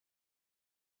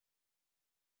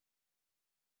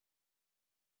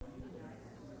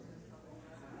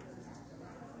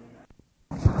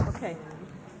Okay.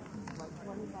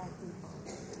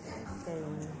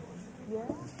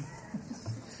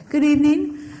 Good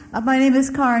evening. My name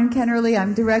is Karen Kennerly.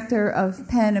 I'm director of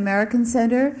Penn American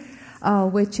Center,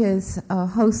 which is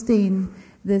hosting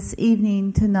this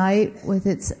evening tonight with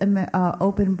its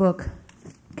open book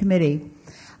committee.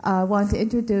 I want to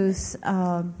introduce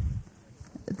the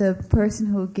person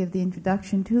who will give the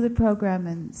introduction to the program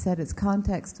and set its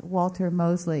context, Walter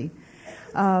Mosley.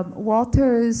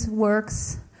 Walter's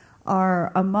works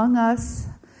are among us.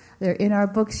 They're in our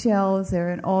bookshelves.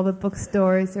 They're in all the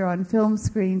bookstores. They're on film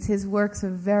screens. His works are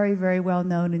very, very well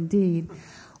known indeed.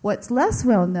 What's less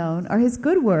well known are his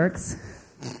good works,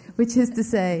 which is to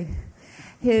say,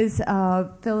 his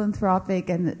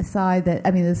philanthropic and the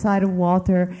side of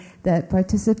Walter that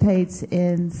participates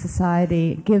in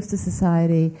society, gives to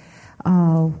society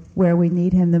where we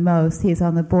need him the most. He is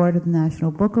on the board of the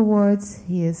National Book Awards.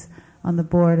 He is on the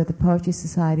board of the Poetry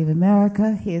Society of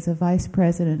America. He is a vice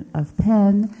president of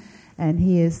Penn, and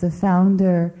he is the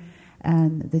founder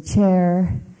and the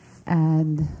chair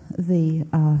and the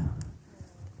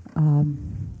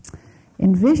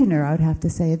envisioner, I would have to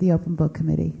say, of the Open Book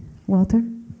Committee. Walter?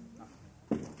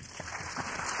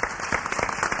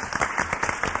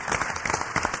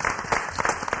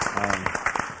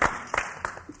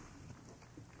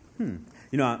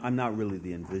 You know, I'm not really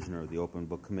the envisioner of the Open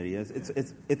Book Committee.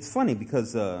 It's funny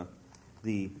because the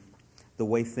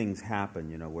way things happen,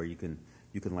 you know, where you can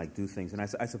like do things, and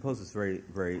I suppose it's very,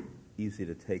 very easy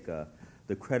to take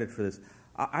the credit for this.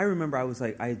 I remember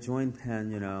I had joined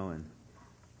Penn, you know,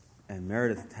 and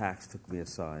Meredith Tax took me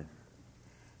aside.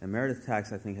 And Meredith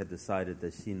Tax, I think, had decided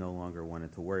that she no longer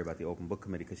wanted to worry about the Open Book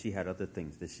Committee because she had other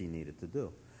things that she needed to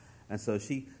do. And so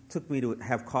she took me to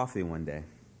have coffee one day,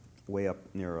 way up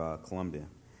near Columbia,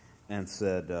 and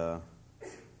said,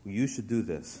 "You should do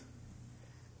this."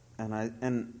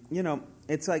 And you know,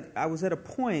 it's like I was at a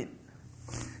point.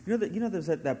 You know, there's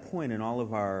at that point in all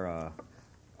of our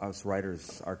us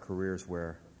writers, our careers,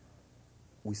 where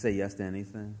we say yes to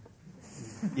anything.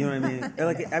 You know what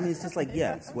I mean? It's just like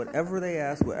yes, whatever they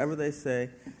ask, whatever they say.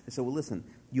 And so, well, listen,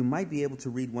 you might be able to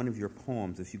read one of your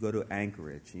poems if you go to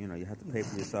Anchorage. You know, you have to pay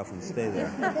for yourself and stay there.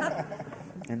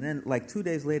 And then, like 2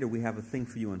 days later, we have a thing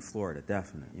for you in Florida,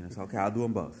 definite. You know, so okay, I'll do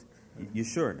them both. You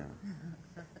sure now?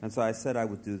 And so I said I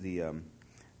would do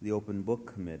the Open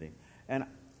Book Committee. And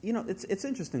you know, it's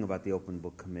interesting about the Open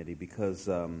Book Committee because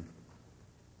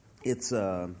it's.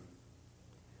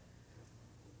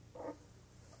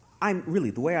 I'm really,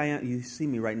 the way I am, you see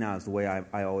me right now is the way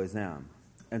I always am.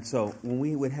 And so when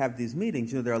we would have these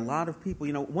meetings, you know, there are a lot of people,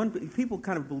 you know, people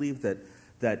kind of believe that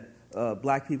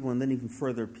black people and then even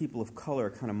further people of color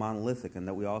are kind of monolithic and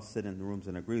that we all sit in the rooms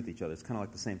and agree with each other. It's kind of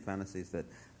like the same fantasies that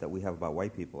we have about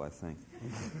white people, I think.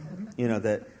 You know,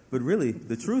 but really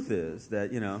the truth is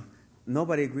that, you know,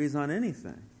 nobody agrees on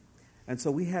anything. And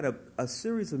so we had a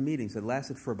series of meetings that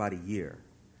lasted for about a year,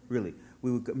 really.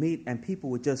 We would meet and people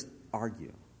would just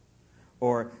argue.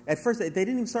 Or at first, they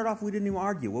didn't even start off, we didn't even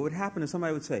argue. What would happen is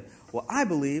somebody would say, well, I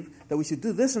believe that we should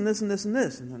do this and this and this and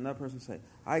this. And another person would say,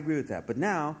 I agree with that. But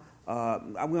now, we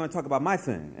want to talk about my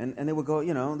thing. And they would go,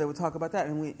 you know, they would talk about that.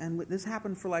 And this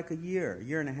happened for like a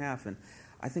year and a half. And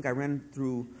I think I ran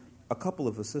through a couple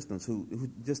of assistants who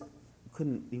just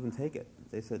couldn't even take it.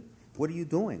 They said, what are you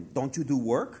doing? Don't you do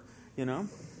work? You know?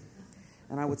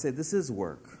 And I would say, this is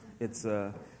work.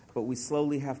 But we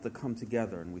slowly have to come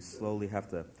together and we slowly have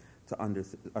to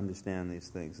understand these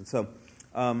things. And so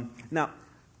now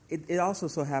it also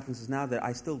so happens is now that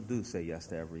I still do say yes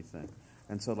to everything.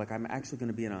 And so like I'm actually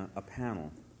going to be in a panel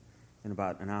in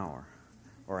about an hour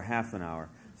or a half an hour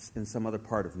in some other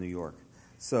part of New York.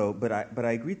 So but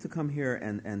I agreed to come here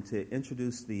and to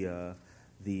introduce the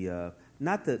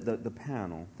not the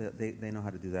panel. They know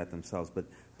how to do that themselves,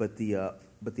 but the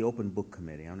Open Book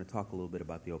Committee. I'm going to talk a little bit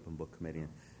about the Open Book Committee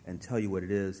and tell you what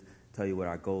it is, tell you what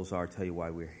our goals are, tell you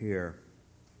why we're here.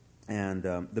 And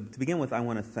to begin with, I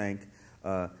want to thank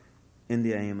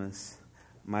India Amos,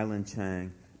 Mylin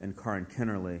Chang, and Karen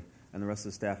Kennerly, and the rest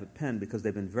of the staff at Penn because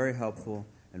they've been very helpful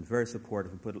and very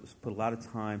supportive and put a lot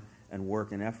of time and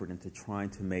work and effort into trying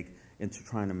to make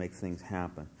things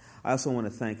happen. I also want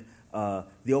to thank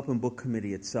the Open Book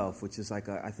Committee itself, which is I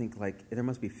think there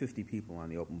must be 50 people on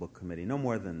the Open Book Committee. No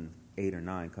more than 8 or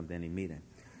 9 come to any meeting,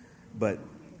 but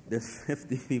there's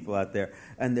 50 people out there,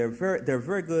 and they're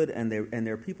very good, and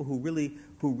they're people who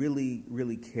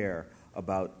really care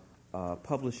about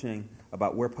publishing,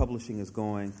 about where publishing is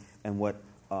going, and what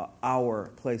our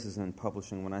place is in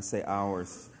publishing. When I say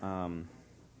ours, I'm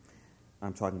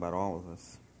talking about all of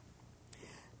us.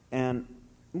 And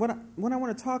what I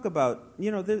want to talk about,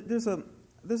 you know, there's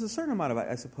a certain amount of,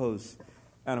 I suppose,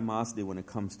 animosity when it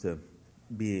comes to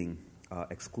being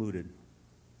excluded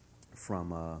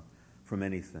from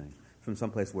anything, from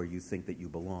some place where you think that you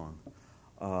belong.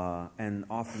 And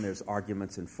often there's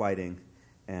arguments and fighting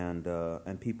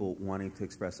and people wanting to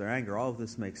express their anger. All of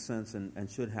this makes sense and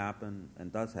should happen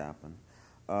and does happen.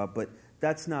 But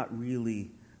that's not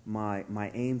really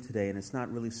my aim today, and it's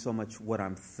not really so much what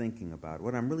I'm thinking about.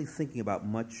 What I'm really thinking about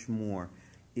much more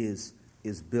is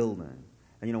building.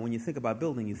 And when you think about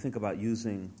building, you think about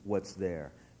using what's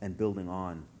there and building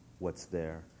on what's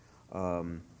there.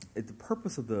 The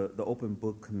purpose of the Open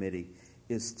Book Committee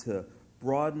is to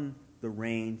broaden the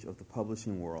range of the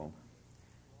publishing world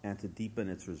and to deepen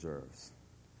its reserves.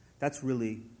 That's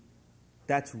really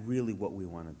what we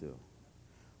want to do.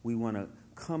 We want to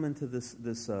come into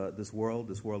this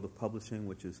world of publishing,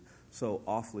 which is so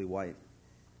awfully white,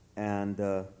 and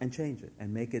change it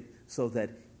and make it so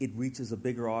that it reaches a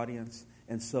bigger audience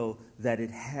and so that it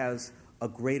has a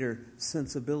greater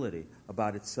sensibility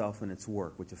about itself and its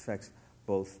work, which affects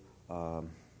both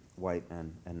white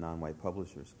and non-white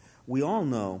publishers. We all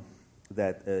know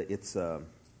that it's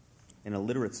in a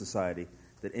literate society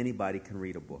that anybody can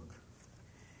read a book.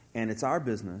 And it's our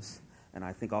business, and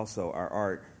I think also our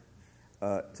art,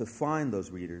 to find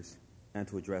those readers and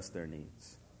to address their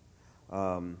needs.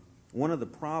 One of the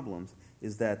problems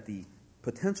is that the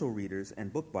potential readers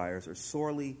and book buyers are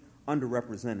sorely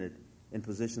underrepresented in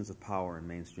positions of power in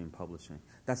mainstream publishing.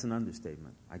 That's an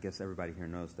understatement. I guess everybody here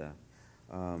knows that.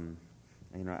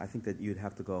 I think that you'd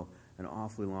have to go an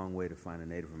awfully long way to find a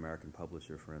Native American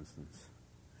publisher, for instance,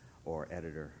 or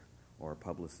editor, or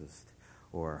publicist,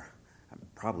 or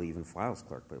probably even files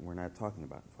clerk, but we're not talking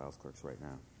about files clerks right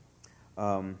now.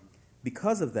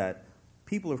 Because of that,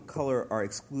 people of color are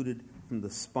excluded from the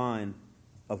spine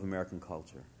of American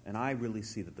culture. And I really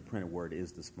see that the printed word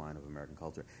is the spine of American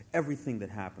culture. Everything that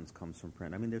happens comes from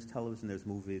print. I mean, there's television, there's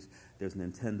movies, there's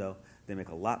Nintendo. They make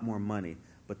a lot more money,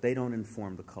 but they don't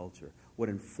inform the culture. What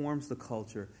informs the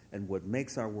culture and what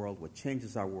makes our world, what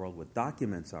changes our world, what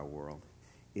documents our world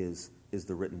is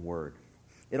the written word.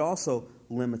 It also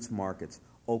limits markets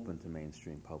open to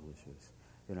mainstream publishers.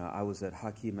 I was at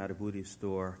Hakeem Adabuti's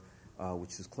store,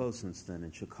 which is closed since then,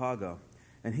 in Chicago,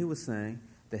 and he was saying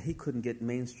that he couldn't get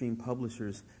mainstream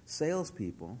publishers'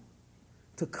 salespeople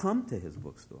to come to his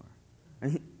bookstore.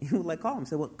 And he would call him and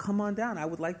say, well, come on down. I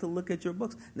would like to look at your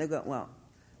books. And they go, well,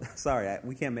 sorry,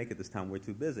 we can't make it this time. We're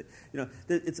too busy.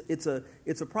 It's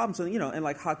a problem. So, and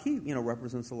like Hakeem,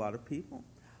 represents a lot of people.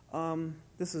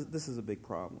 This is a big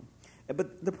problem.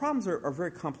 But the problems are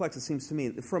very complex, it seems to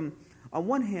me. On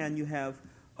one hand, you have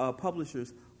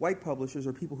publishers, white publishers,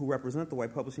 or people who represent the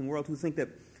white publishing world, who think that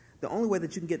the only way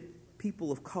that you can get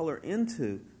people of color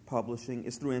into publishing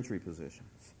is through entry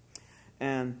positions.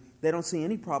 And they don't see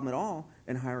any problem at all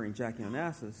in hiring Jackie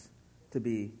Onassis to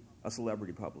be a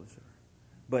celebrity publisher.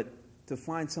 But to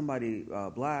find somebody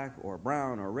black or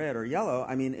brown or red or yellow,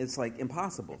 I mean, it's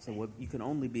impossible. So you can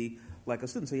only be like a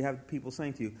student. So you have people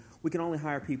saying to you, we can only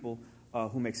hire people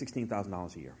who make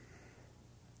 $16,000 a year.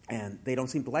 And they don't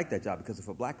seem to like that job because if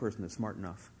a black person is smart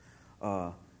enough,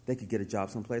 they could get a job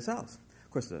someplace else.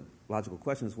 Of course, the logical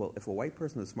question is, well, if a white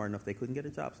person is smart enough, they couldn't get a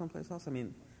job someplace else? I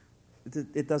mean,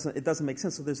 it doesn't make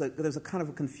sense. So there's a kind of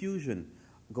a confusion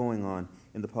going on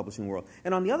in the publishing world.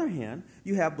 And on the other hand,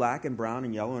 you have black and brown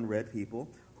and yellow and red people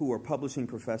who are publishing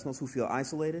professionals who feel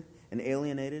isolated and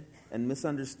alienated and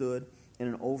misunderstood in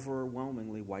an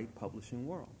overwhelmingly white publishing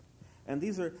world. And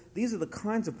these are the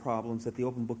kinds of problems that the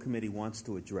Open Book Committee wants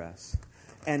to address.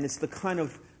 And it's the kind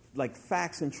of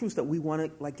facts and truths that we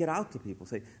want to get out to people.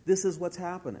 Say, this is what's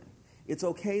happening. It's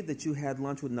okay that you had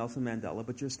lunch with Nelson Mandela,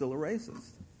 but you're still a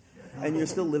racist. And you're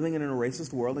still living in a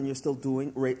racist world, and you're still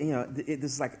doing,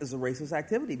 this is a racist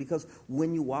activity, because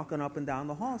when you walk up and down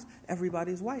the halls,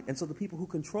 everybody's white. And so the people who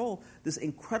control this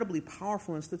incredibly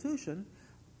powerful institution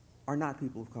are not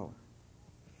people of color.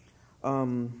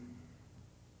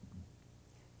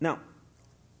 Now,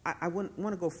 I want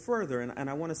to go further, and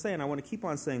I want to say, and I want to keep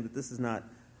on saying that this is not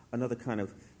another kind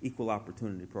of equal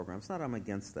opportunity program. It's not I'm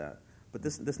against that, but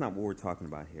this is not what we're talking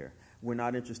about here. We're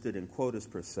not interested in quotas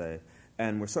per se,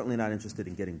 and we're certainly not interested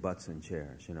in getting butts in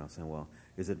chairs, saying, well,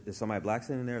 is somebody black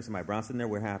sitting there, is somebody brown sitting there,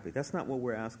 we're happy. That's not what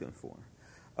we're asking for.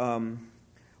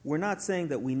 We're not saying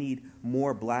that we need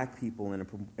more black people in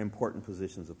important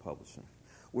positions of publishing.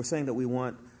 We're saying that we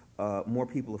want more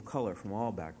people of color from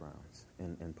all backgrounds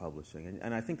in publishing.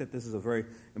 And I think that this is a very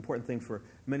important thing for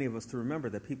many of us to remember,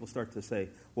 that people start to say,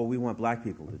 well, we want black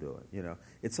people to do it.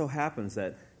 It so happens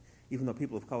that even though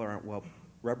people of color aren't well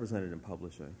represented in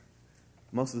publishing,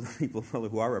 most of the people of color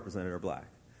who are represented are black.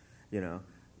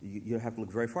 You have to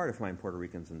look very far to find Puerto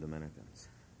Ricans and Dominicans,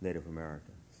 Native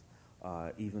Americans.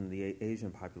 even the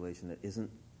Asian population that isn't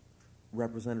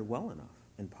represented well enough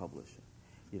in publishing.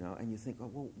 And you think, oh,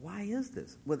 well, why is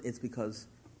this? Well, it's because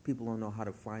people don't know how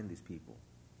to find these people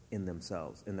in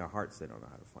themselves. In their hearts, they don't know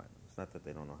how to find them. It's not that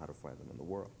they don't know how to find them in the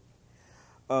world.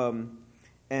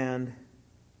 And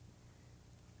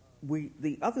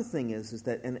the other thing is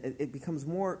that, and it becomes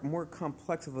more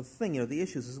complex of a thing. The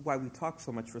issues, this is why we talk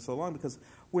so much for so long, because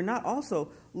we're not also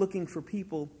looking for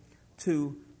people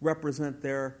to represent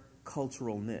their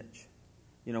cultural niche.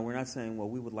 We're not saying, well,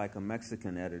 we would like a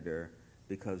Mexican editor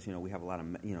because, we have a lot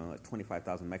of,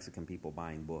 25,000 Mexican people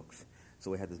buying books.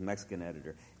 So we had this Mexican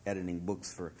editor editing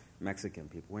books for Mexican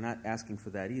people. We're not asking for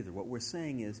that either. What we're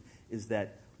saying is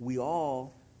that we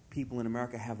all, people in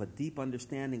America, have a deep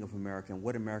understanding of America and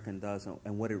what America does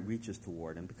and what it reaches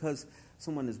toward. And because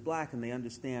someone is black and they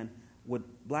understand what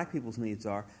black people's needs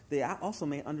are, they also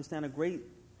may understand a great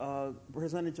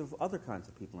percentage of other kinds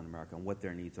of people in America and what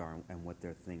their needs are and what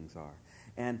their things are.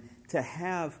 And to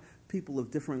have people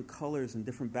of different colors and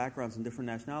different backgrounds and different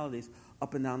nationalities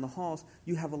up and down the halls,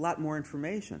 you have a lot more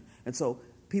information. And so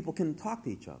people can talk to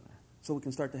each other. So we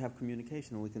can start to have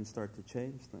communication and we can start to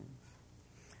change things.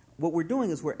 What we're doing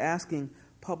is we're asking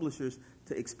publishers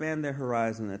to expand their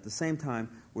horizon. At the same time,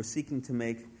 we're seeking to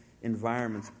make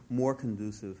environments more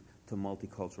conducive to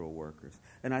multicultural workers.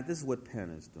 And this is what PEN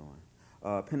is doing.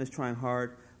 PEN is trying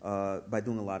hard by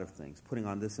doing a lot of things, putting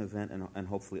on this event and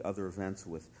hopefully other events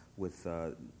with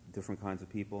different kinds of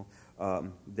people.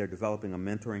 They're developing a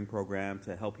mentoring program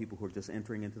to help people who are just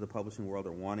entering into the publishing world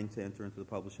or wanting to enter into the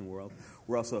publishing world.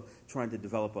 We're also trying to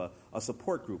develop a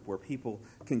support group where people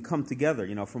can come together,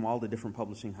 from all the different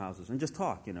publishing houses and just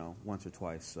talk, once or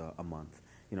twice a month.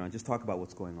 And just talk about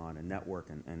what's going on and network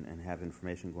and have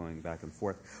information going back and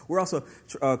forth. We're also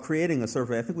creating a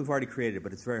survey. I think we've already created it,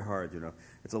 but it's very hard,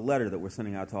 It's a letter that we're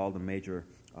sending out to all the major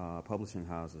publishing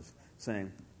houses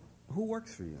saying, who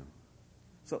works for you?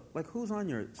 So, who's on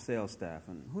your sales staff,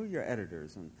 and who are your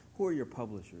editors, and who are your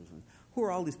publishers, and who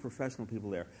are all these professional people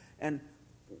there? And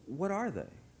what are they?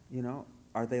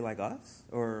 Are they like us,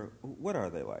 or what are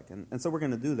they like? And so we're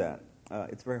going to do that.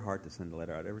 It's very hard to send a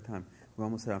letter out. Every time we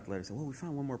almost send out the letter and say, well, we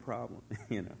found one more problem,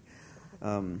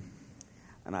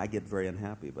 And I get very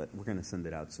unhappy, but we're going to send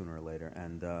it out sooner or later.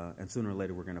 And sooner or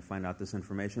later we're going to find out this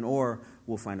information, or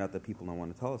we'll find out that people don't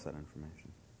want to tell us that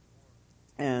information.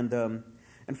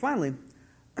 And finally,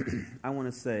 I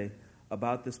want to say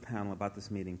about this panel, about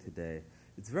this meeting today,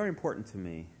 it's very important to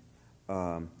me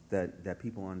that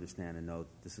people understand and know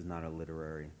that this is not a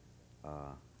literary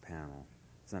panel.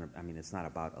 It's not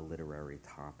about a literary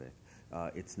topic.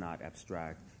 It's not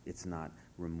abstract. It's not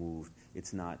removed.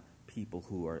 It's not people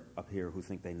who are up here who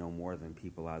think they know more than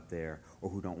people out there or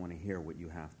who don't want to hear what you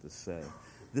have to say.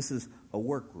 This is a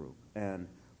work group, and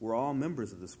we're all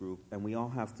members of this group, and we all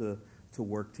have to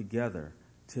work together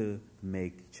to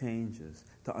make changes,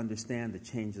 to understand that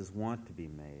changes want to be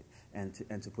made, and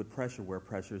to put pressure where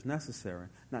pressure is necessary,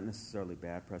 not necessarily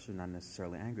bad pressure, not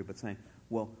necessarily angry, but saying,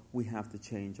 well, we have to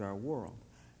change our world.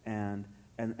 And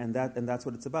that's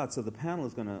what it's about. So the panel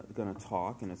is going to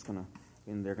talk, and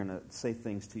they're going to say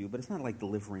things to you, but it's not like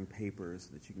delivering papers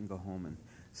that you can go home and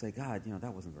say, God,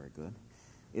 that wasn't very good.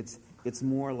 It's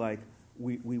more like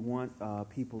we want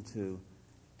people to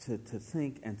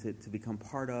think and to become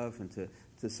part of and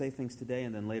to say things today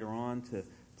and then later on to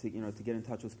get in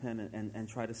touch with PEN and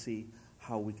try to see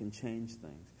how we can change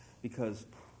things, because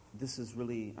this is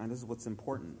really this is what's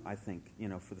important, I think,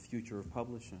 for the future of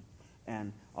publishing,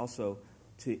 and also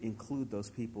to include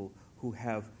those people who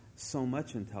have so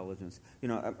much intelligence.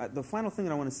 The final thing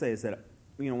that I want to say is that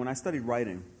when I studied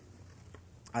writing,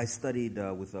 I studied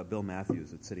with Bill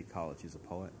Matthews at City College. He's a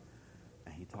poet,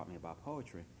 and he taught me about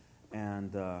poetry.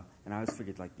 And I always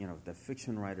figured, that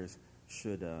fiction writers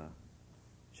should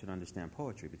understand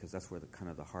poetry, because that's where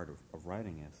the heart of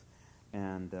writing is.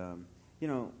 And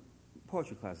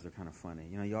poetry classes are kind of funny.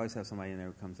 You always have somebody in there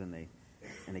who comes in,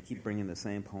 and they keep bringing the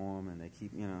same poem, and they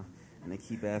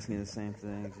keep asking the same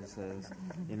thing. She says,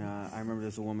 I remember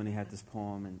there's a woman who had this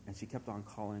poem, and she kept on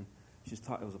calling. It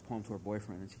was a poem to her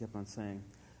boyfriend, and she kept on saying,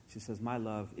 she says, "My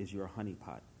love is your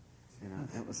honeypot." And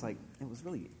it was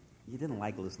really. You didn't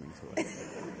like listening to it.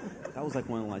 That was like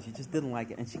one of the lines. You just didn't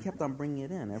like it. And she kept on bringing it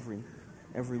in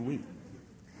every week.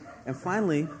 And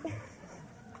finally,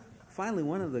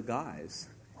 one of the guys,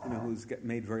 who's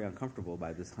made very uncomfortable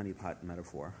by this honeypot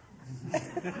metaphor,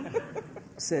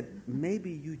 said, maybe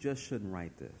you just shouldn't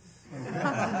write this.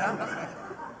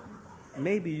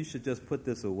 Maybe you should just put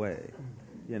this away,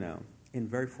 in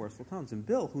very forceful tones. And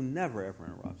Bill, who never, ever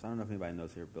interrupts, I don't know if anybody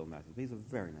knows here Bill Matthews, but he's a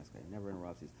very nice guy. He never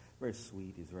interrupts. He's very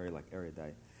sweet. He's very,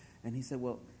 erudite. And he said,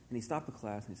 well, And he stopped the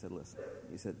class and he said, listen,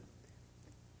 he said,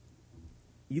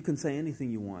 you can say anything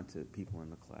you want to people in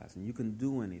the class, and you can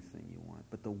do anything you want,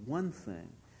 but the one thing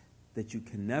that you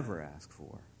can never ask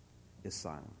for is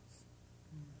silence.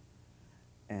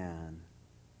 And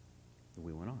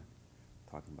we went on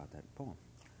talking about that poem.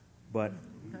 But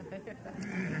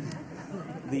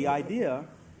the idea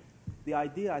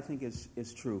I think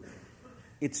is true.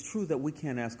 It's true that we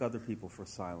can't ask other people for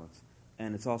silence,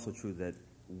 and it's also true that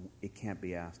it can't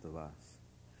be asked of us.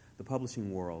 The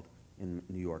publishing world in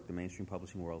New York, the mainstream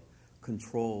publishing world,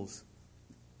 controls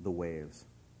the waves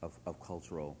of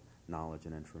cultural knowledge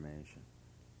and information.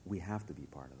 We have to be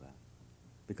part of that,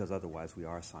 because otherwise we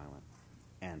are silent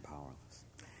and powerless.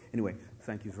 Anyway,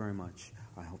 thank you very much.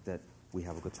 I hope that we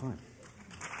have a good time.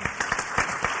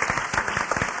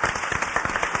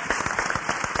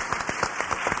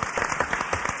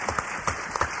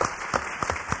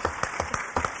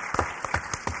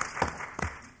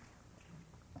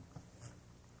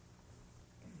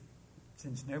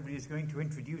 Since nobody is going to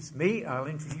introduce me, I'll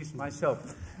introduce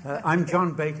myself. I'm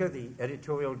John Baker, the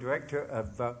editorial director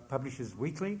of Publishers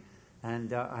Weekly,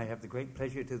 and I have the great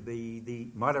pleasure to be the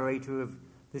moderator of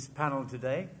this panel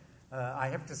today. I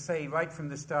have to say right from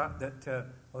the start that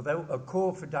although a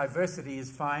call for diversity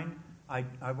is fine,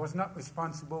 I was not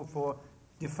responsible for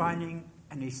defining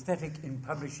an aesthetic in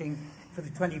publishing for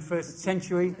the 21st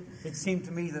century. It seemed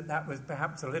to me that that was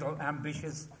perhaps a little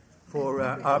ambitious for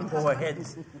our poor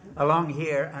heads along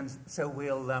here, and so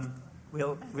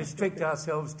we'll restrict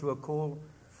ourselves to a call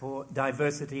for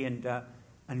diversity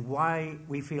and why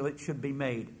we feel it should be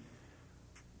made.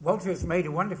 Walter has made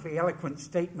a wonderfully eloquent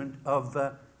statement of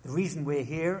the reason we're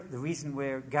here, the reason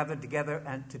we're gathered together,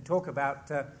 and to talk about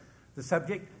the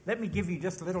subject. Let me give you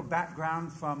just a little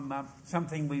background from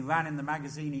something we ran in the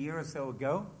magazine a year or so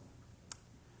ago.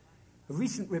 A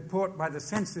recent report by the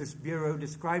Census Bureau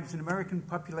describes an American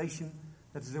population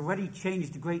that has already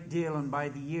changed a great deal, and by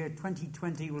the year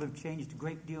 2020 will have changed a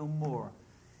great deal more.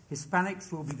 Hispanics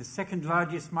will be the second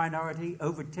largest minority,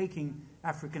 overtaking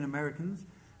African Americans,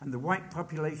 and the white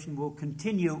population will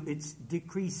continue its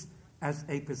decrease as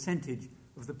a percentage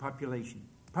of the population.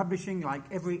 Publishing, like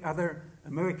every other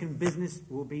American business,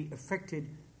 will be affected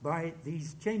by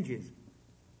these changes.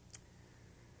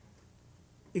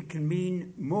 It can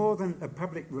mean more than a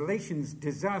public relations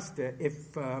disaster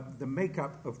if the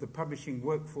makeup of the publishing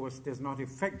workforce does not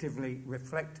effectively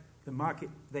reflect the market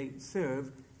they serve.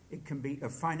 It can be a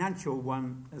financial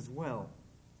one as well.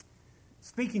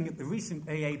 Speaking at the recent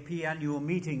AAP annual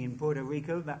meeting in Puerto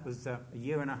Rico, that was a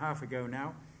year and a half ago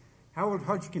now, Howard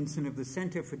Hodgkinson of the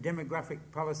Center for Demographic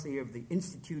Policy of the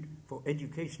Institute for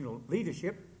Educational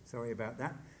Leadership,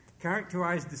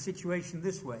 characterized the situation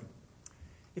this way.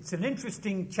 It's an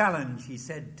interesting challenge, he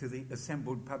said to the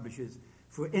assembled publishers,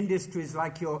 for industries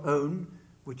like your own,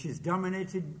 which is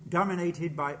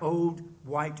dominated by old,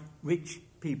 white, rich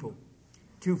people,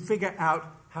 to figure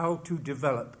out how to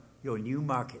develop your new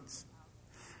markets.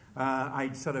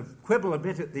 I'd sort of quibble a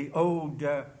bit at the old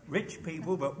rich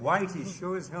people, but white is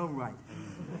sure as hell right.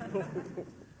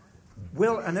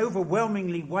 Will an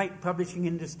overwhelmingly white publishing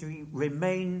industry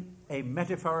remain a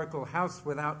metaphorical house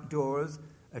without doors,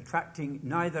 attracting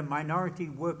neither minority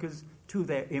workers to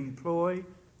their employ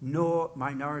nor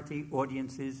minority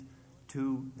audiences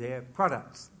to their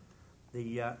products?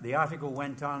 The article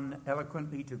went on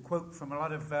eloquently to quote from a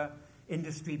lot of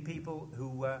industry people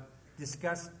who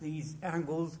discussed these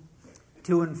angles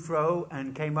to and fro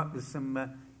and came up with some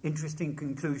interesting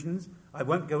conclusions. I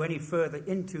won't go any further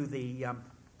into the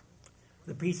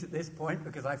piece at this point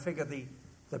because I figure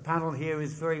the panel here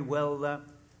is very well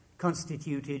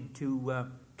constituted to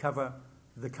cover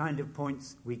the kind of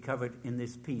points we covered in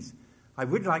this piece. I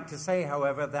would like to say,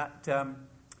 however, that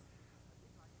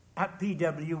at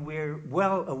PW we're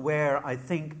well aware, I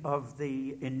think, of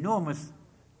the enormous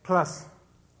plus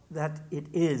that it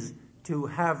is to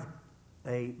have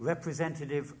a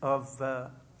representative of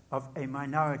a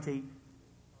minority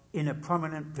in a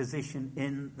prominent position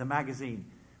in the magazine.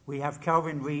 We have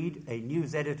Calvin Reed, a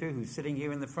news editor who's sitting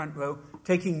here in the front row,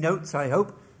 taking notes, I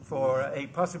hope, for a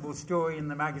possible story in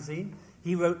the magazine.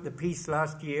 He wrote the piece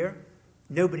last year.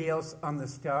 Nobody else on the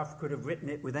staff could have written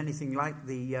it with anything like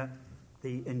the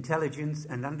intelligence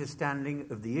and understanding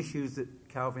of the issues that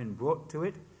Calvin brought to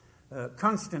it.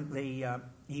 Constantly,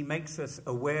 he makes us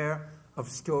aware of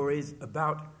stories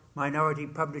about minority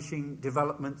publishing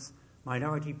developments,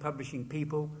 minority publishing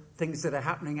people, things that are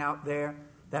happening out there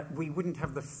that we wouldn't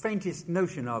have the faintest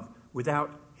notion of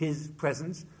without his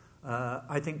presence.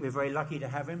 I think we're very lucky to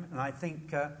have him, and I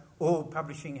think all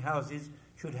publishing houses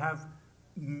should have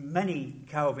many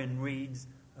Calvin Reeds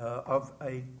of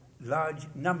a large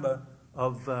number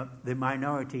of the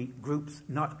minority groups,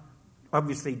 not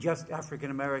obviously just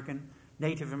African American,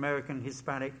 Native American,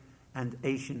 Hispanic, and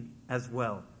Asian as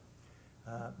well.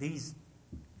 These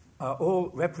are all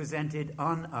represented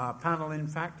on our panel, in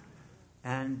fact,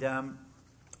 and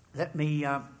let me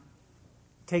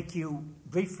take you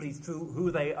briefly through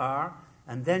who they are,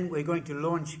 and then we're going to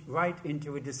launch right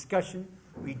into a discussion.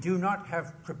 We do not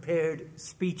have prepared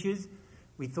speeches.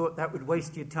 We thought that would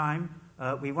waste your time.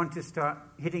 We want to start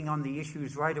hitting on the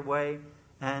issues right away,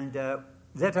 and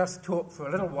let us talk for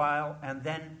a little while, and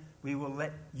then we will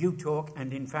let you talk,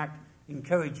 and in fact,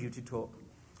 encourage you to talk.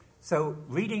 So,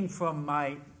 reading from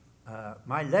my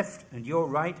left and your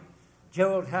right,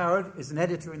 Gerald Howard is an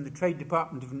editor in the Trade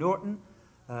Department of Norton.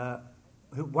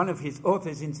 One of his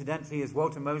authors, incidentally, is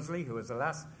Walter Mosley, who has,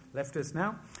 alas, left us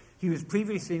now. He was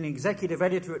previously an executive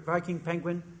editor at Viking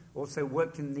Penguin, also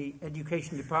worked in the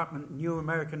Education Department, New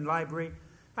American Library,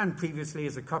 and previously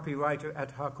as a copywriter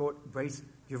at Harcourt Brace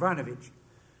Jovanovich.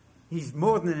 He's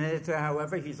more than an editor,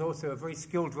 however. He's also a very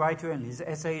skilled writer, and his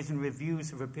essays and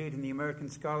reviews have appeared in the American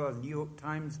Scholar, the New York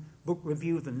Times Book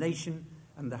Review, The Nation,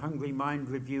 and the Hungry Mind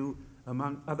Review,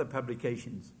 among other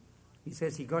publications. He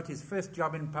says he got his first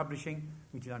job in publishing,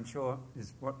 which I'm sure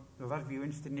is what a lot of you are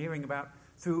interested in hearing about,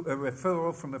 through a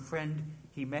referral from a friend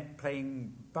he met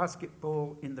playing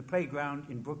basketball in the playground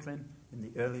in Brooklyn in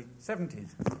the early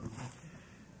 70s.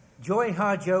 Joy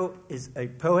Harjo is a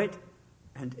poet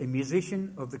and a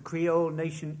musician of the Creole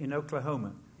Nation in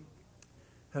Oklahoma.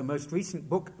 Her most recent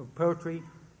book of poetry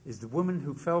is The Woman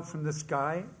Who Fell from the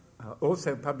Sky,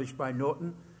 also published by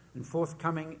Norton, and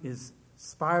forthcoming is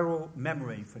Spiral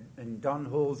Memory in Don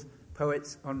Hall's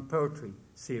Poets on Poetry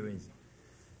series.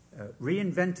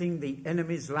 Reinventing the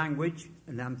Enemy's Language,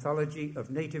 an anthology of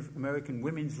Native American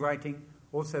women's writing,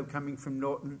 also coming from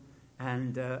Norton,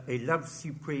 and A Love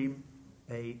Supreme,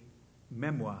 a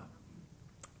memoir.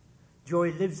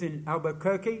 Joy lives in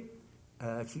Albuquerque.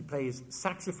 She plays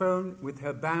saxophone with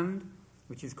her band,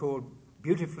 which is called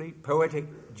beautifully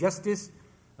Poetic Justice,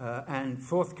 and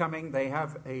forthcoming they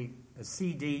have a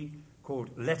CD called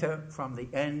Letter from the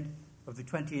End of the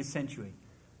 20th Century.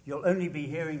 You'll only be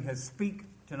hearing her speak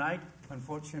tonight,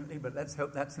 unfortunately, but let's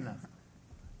hope that's enough.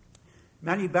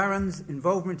 Emmanuel Barron's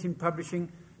involvement in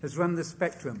publishing has run the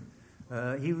spectrum.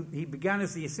 He began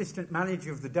as the assistant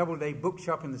manager of the Doubleday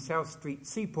bookshop in the South Street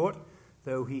Seaport,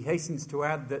 though he hastens to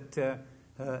add that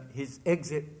his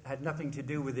exit had nothing to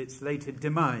do with its later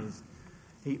demise.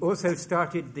 He also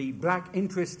started the Black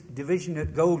Interest Division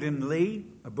at Golden Lee,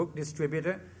 a book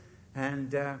distributor,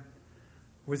 and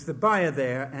was the buyer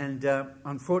there, and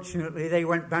unfortunately they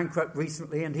went bankrupt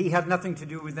recently, and he had nothing to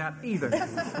do with that either.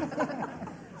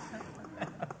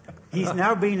 He's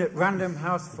now been at Random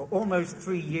House for almost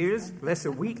 3 years, less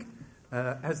a week.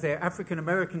 As their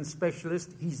African-American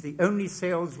specialist, he's the only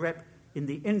sales rep in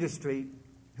the industry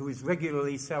who is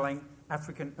regularly selling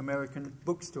African-American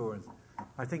bookstores.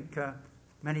 I think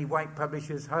many white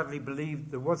publishers hardly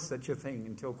believed there was such a thing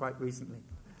until quite recently.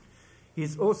 He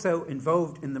is also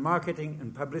involved in the marketing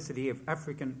and publicity of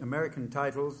African-American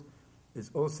titles,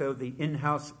 is also the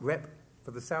in-house rep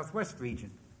for the Southwest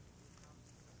region.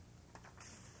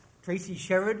 Tracy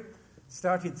Sherrod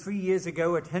started 3 years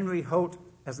ago at Henry Holt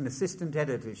as an assistant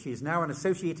editor. She is now an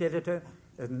associate editor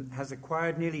and has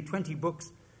acquired nearly 20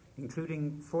 books,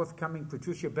 including forthcoming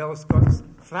Patricia Bell Scott's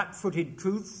Flat-Footed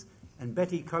Truths and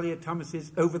Betty Collier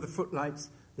Thomas's Over the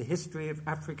Footlights, The History of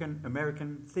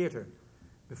African-American Theater.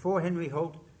 Before Henry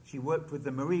Holt, she worked with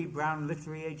the Marie Brown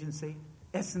Literary Agency,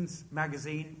 Essence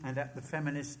Magazine, and at the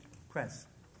Feminist Press.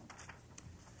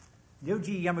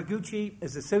 Yoji Yamaguchi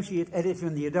is associate editor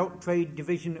in the Adult Trade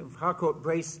Division of Harcourt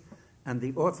Brace and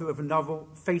the author of a novel,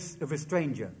 Face of a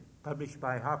Stranger, published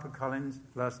by HarperCollins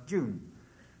last June.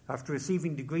 After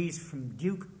receiving degrees from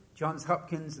Duke, Johns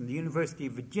Hopkins, and the University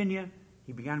of Virginia,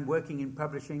 he began working in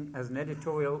publishing as an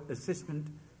editorial assistant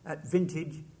at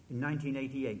Vintage in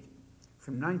 1988.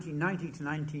 From 1990 to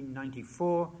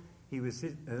 1994, he was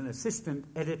an assistant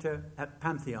editor at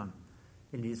Pantheon.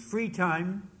 In his free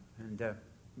time, and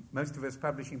most of us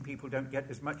publishing people don't get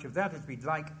as much of that as we'd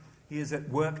like, he is at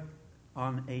work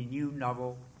on a new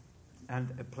novel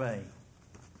and a play.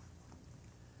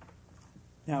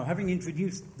 Now, having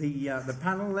introduced the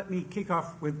panel, let me kick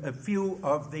off with a few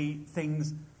of the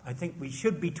things I think we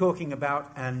should be talking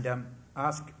about and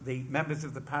ask the members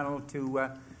of the panel to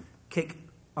kick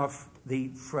off the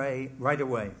fray right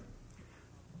away.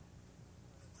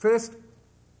 First,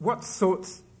 what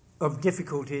sorts of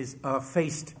difficulties are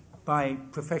faced by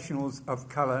professionals of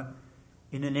color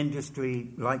in an industry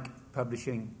like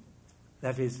publishing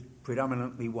that is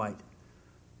predominantly white?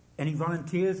 Any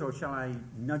volunteers, or shall I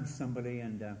nudge somebody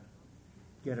and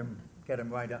get them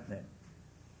right up there?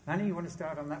 Annie, you want to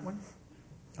start on that one?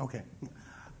 Okay.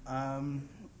 I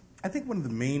think one of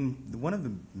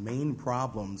the main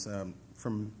problems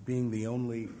from being the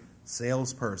only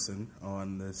salesperson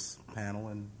on this panel,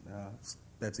 and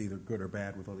that's either good or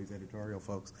bad with all these editorial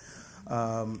folks,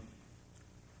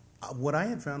 what I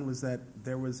had found was that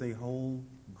there was a whole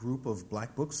group of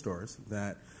black bookstores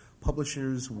that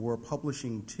publishers were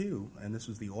publishing to, and this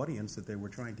was the audience that they were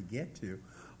trying to get to,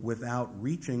 without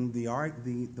reaching the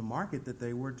market that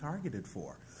they were targeted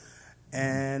for.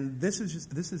 And this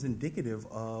is indicative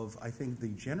of, I think, the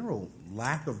general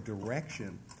lack of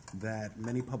direction that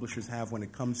many publishers have when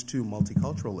it comes to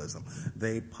multiculturalism.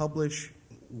 They publish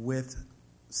with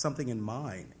something in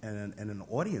mind and an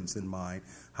audience in mind.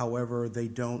 However, they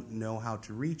don't know how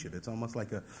to reach it. It's almost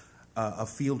like a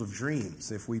field of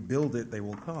dreams. If we build it, they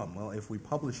will come. Well, if we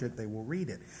publish it, they will read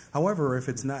it. However, if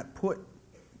it's not put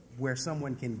where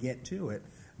someone can get to it,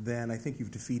 then I think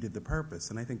you've defeated the purpose.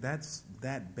 And I think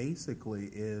that basically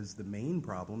is the main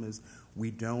problem, is we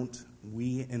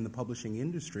in the publishing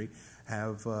industry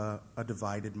have a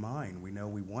divided mind. We know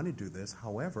we want to do this.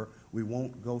 However, we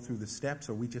won't go through the steps,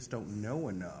 or we just don't know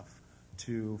enough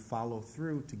to follow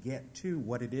through to get to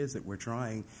what it is that we're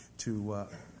trying to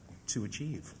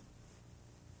achieve.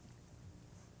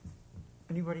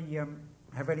 Anybody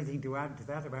have anything to add to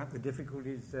that about the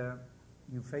difficulties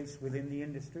you face within the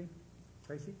industry?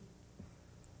 Tracy?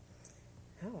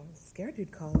 Oh, I was scared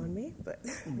you'd call on me, but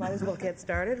might as well get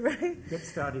started, right? Get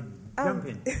started. Jump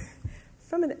in.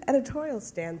 From an editorial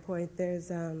standpoint,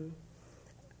 there's,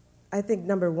 I think,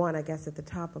 number one, I guess, at the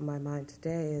top of my mind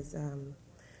today is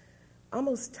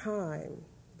almost time,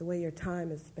 the way your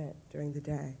time is spent during the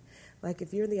day. Like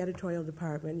if you're in the editorial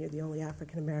department, you're the only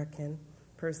African-American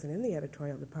person in the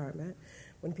editorial department,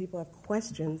 when people have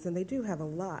questions, and they do have a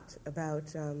lot about,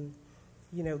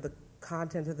 the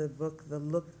content of the book, the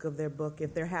look of their book,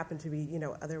 if there happen to be,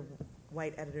 other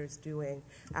white editors doing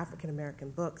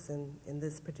African-American books in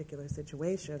this particular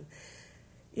situation,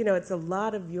 it's a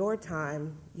lot of your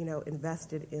time,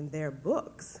 invested in their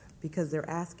books, because they're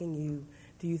asking you,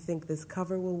 do you think this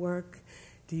cover will work?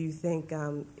 Do you think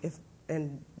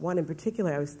and one in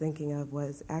particular I was thinking of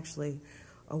was actually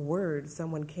a word.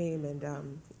 Someone came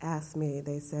and asked me,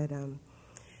 they said,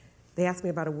 they asked me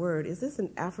about a word. Is this an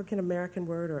African-American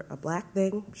word or a black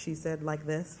thing? She said like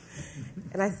this.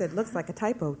 And I said, looks like a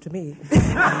typo to me.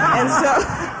 And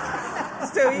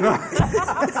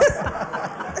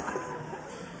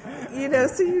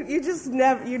so you just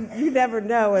never, you never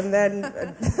know. And then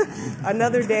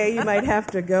another day you might have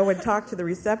to go and talk to the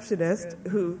receptionist,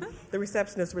 the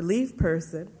receptionist relief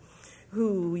person,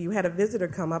 who you had a visitor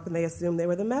come up and they assumed they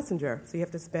were the messenger. So you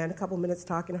have to spend a couple minutes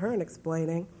talking to her and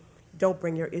explaining, don't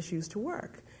bring your issues to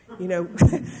work. Don't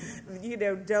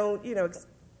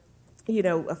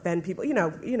offend people. You know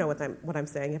what I'm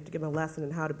saying. You have to give them a lesson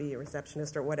in how to be a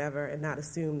receptionist or whatever, and not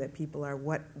assume that people are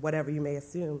whatever you may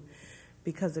assume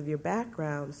because of your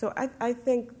background. So I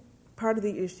think part of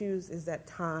the issues is that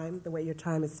time, the way your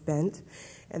time is spent,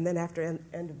 and then after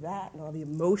end of that and all the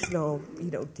emotional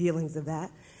dealings of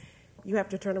that, you have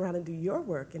to turn around and do your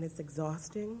work, and it's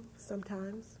exhausting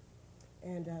sometimes.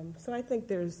 And so I think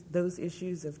there's those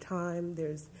issues of time.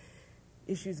 There's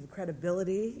issues of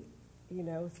credibility.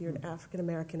 If you're an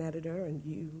African-American editor and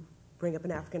you bring up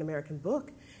an African-American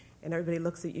book and everybody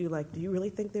looks at you like, do you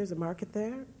really think there's a market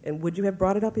there? And would you have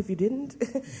brought it up if you didn't?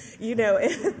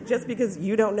 Just because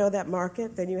you don't know that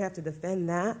market, then you have to defend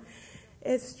that.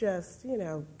 It's just,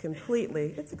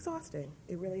 completely, it's exhausting.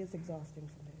 It really is exhausting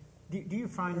for me. Do you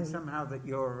find somehow that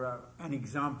you're an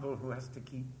example who has to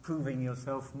keep proving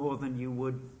yourself more than you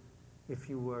would if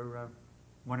you were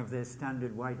one of their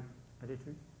standard white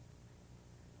editors?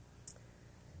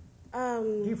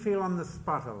 Do you feel on the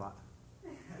spot a lot?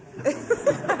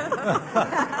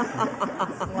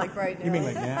 Like right now? You mean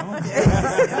like now?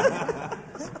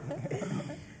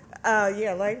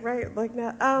 Yeah, like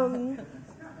now.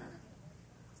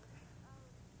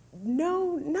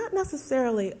 No, not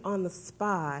necessarily on the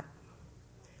spot.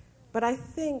 But I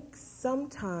think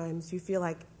sometimes you feel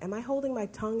like, am I holding my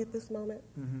tongue at this moment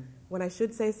when I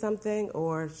should say something,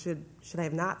 or should I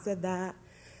have not said that?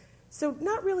 So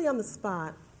not really on the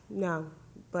spot, no.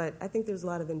 But I think there's a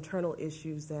lot of internal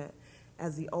issues that,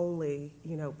 as the only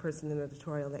person in an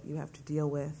editorial, that you have to deal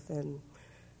with, and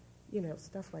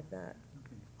stuff like that.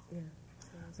 Okay. Yeah.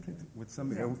 I think with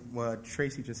somebody, what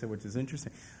Tracy just said, which is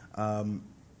interesting,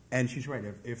 and she's right.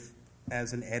 If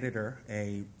as an editor,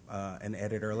 an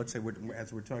editor, let's say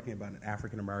as we're talking about an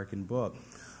African American book,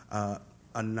 an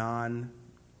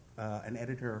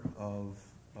editor of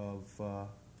of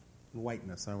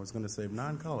whiteness. I was going to say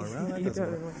non-color. Well, that You doesn't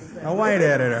don't know work. what to say. A white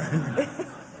editor.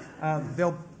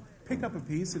 They'll pick up a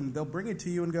piece and they'll bring it to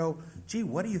you and go, gee,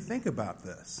 what do you think about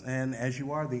this? And as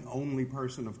you are the only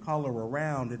person of color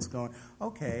around, it's going,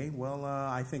 okay, well,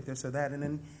 I think this or that. And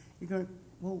then you're going,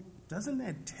 well, doesn't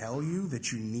that tell you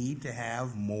that you need to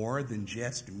have more than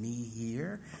just me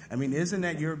here? I mean, isn't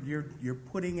that you're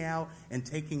putting out and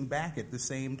taking back at the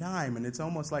same time? And it's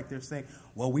almost like they're saying,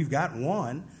 well, we've got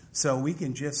one, so we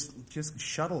can just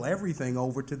shuttle everything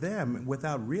over to them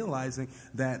without realizing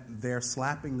that they're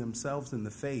slapping themselves in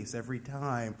the face every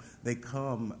time they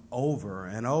come over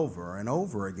and over and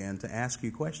over again to ask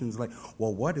you questions like,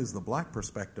 well, what is the black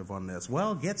perspective on this?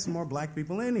 Well, get some more black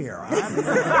people in here.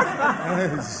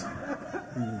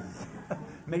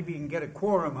 Maybe you can get a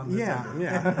quorum on this. Yeah.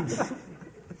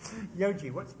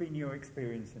 Yoji, what's been your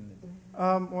experience in this?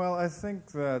 Well, I think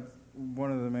that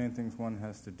one of the main things one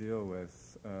has to deal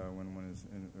with when one is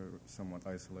in a somewhat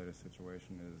isolated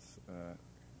situation is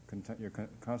you're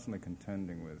constantly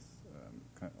contending with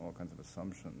all kinds of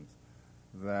assumptions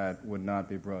that would not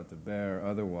be brought to bear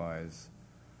otherwise.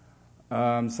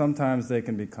 Sometimes they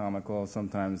can be comical,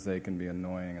 sometimes they can be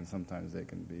annoying, and sometimes they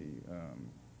can be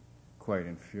quite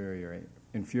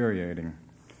infuriating.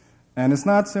 And it's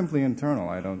not simply internal.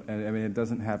 I mean, it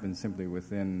doesn't happen simply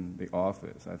within the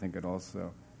office. I think it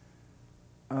also...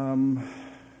 I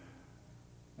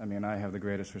mean, I have the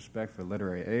greatest respect for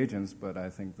literary agents, but I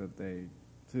think that they,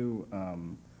 too,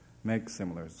 make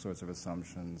similar sorts of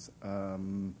assumptions,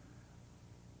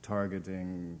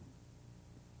 targeting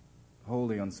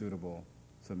wholly unsuitable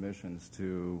submissions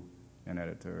to an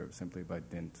editor simply by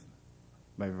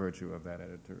virtue of that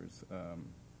editor's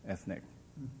ethnic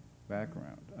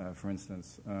background. For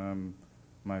instance,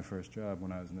 my first job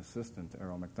when I was an assistant to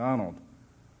Errol MacDonald,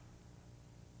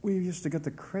 we used to get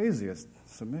the craziest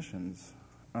submissions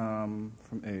from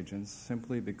agents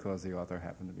simply because the author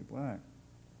happened to be black.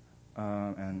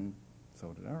 And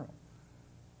so did Errol.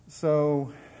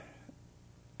 So,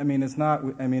 I mean,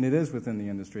 it is within the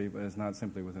industry, but it's not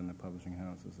simply within the publishing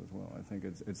houses as well. I think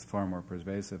it's far more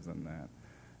pervasive than that.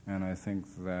 And I think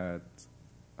that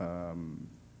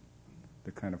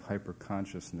the kind of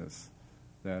hyper-consciousness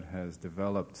that has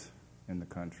developed in the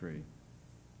country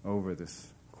over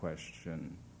this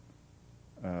question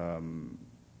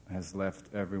has left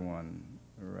everyone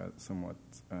somewhat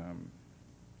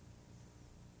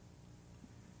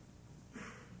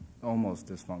almost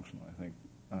dysfunctional, I think.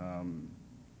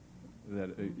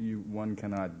 That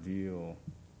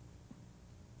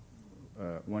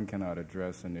one cannot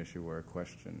address an issue or a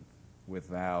question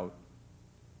without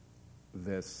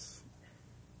this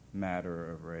matter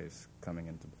of race coming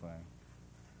into play.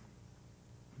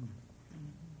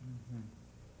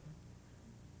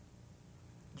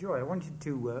 Joy, I wanted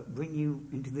to bring you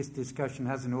into this discussion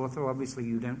as an author. Obviously,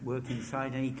 you don't work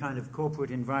inside any kind of corporate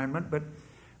environment, but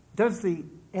does the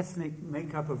ethnic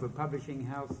makeup of a publishing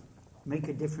house make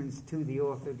a difference to the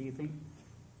author, do you think?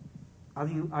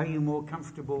 Are you more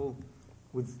comfortable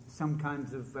with some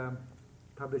kinds of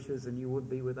publishers than you would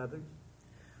be with others?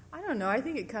 I don't know. I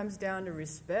think it comes down to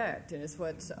respect, and it's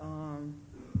what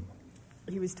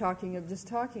he was talking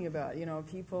about. You know,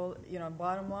 people. You know,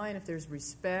 bottom line, if there's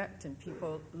respect and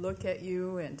people look at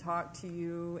you and talk to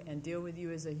you and deal with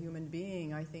you as a human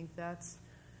being, I think that's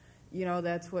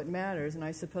what matters. And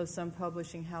I suppose some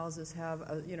publishing houses have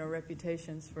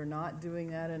reputations for not doing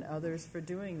that, and others for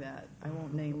doing that. I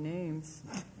won't name names,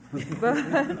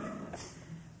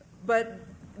 but.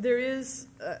 There is,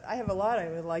 I have a lot I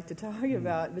would like to talk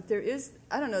about, but there is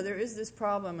this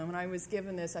problem, and when I was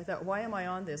given this, I thought, why am I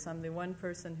on this? I'm the one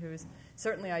person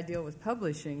certainly I deal with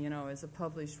publishing, as a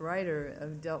published writer.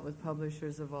 I've dealt with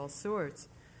publishers of all sorts.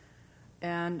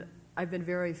 And I've been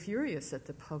very furious at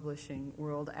the publishing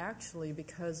world, actually,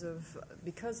 because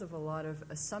of a lot of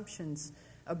assumptions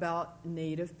about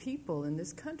Native people in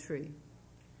this country.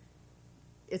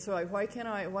 It's like, why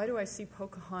do I see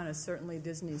Pocahontas? Certainly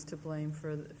Disney's to blame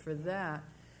for that.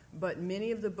 But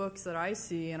many of the books that I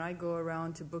see, and I go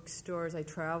around to bookstores, I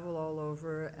travel all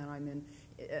over, and I'm in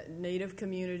Native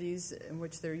communities in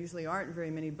which there usually aren't very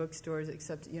many bookstores,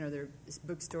 except, there are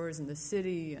bookstores in the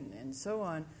city and so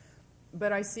on.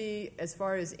 But I see, as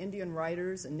far as Indian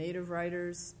writers and Native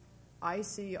writers, I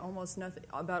see almost nothing.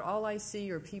 About all I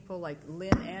see are people like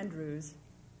Lynn Andrews,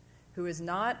 who is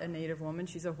not a Native woman.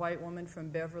 She's a white woman from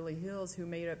Beverly Hills who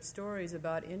made up stories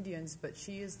about Indians, but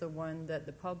she is the one that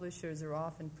the publishers are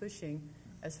often pushing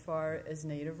as far as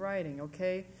Native writing,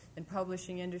 okay? And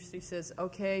publishing industry says,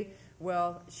 okay,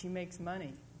 well, she makes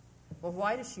money. Well,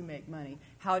 why does she make money?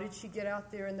 How did she get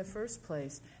out there in the first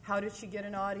place? How did she get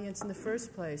an audience in the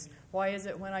first place? Why is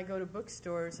it when I go to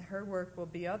bookstores, her work will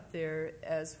be up there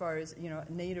as far as,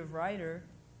 native writer,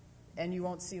 and you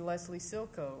won't see Leslie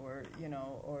Silko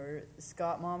or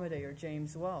Scott Momaday or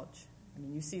James Welch. I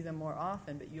mean, you see them more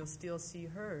often, but you'll still see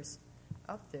hers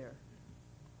up there.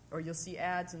 Or you'll see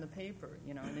ads in the paper,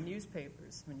 in the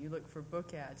newspapers when you look for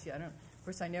book ads. Yeah, of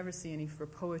course, I never see any for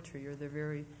poetry, or they're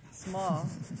very small.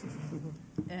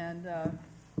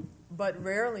 But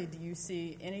rarely do you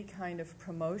see any kind of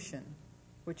promotion,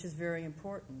 which is very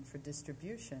important for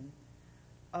distribution,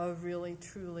 of really,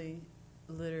 truly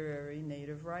literary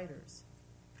native writers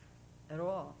at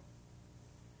all.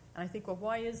 And I think, well,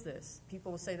 why is this?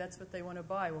 People will say that's what they want to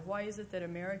buy. Well, why is it that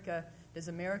does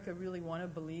America really want to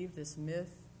believe this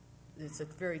myth? It's a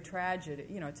very tragic,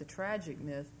 it's a tragic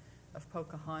myth of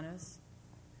Pocahontas.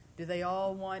 Do they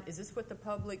all is this what the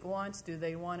public wants? Do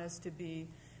they want us to be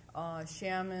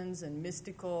shamans and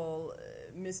mystical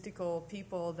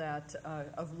people that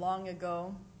of long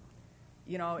ago?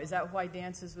 Is that why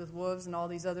Dances with Wolves and all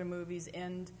these other movies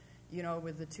end,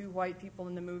 with the two white people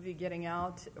in the movie getting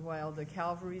out while the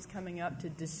cavalry's coming up to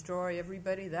destroy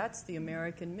everybody? That's the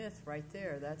American myth right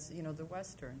there. That's, the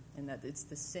Western, and that it's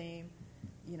the same,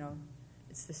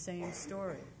 it's the same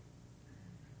story.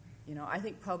 I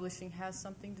think publishing has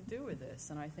something to do with this,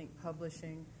 and I think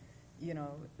publishing,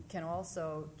 can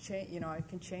also change. It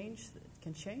can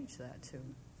change that too.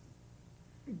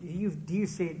 Do you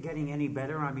see it getting any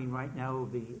better? I mean, right now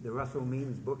the Russell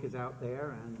Means book is out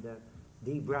there, and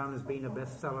Dee Brown has been a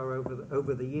bestseller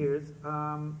over the years.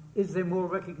 Is there more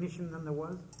recognition than there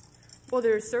was? Well,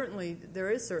 there is certainly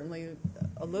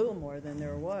a little more than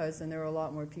there was, and there are a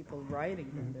lot more people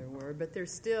writing than there were. But it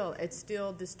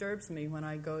still disturbs me when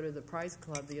I go to the Prize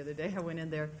Club. The other day I went in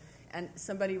there, and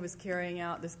somebody was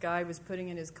this guy was putting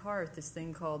in his cart this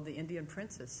thing called the Indian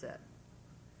Princess set.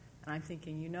 And I'm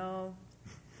thinking,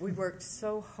 we worked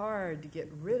so hard to get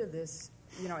rid of this,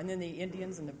 and then the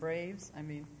Indians and the Braves. I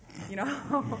mean,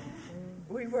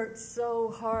 we worked so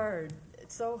hard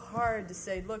to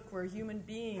say, look, we're human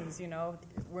beings,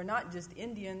 we're not just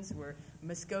Indians, we're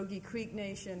Muskogee Creek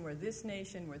Nation, we're this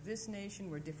nation,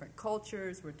 we're different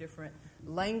cultures, we're different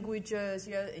languages,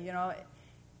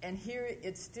 and here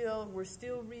we're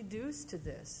still reduced to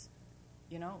this,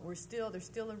 there's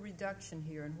still a reduction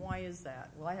here, and why is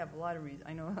that? Well, I have a lot of reasons.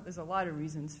 I know there's a lot of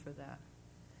reasons for that.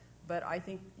 But I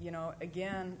think,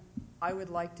 again, I would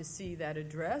like to see that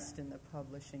addressed in the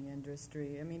publishing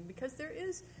industry. I mean, because there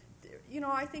is,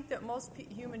 I think that most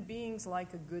human beings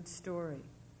like a good story.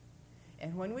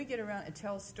 And when we get around and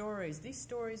tell stories, these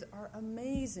stories are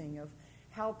amazing of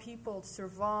how people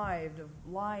survived, of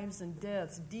lives and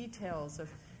deaths, details of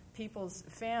people's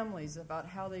families about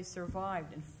how they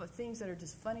survived, and things that are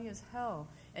just funny as hell.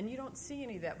 And you don't see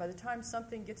any of that. By the time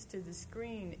something gets to the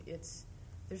screen,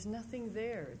 there's nothing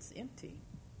there. It's empty.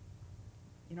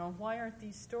 Why aren't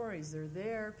these stories? They're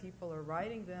there. People are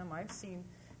writing them. I've seen,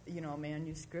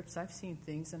 manuscripts. I've seen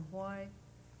things. And why,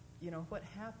 what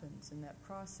happens in that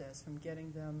process from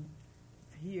getting them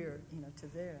here, to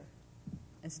there,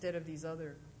 instead of this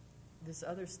other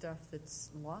stuff that's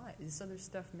lies, this other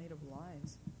stuff made of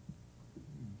lies.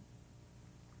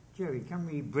 Jerry, can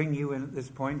we bring you in at this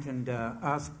point and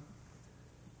ask,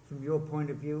 from your point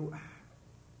of view,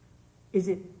 is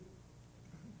it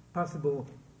possible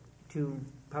to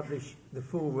publish the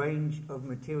full range of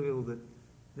material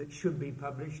that should be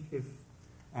published if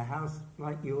a house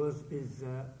like yours is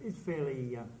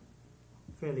fairly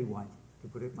white, to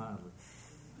put it mildly?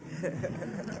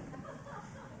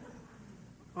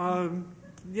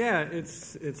 Yeah,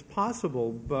 it's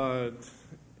possible, but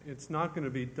it's not going to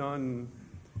be done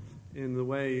in the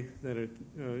way that it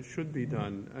should be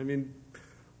done. I mean,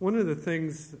 one of the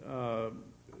things,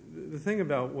 the thing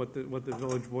about what the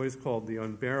Village Voice called the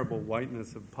unbearable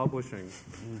whiteness of publishing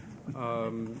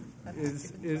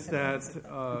is that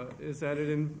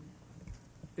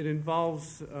it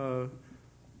involves a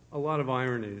lot of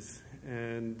ironies,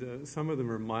 and some of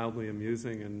them are mildly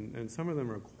amusing, and some of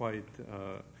them are quite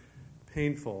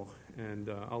painful. And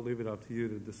I'll leave it up to you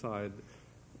to decide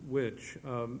which.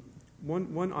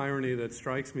 One irony that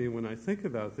strikes me when I think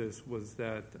about this was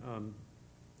that,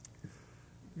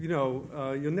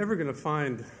 you're never going to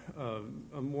find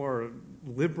a more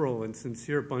liberal and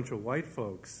sincere bunch of white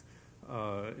folks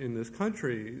in this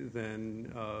country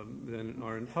than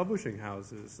are in publishing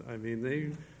houses. I mean, they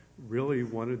really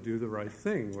want to do the right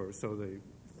thing, or so they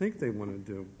think they want to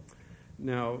do.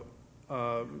 Now,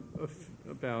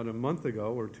 about a month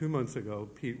ago or 2 months ago,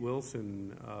 Pete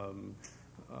Wilson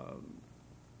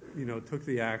took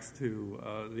the axe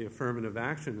to the affirmative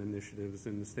action initiatives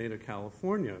in the state of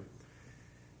California.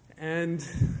 And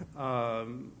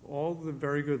all the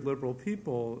very good liberal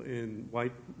people,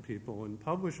 white people in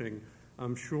publishing,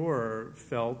 I'm sure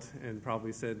felt and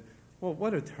probably said, well,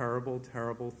 what a terrible,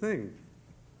 terrible thing.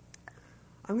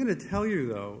 I'm going to tell you,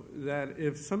 though, that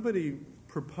if somebody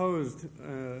proposed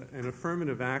an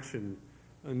affirmative action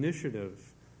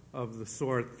initiative of the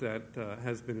sort that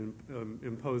has been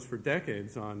imposed for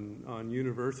decades on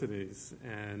universities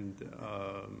and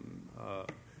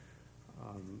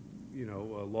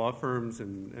law firms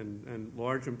and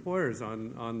large employers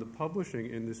on the publishing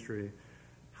industry,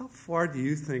 how far do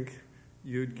you think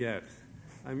you'd get?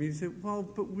 I mean, you say, well,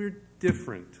 but we're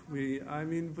different. But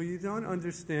you don't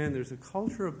understand there's a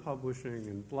culture of publishing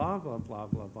and blah, blah, blah,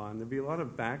 blah, blah, and there'd be a lot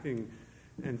of backing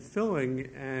and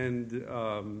filling, and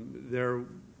there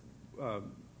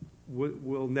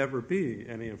will never be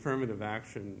any affirmative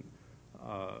action,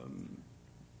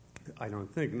 I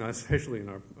don't think, not especially in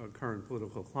our current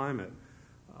political climate,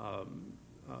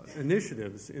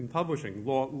 initiatives in publishing,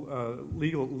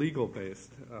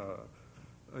 legal-based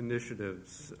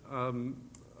initiatives.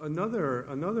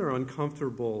 Another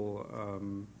uncomfortable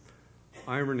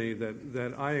irony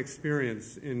that I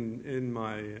experience in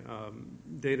my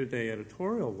day-to-day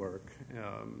editorial work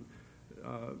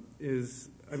is,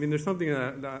 there's something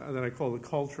that I call the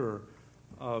culture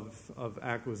of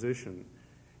acquisition,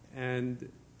 and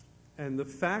the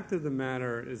fact of the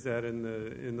matter is that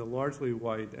in the largely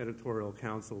white editorial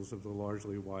councils of the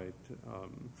largely white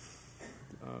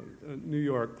New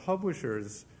York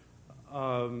publishers,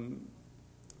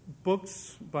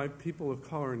 books by people of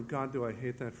color, and God, do I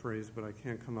hate that phrase, but I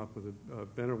can't come up with a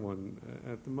better one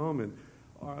at the moment,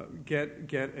 get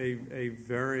a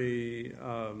very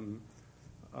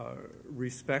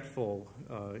respectful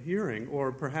hearing,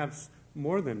 or perhaps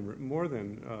more than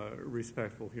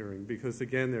respectful hearing, because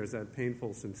again, there's that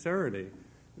painful sincerity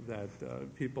that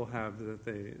people have, that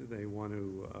they want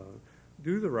to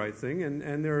do the right thing,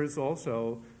 and there is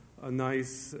also a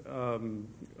nice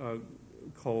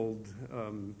cold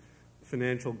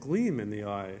financial gleam in the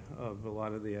eye of a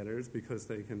lot of the editors, because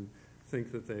they can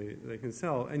think that they can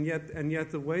sell, and yet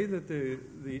the way that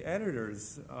the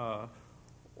editors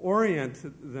orient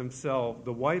themselves,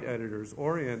 the white editors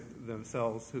orient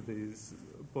themselves to these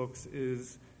books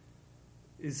is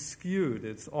skewed.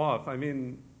 It's off. I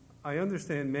mean, I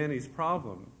understand Manny's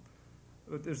problem,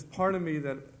 but there's part of me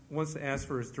that wants to ask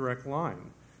for his direct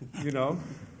line.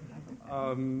 I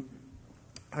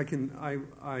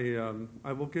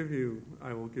will give you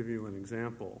an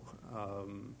example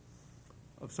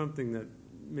of something that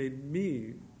made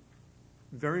me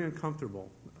very uncomfortable.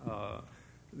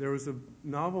 There was a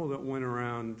novel that went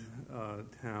around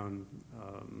town,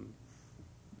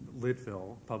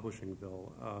 Litville,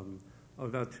 Publishingville,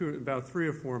 about 3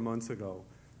 or 4 months ago.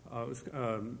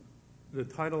 The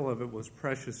title of it was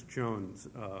Precious Jones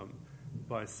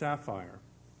by Sapphire,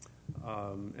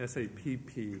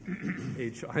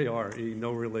 Sapphire,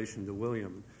 no relation to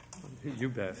William, you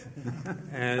bet.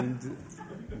 And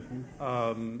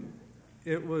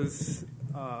it was,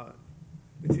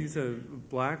 she's a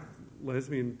black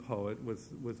lesbian poet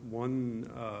with one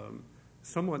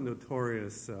somewhat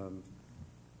notorious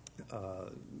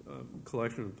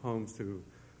collection of poems to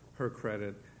her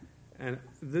credit. And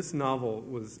this novel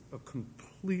was a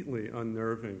completely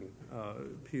unnerving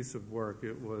piece of work.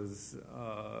 It was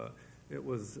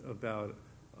about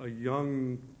a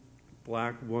young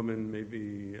black woman,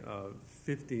 maybe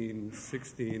 15,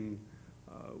 16,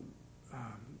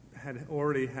 had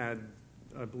already had,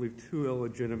 I believe, 2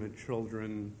 illegitimate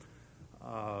children,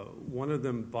 one of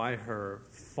them by her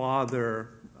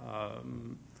father,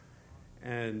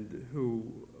 and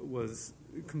who was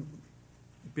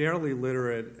barely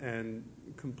literate and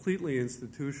completely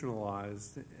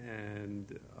institutionalized,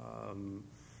 and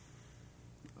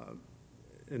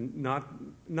not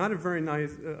a very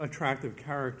nice, attractive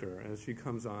character as she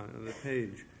comes on the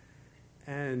page.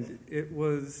 And it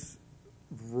was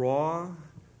raw,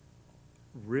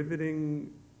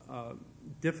 riveting,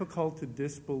 difficult to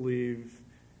disbelieve,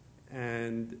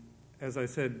 and as I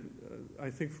said, I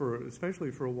think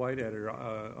especially for a white editor,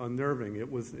 unnerving. It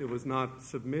was not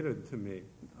submitted to me.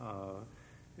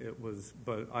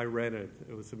 But I read it.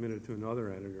 It was submitted to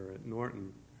another editor at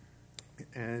Norton,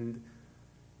 and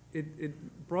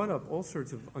it brought up all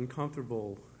sorts of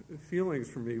uncomfortable feelings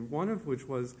for me. One of which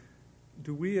was,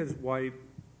 do we as white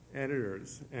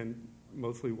editors and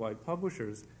mostly white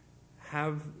publishers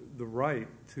have the right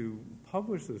to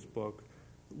publish this book,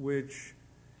 which,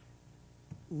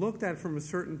 looked at from a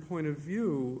certain point of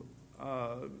view,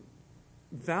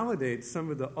 validates some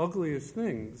of the ugliest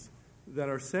things that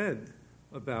are said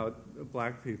about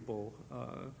black people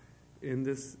in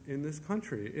this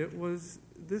country.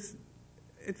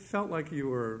 It felt like you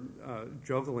were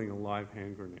juggling a live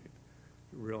hand grenade,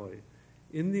 really.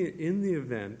 In the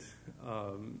event,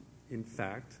 in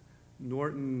fact,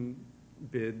 Norton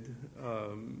bid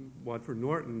what for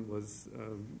Norton was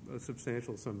a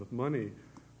substantial sum of money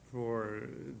for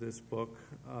this book,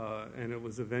 and it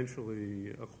was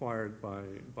eventually acquired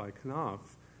by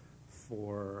Knopf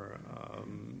for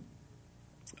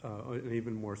an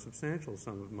even more substantial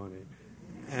sum of money.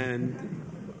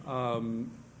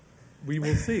 And we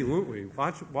will see, won't we?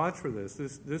 Watch for this.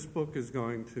 This book is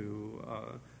going to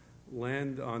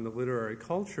land on the literary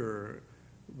culture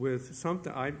with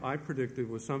something I predicted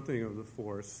was something of the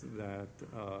force that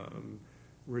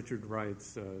Richard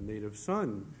Wright's Native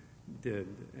Son did.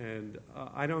 And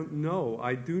I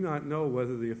do not know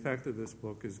whether the effect of this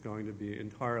book is going to be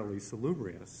entirely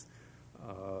salubrious.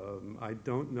 I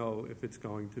don't know if it's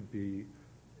going to be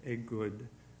a good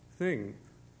thing.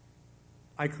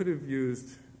 I could have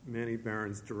used Manny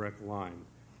Barron's direct line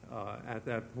at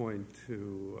that point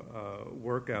to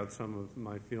work out some of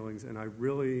my feelings, and I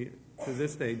really, to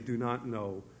this day, do not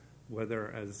know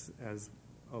whether, as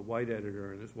a white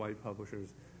editor and as white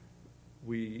publishers,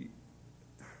 we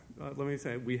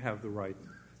have the right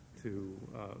to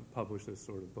publish this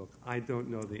sort of book. I don't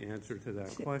know the answer to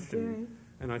that question,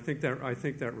 and I think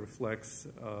that reflects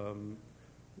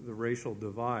the racial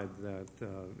divide that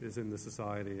is in the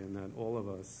society, and that all of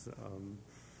us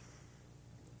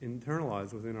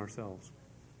internalize within ourselves.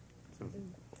 So.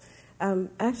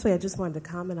 Actually, I just wanted to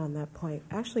comment on that point.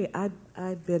 Actually, I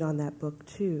bid on that book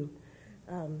too,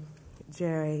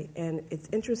 Jerry, and it's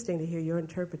interesting to hear your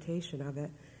interpretation of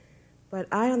it. But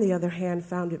I, on the other hand,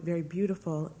 found it very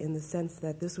beautiful in the sense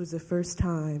that this was the first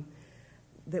time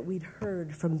that we'd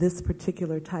heard from this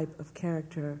particular type of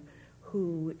character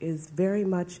who is very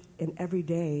much an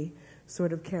everyday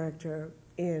sort of character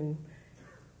in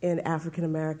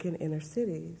African-American inner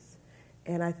cities.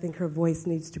 And I think her voice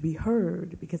needs to be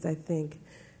heard, because I think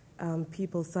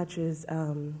people such as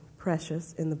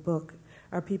Precious in the book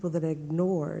are people that are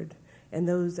ignored, and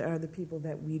those are the people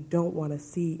that we don't want to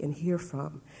see and hear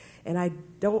from. And I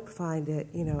don't find it,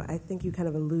 I think you kind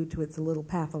of allude to it's a little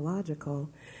pathological,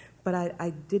 but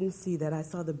I didn't see that. I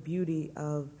saw the beauty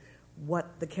of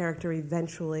what the character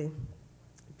eventually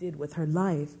did with her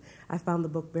life. I found the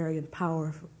book very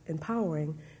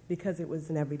empowering because it was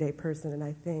an everyday person, and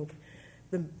I think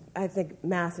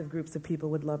massive groups of people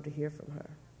would love to hear from her.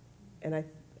 And I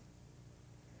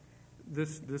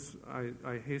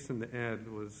hasten to add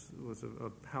was a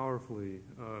powerfully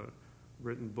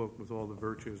written book with all the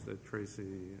virtues that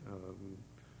Tracy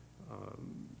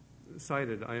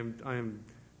cited. I am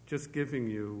just giving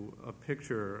you a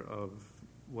picture of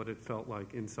what it felt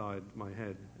like inside my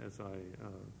head as I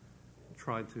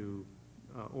tried to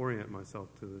orient myself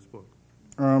to this book.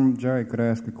 Jerry, could I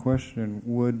ask a question?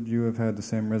 Would you have had the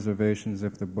same reservations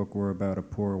if the book were about a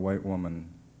poor white woman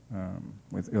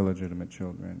with illegitimate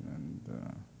children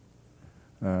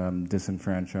and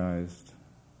disenfranchised?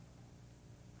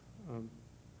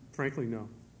 Frankly, no.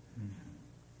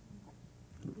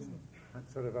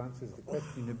 That sort of answers the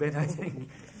question a bit, I think.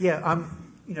 Yeah,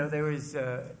 there is...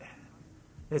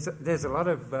 There's a lot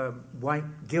of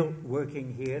white guilt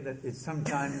working here that is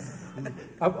sometimes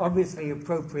obviously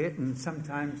appropriate and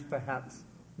sometimes perhaps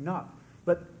not.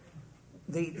 But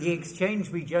the exchange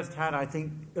we just had, I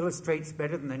think, illustrates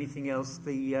better than anything else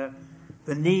the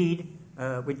need,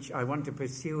 which I want to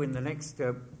pursue in the next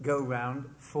go-round,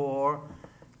 for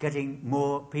getting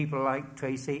more people like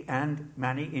Tracy and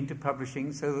Manny into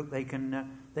publishing so that they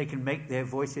can make their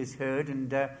voices heard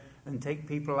and take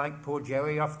people like poor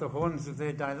Jerry off the horns of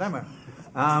their dilemma.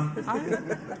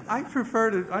 I'd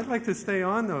like to stay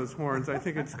on those horns. I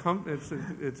think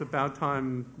it's about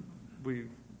time we.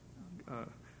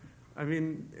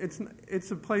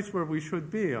 It's a place where we should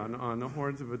be on the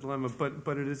horns of a dilemma.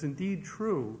 But it is indeed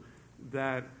true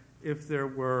that if there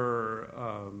were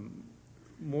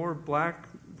more black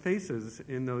faces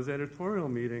in those editorial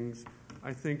meetings,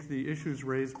 I think the issues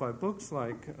raised by books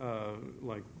like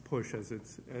Push, as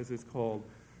it's called,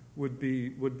 would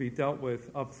be dealt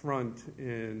with up front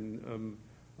in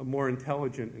a more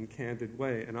intelligent and candid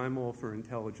way. And I'm all for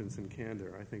intelligence and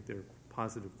candor. I think they're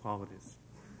positive qualities.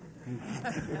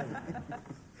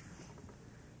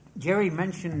 Jerry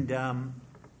mentioned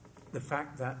the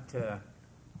fact that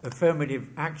affirmative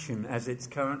action, as it's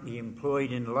currently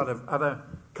employed in a lot of other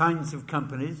kinds of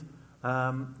companies,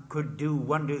 could do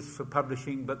wonders for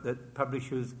publishing, but that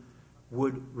publishers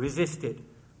would resist it.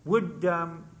 Would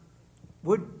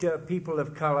Would people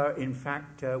of color, in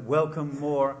fact, welcome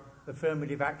more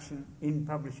affirmative action in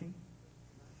publishing?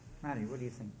 Manny, what do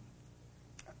you think?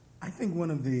 I think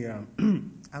one of the,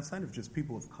 outside of just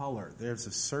people of color, there's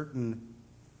a certain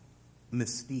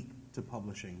mystique to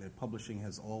publishing, that publishing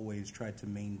has always tried to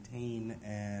maintain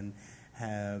and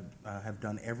have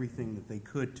done everything that they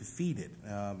could to feed it.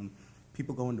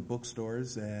 People go into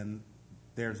bookstores and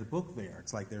there's a book there.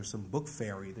 It's like there's some book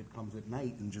fairy that comes at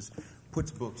night and just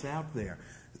puts books out there.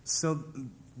 So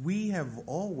we have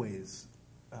always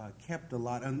kept a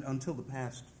lot, until the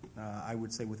past, I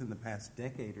would say within the past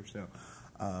decade or so,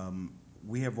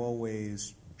 we have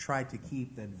always tried to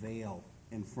keep that veil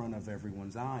in front of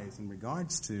everyone's eyes in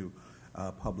regards to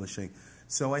publishing.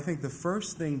 So I think the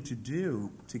first thing to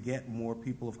do to get more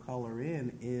people of color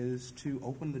in is to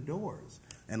open the doors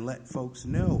and let folks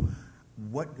know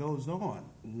what goes on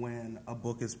when a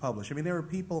book is published. I mean, there are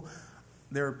people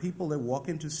that walk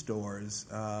into stores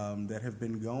that have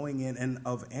been going in, and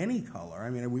of any color. I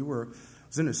mean, I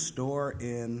was in a store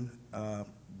in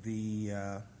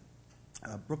the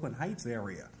Brooklyn Heights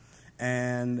area,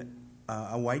 and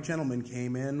a white gentleman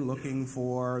came in looking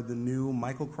for the new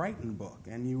Michael Crichton book.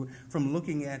 And from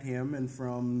looking at him and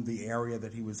from the area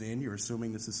that he was in, you're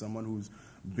assuming this is someone who's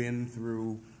been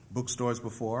through bookstores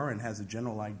before and has a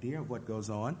general idea of what goes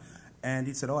on. And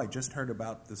he said, I just heard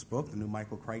about this book, the new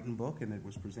Michael Crichton book, and it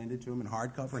was presented to him in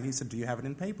hardcover. And he said, do you have it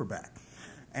in paperback?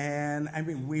 And I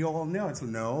mean, we all know it's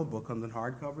no, a book comes in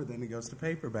hardcover, then it goes to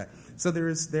paperback. So there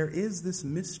is this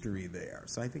mystery there.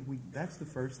 So I think that's the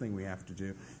first thing we have to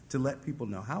do, to let people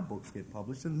know how books get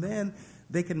published, and then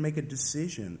they can make a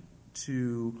decision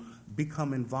to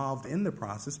become involved in the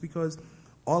process, because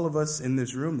all of us in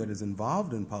this room that is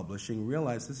involved in publishing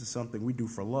realize this is something we do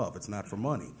for love. It's not for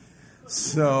money.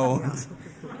 So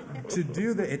to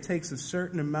do that, it takes a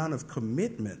certain amount of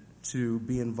commitment to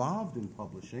be involved in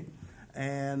publishing.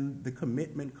 And the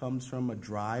commitment comes from a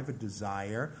drive, a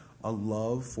desire, a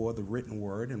love for the written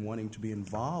word, and wanting to be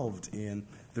involved in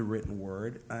the written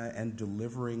word and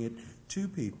delivering it to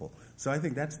people. So I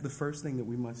think that's the first thing that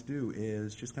we must do,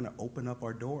 is just kind of open up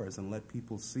our doors and let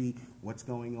people see what's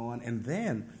going on, and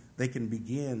then they can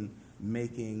begin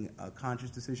making a conscious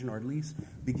decision, or at least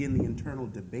begin the internal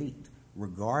debate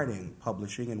regarding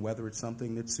publishing and whether it's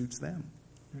something that suits them.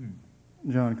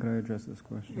 John, could I address this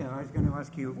question? Yeah, I was going to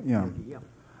ask you. Yeah.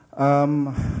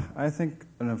 I think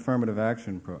an affirmative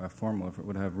action formula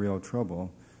would have real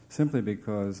trouble, simply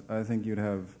because I think you'd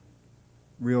have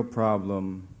real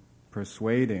problem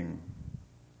persuading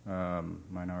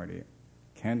minority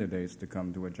candidates to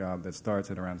come to a job that starts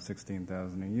at around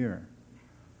 $16,000 a year.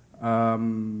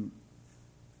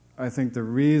 I think the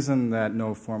reason that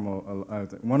no formal,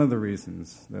 one of the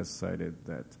reasons that's cited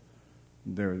that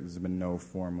there has been no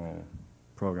formal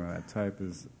program of that type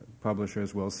is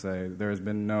publishers will say there has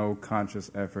been no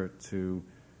conscious effort to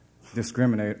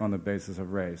discriminate on the basis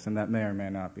of race, and that may or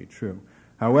may not be true.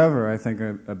 However, I think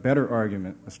a better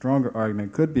argument, a stronger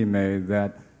argument could be made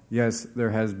that, yes,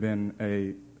 there has been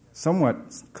a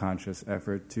somewhat conscious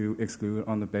effort to exclude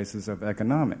on the basis of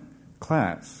economic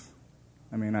class.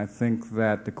 I mean, I think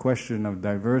that the question of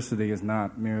diversity is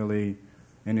not merely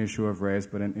an issue of race,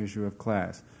 but an issue of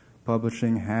class.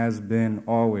 Publishing has been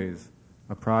always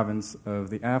a province of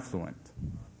the affluent.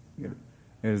 It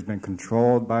has been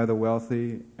controlled by the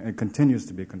wealthy, and continues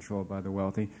to be controlled by the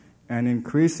wealthy, and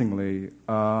increasingly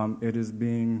it is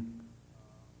being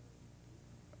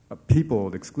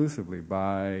peopled exclusively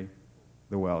by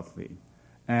the wealthy.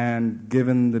 And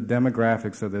given the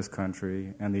demographics of this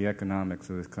country and the economics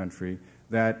of this country,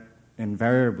 that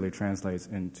invariably translates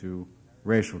into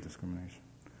racial discrimination.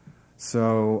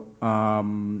 So,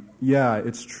 yeah,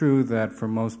 it's true that for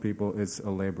most people it's a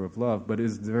labor of love, but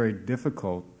it's very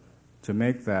difficult to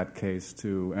make that case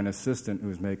to an assistant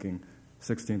who's making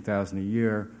 $16,000 a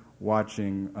year,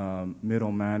 watching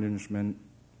middle management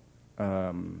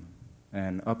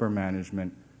and upper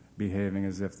management behaving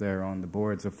as if they're on the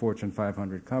boards of Fortune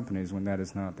 500 companies, when that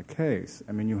is not the case.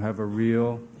 I mean, you have a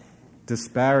real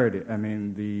disparity. I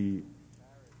mean,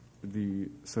 the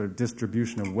sort of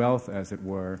distribution of wealth, as it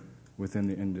were, within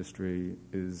the industry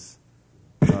is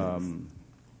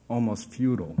almost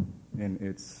feudal in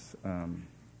its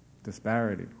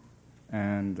disparity,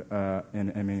 and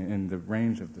in the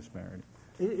range of disparity.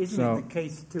 Isn't it the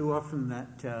case too often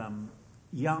that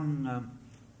young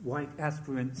white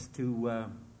aspirants to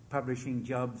publishing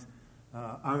jobs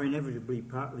are inevitably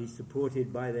partly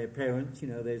supported by their parents. You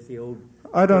know, there's the old...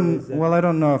 I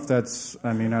don't know if that's...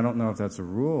 I don't know if that's a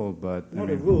rule, but... Not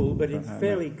a rule, but it's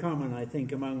fairly common, I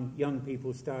think, among young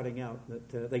people starting out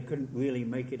that they couldn't really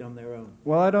make it on their own.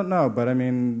 Well, I don't know, but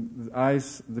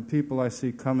the people I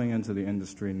see coming into the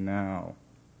industry now,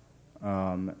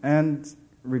 and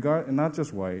not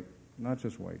just white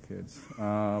kids.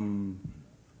 I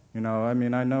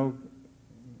know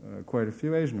quite a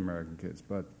few Asian American kids,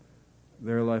 but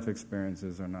their life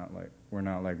experiences were not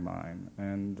like mine,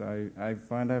 and I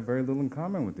find I have very little in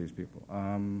common with these people.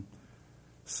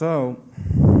 So,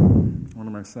 what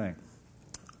am I saying?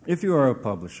 If you are a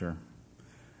publisher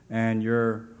and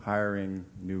you're hiring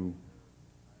new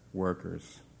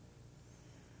workers,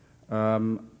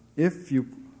 if you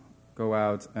go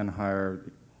out and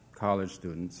hire college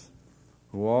students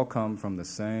who all come from the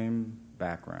same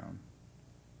background,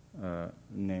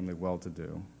 namely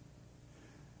well-to-do,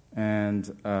 and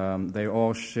they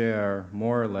all share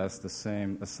more or less the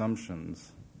same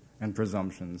assumptions and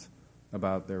presumptions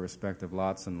about their respective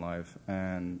lots in life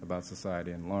and about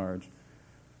society at large.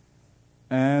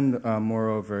 And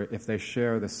moreover, if they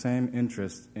share the same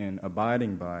interest in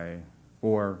abiding by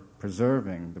or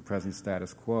preserving the present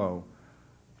status quo,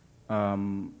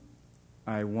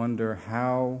 I wonder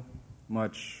how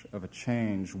much of a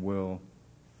change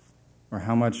or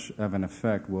how much of an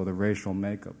effect will the racial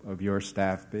makeup of your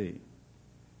staff be?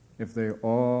 If they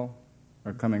all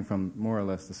are coming from more or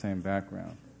less the same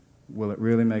background, will it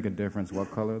really make a difference what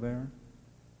color they are?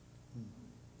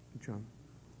 John?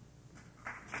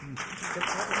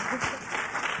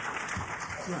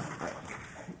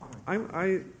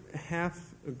 I half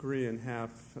agree and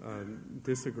half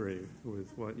disagree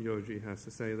with what Yoji has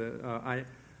to say. That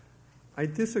I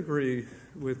disagree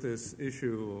with this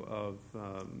issue of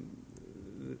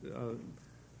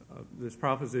this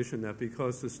proposition that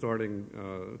because the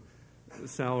starting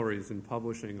salaries in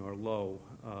publishing are low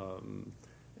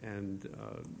and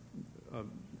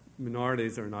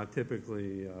minorities are not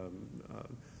typically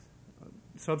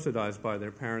subsidized by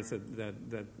their parents, that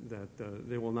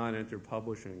they will not enter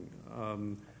publishing.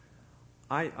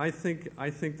 I think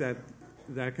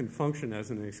that can function as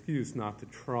an excuse not to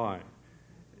try,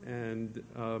 and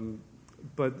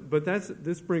but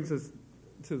this brings us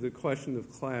to the question of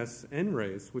class and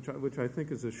race, which I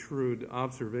think is a shrewd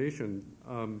observation.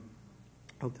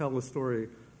 I'll tell a story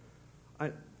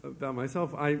about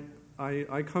myself. I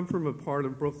come from a part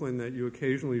of Brooklyn that you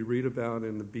occasionally read about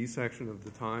in the B section of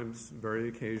the Times, very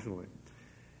occasionally.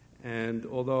 And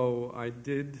although I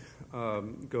did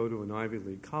go to an Ivy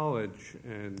League college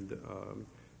and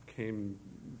came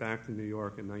back to New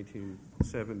York in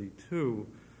 1972,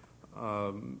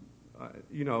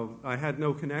 I had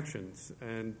no connections.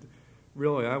 And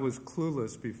really, I was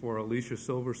clueless before Alicia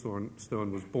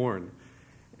Silverstone was born.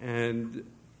 And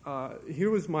here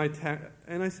was my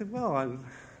and I said, well, I've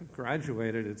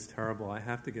graduated, it's terrible, I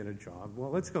have to get a job.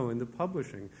 Well, let's go into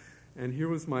publishing. And here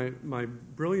was my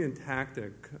brilliant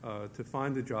tactic to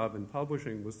find a job in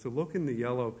publishing was to look in the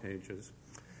yellow pages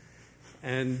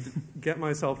and get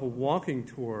myself a walking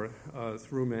tour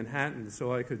through Manhattan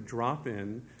so I could drop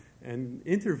in and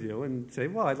interview and say,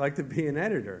 well, I'd like to be an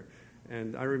editor.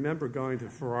 And I remember going to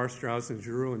Farrar, Straus and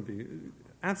Giroux and be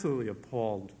absolutely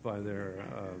appalled by their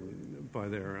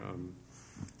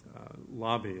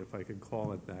lobby, if I could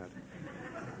call it that.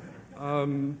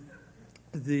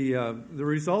 The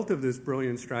result of this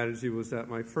brilliant strategy was that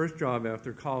my first job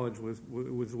after college was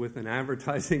with an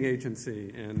advertising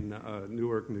agency in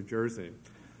Newark, New Jersey.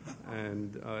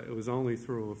 And it was only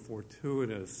through a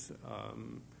fortuitous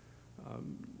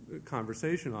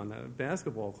conversation on a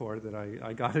basketball court that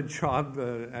I got a job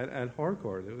at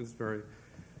Harcourt. It was very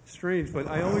strange, but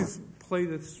I always played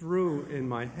it through in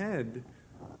my head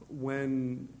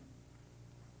when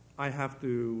I have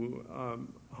to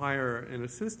hire an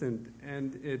assistant,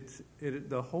 and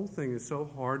the whole thing is so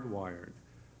hardwired.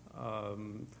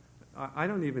 I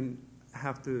don't even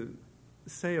have to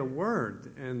say a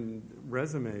word, and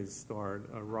resumes start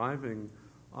arriving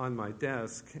on my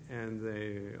desk, and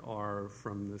they are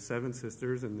from the Seven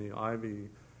Sisters and the Ivy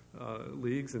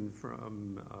Leagues, and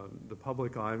from the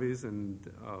public Ivies, and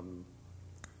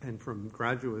from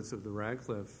graduates of the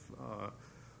Radcliffe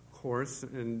course.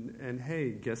 And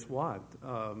hey, guess what?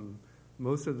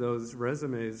 Most of those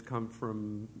resumes come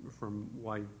from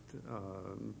white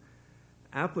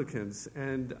applicants,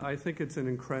 and I think it's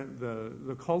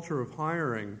the culture of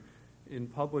hiring in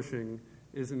publishing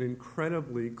is an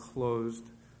incredibly closed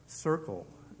circle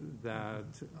that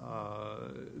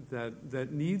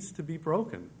needs to be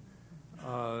broken.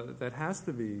 That has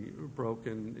to be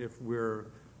broken if we're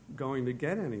going to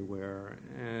get anywhere.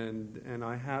 And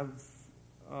I have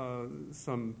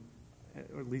some,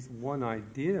 at least one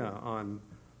idea on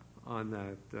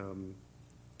that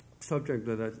subject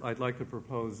that I'd like to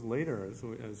propose later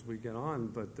as we get on.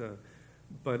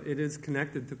 But it is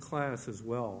connected to class as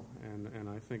well, and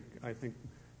I think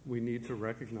we need to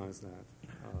recognize that,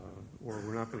 or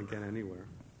we're not going to get anywhere.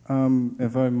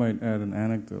 If I might add an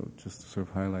anecdote, just to sort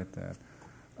of highlight that.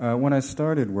 When I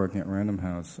started working at Random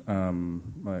House,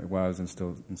 while I was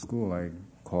still in school, I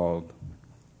cold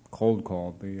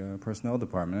called the personnel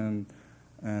department,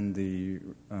 and the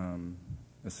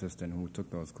assistant who took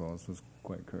those calls was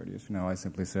quite courteous. I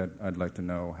simply said, I'd like to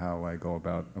know how I go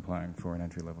about applying for an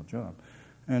entry-level job.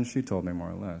 And she told me more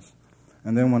or less.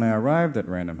 And then when I arrived at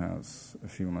Random House a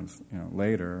few months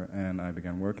later, and I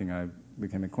began working, I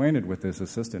became acquainted with this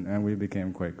assistant, and we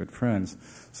became quite good friends.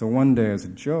 So one day, as a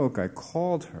joke, I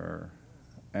called her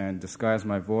and disguised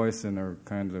my voice in a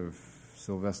kind of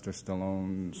Sylvester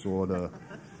Stallone sort of,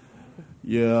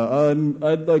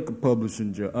 I'd like a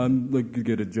publishing job. I'd like to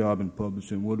get a job in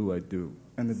publishing. What do I do?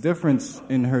 And the difference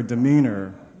in her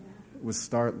demeanor was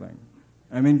startling.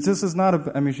 She's not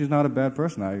a bad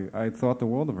person. I thought the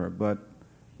world of her, but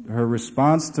her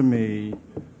response to me,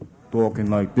 talking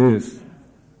like this,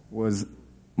 was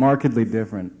markedly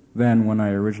different than when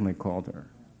I originally called her.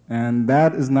 And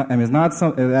that is not. That's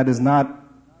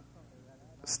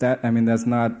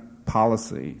not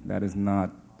policy. That is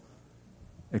not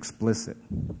explicit,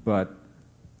 but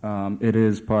it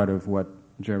is part of what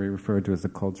Jerry referred to as the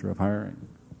culture of hiring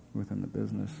within the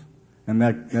business, and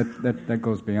that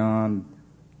goes beyond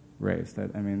race.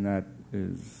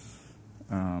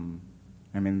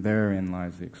 Therein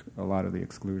lies a lot of the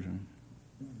exclusion.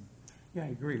 Yeah, I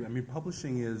agree.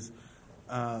 Publishing is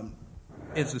a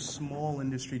small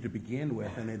industry to begin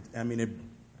with, and it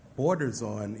borders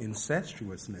on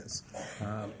incestuousness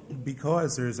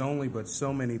because there's only but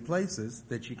so many places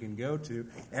that you can go to.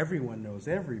 Everyone knows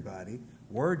everybody.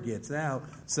 Word gets out.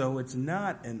 So it's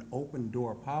not an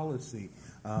open-door policy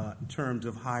in terms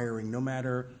of hiring, no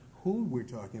matter who we're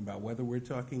talking about, whether we're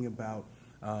talking about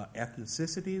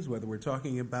ethnicities, whether we're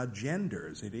talking about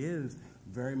genders. It is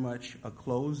very much a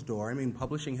closed door.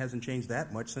 Publishing hasn't changed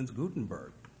that much since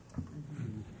Gutenberg.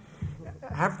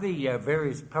 Have the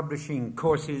various publishing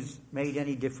courses made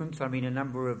any difference? A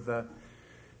number of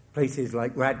places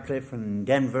like Radcliffe and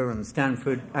Denver and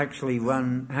Stanford actually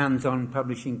run hands-on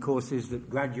publishing courses that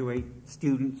graduate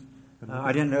students.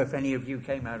 I don't know if any of you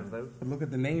came out of those. But look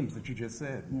at the names that you just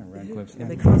said. Yeah, Radcliffe.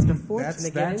 And they cost a fortune to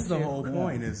get That's into. the whole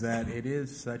point, is that it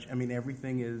is such,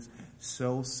 everything is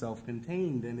so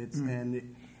self-contained,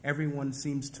 and everyone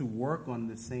seems to work on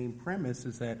the same premise,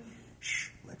 is that,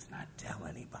 let's not tell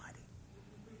anybody.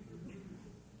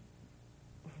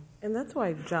 And that's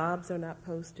why jobs are not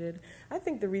posted. I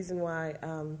think the reason why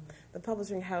the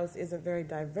publishing house isn't very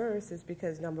diverse is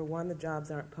because, number one, the jobs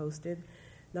aren't posted.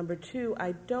 Number two,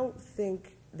 I don't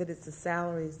think that it's the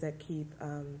salaries that keep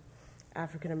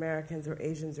African Americans or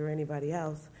Asians or anybody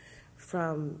else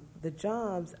from the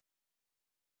jobs.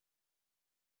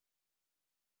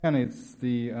 And it's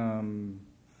the,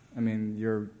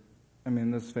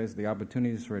 let's face it, the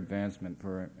opportunities for advancement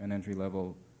for an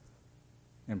entry-level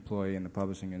employee in the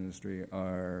publishing industry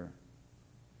are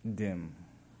dim.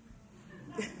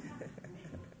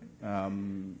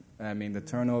 The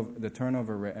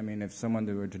turnover rate. If someone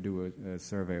were to do a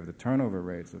survey of the turnover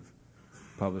rates of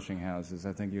publishing houses,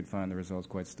 I think you'd find the results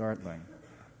quite startling.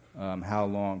 How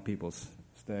long people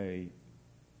stay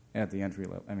at the entry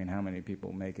level. How many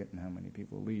people make it and how many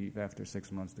people leave after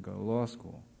 6 months to go to law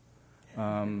school.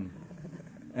 And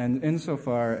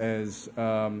insofar as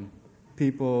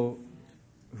people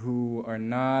who are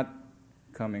not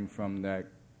coming from that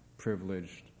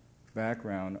privileged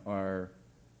background are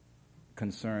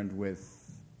concerned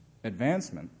with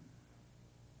advancement,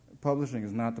 publishing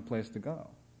is not the place to go.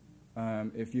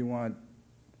 If you want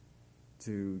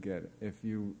to get,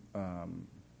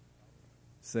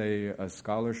 say, a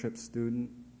scholarship student,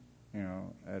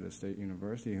 at a state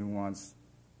university who wants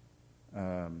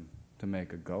to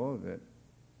make a go of it,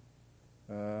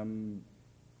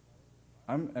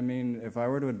 if I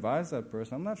were to advise that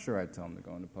person, I'm not sure I'd tell them to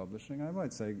go into publishing. I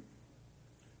might say,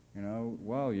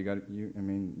 you've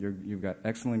got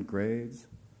excellent grades,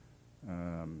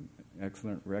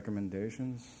 excellent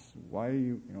recommendations.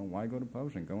 Why go to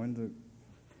publishing?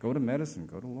 Go to medicine.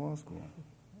 Go to law school.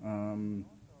 And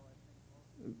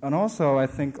also, I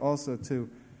think too.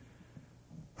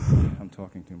 I'm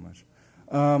talking too much.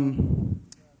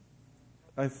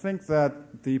 I think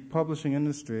that the publishing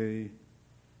industry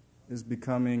is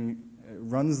running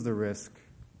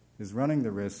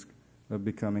the risk of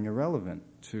becoming irrelevant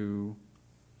to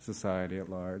society at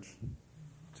large,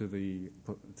 to the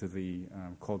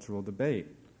cultural debate.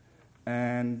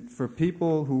 And for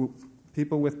people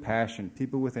with passion,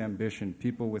 people with ambition,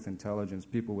 people with intelligence,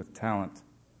 people with talent,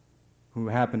 who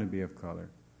happen to be of color,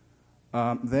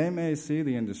 they may see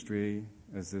the industry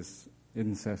as this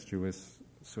incestuous,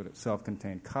 sort of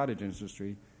self-contained cottage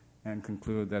industry and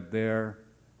conclude that their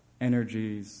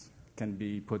energies can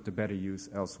be put to better use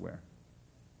elsewhere.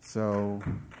 So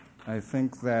I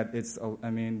think that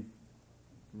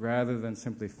rather than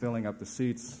simply filling up the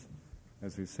seats,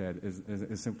 as we said,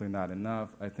 is simply not enough.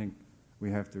 I think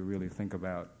we have to really think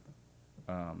about,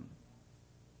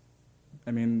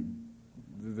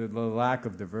 the lack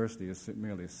of diversity is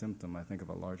merely a symptom, I think, of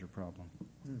a larger problem.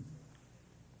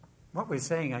 What we're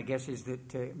saying, I guess, is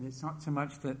that it's not so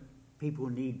much that people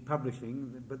need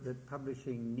publishing, but that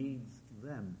publishing needs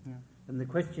them. Yeah. And the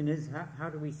question is, how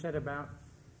do we set about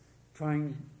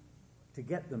trying to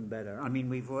get them better? I mean,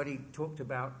 we've already talked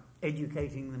about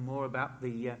educating them more about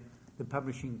the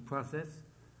publishing process.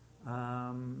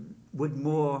 Would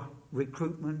more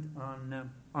recruitment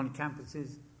on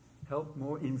campuses help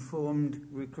more informed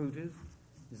recruiters?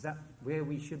 Is that where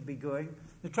we should be going?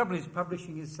 The trouble is,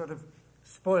 publishing is sort of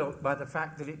spoilt by the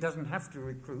fact that it doesn't have to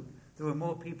recruit. There are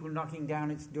more people knocking down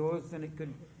its doors than it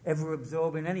could ever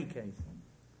absorb in any case.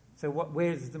 So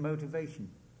where's the motivation?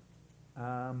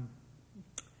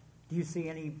 Do you see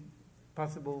any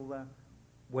possible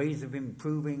ways of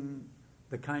improving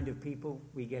the kind of people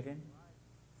we get in?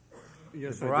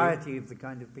 Yes, the variety of the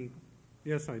kind of people?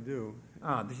 Yes, I do.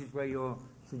 This is where your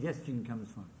suggestion comes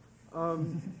from.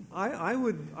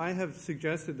 I have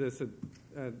suggested this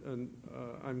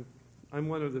I'm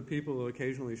one of the people who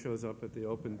occasionally shows up at the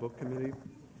Open Book Committee,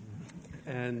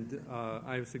 and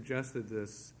I've suggested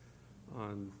this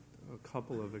on a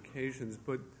couple of occasions,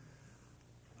 but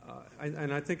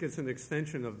I think it's an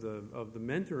extension of the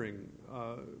mentoring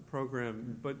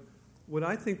program. But what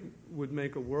I think would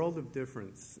make a world of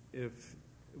difference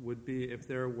would be if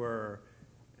there were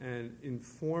an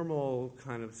informal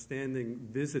kind of standing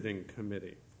visiting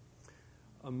committee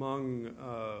among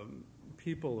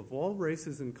people of all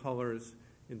races and colors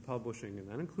in publishing, and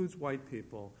that includes white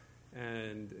people,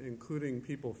 and including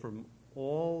people from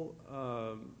all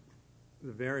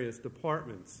the various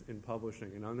departments in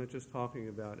publishing. And I'm not just talking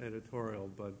about editorial,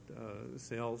 but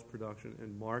sales, production,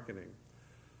 and marketing.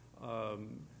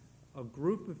 A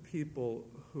group of people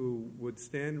who would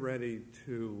stand ready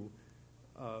to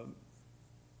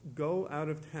go out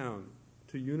of town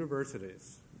to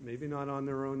universities, maybe not on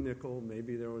their own nickel,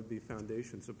 maybe there would be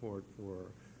foundation support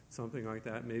for something like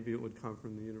that, maybe it would come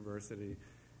from the university,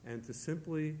 and to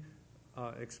simply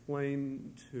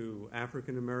explain to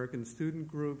African American student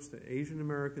groups, to Asian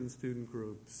American student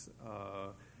groups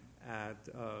at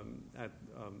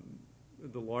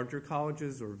the larger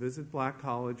colleges or visit black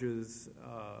colleges,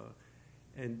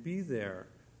 and be there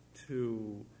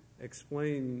to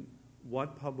explain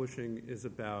what publishing is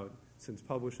about, since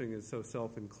publishing is so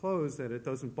self-enclosed that it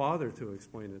doesn't bother to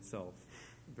explain itself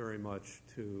very much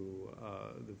to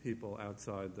the people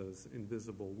outside those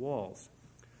invisible walls.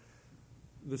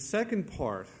 The second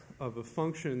part of a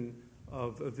function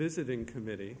of a visiting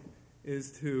committee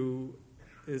is to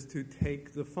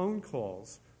take the phone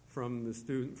calls from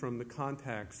the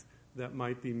contacts that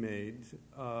might be made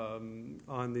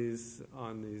on these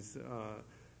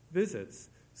visits,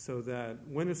 so that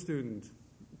when a student,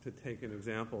 to take an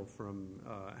example from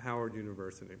Howard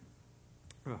University,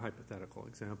 a hypothetical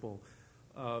example,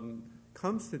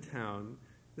 comes to town,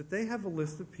 that they have a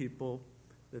list of people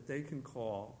that they can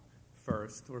call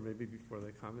first, or maybe before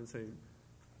they come, and say,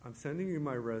 I'm sending you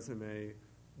my resume,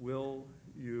 will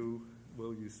you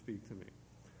speak to me?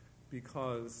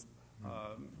 Because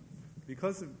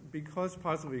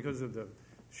possibly because of the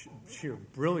sheer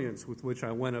brilliance with which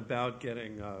I went about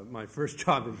getting my first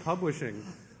job in publishing,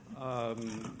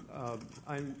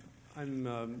 I'm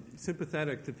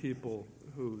sympathetic to people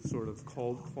who sort of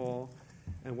cold call.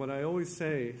 And what I always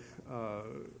say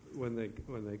when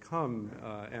they come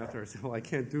after, I say, well, I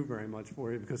can't do very much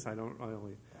for you because I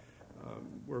only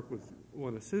work with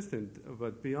one assistant.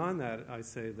 But beyond that, I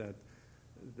say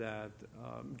that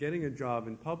getting a job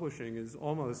in publishing is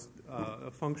almost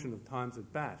a function of times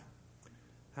at bat.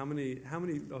 How many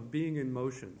of being in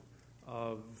motion,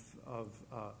 of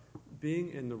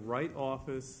being in the right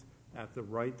office at the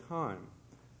right time.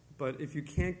 But if you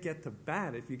can't get to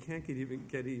bat, if you can't even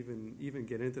get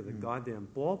into the goddamn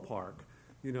ballpark,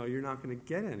 you're not going to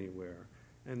get anywhere.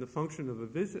 And the function of a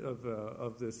visit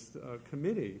of this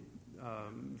committee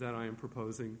that I am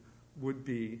proposing would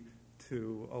be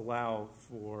to allow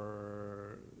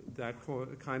for that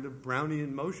kind of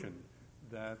Brownian motion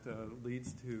that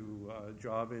leads to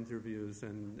job interviews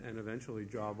and eventually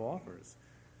job offers.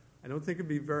 I don't think it'd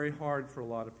be very hard for a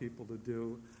lot of people to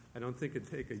do. I don't think it'd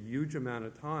take a huge amount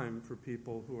of time for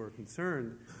people who are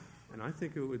concerned, and I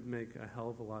think it would make a hell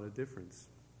of a lot of difference.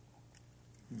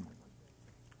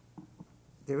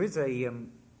 There is a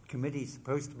committee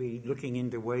supposed to be looking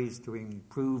into ways to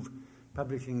improve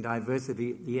publishing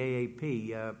diversity at the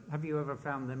AAP. Have you ever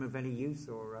found them of any use,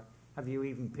 or have you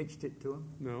even pitched it to them?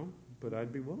 No, but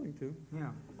I'd be willing to.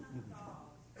 Yeah.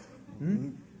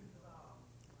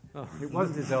 Oh. It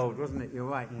was dissolved, wasn't it? You're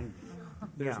right.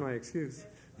 There's my excuse.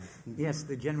 Yes,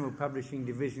 the General Publishing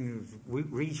Division was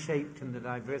reshaped and the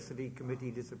Diversity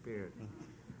Committee disappeared.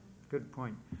 Good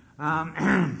point.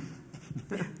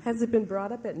 Has it been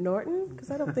brought up at Norton? Because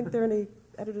I don't think there are any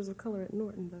editors of color at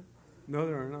Norton, though. No,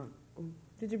 there are not.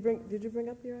 Did you bring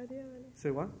up your idea?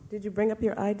 Say what? Did you bring up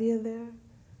your idea there?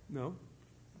 No.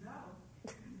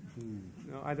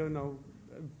 No, I don't know.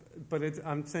 But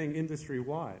I'm saying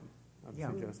industry-wide. I'm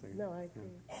suggesting. No, I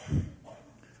agree.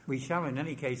 We shall, in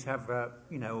any case, have a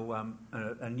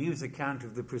news account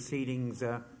of the proceedings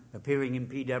appearing in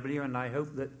PW, and I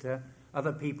hope that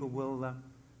other people will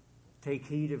take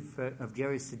heed of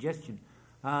Jerry's suggestion.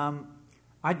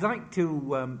 I'd like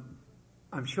to.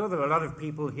 I'm sure there are a lot of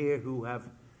people here who have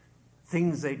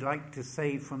things they'd like to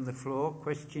say from the floor,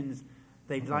 questions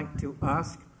they'd like to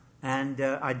ask, and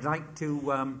I'd like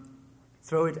to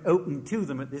throw it open to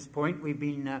them at this point. We've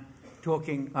been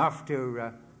talking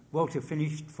after Walter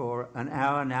finished for an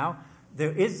hour now.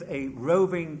 There is a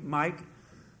roving mic,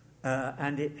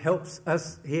 and it helps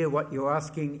us hear what you're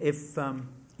asking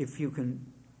if you can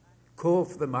call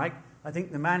for the mic. I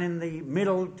think the man in the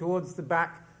middle towards the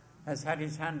back has had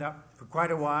his hand up for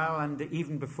quite a while, and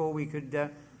even before we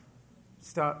could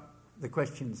start the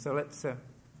questions. So let's...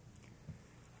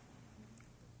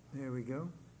 there we go.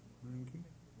 Thank you.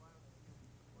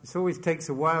 This always takes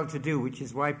a while to do, which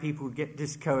is why people get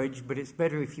discouraged, but it's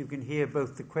better if you can hear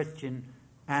both the question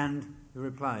and the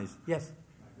replies. Yes?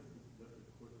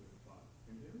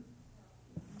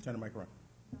 Turn the mic around.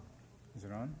 Is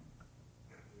it on?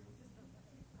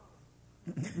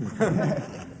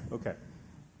 Okay.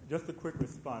 Just a quick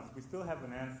response. We still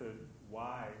haven't answered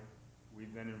why we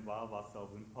then involve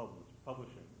ourselves in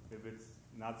publishing. If it's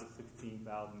not the $16,000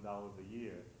 a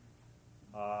year,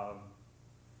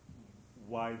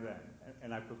 why then?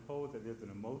 And I propose that there's an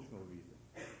emotional reason.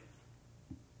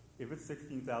 If it's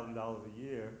 $16,000 a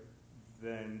year,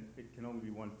 then it can only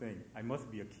be one thing. I must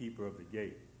be a keeper of the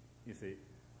gate, you see.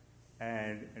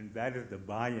 And that is the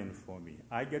buy-in for me.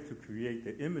 I get to create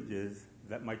the images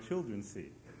that my children see,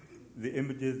 the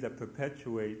images that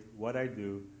perpetuate what I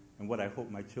do and what I hope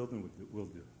my children will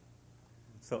do.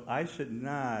 So I should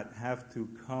not have to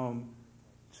come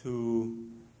to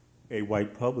a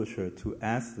white publisher to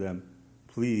ask them,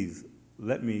 please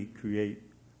let me create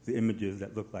the images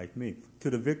that look like me. To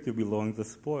the victor belongs the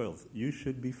spoils. You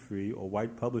should be free, or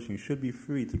white publishing should be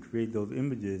free to create those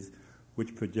images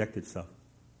which project itself.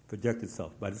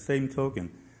 By the same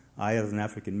token, I as an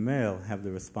African male have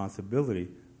the responsibility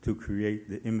to create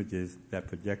the images that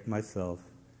project myself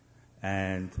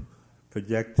and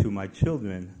project to my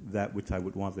children that which I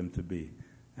would want them to be.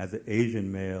 As an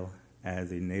Asian male,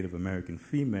 as a Native American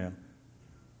female,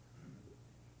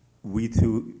 we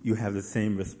too, you have the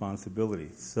same responsibility.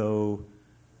 So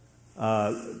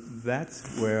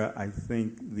that's where I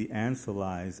think the answer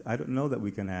lies. I don't know that we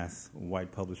can ask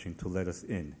white publishing to let us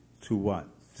in. To what?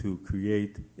 To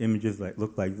create images that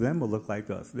look like them or look like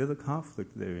us. There's a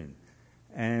conflict therein.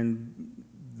 And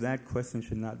that question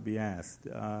should not be asked.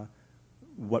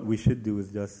 What we should do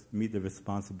is just meet the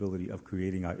responsibility of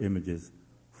creating our images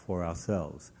for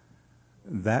ourselves.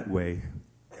 That way,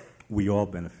 we all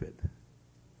benefit.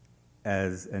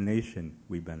 As a nation,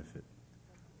 we benefit.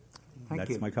 Thank you.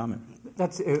 That's my comment.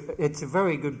 It's a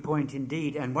very good point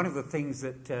indeed, and one of the things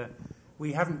that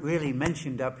we haven't really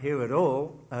mentioned up here at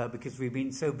all, because we've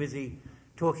been so busy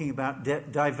talking about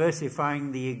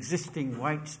diversifying the existing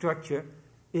white structure,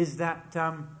 is that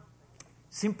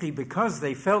simply because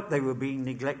they felt they were being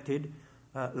neglected,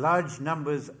 large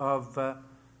numbers of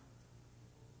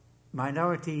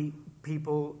minority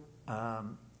people,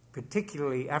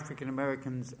 particularly African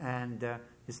Americans and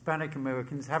Hispanic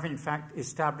Americans, have in fact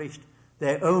established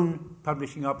their own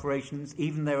publishing operations,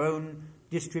 even their own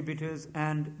distributors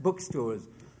and bookstores.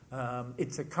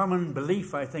 It's a common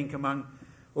belief, I think, among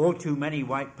all too many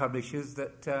white publishers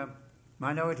that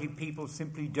minority people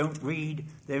simply don't read.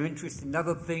 They're interested in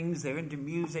other things. They're into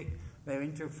music, they're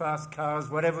into fast cars,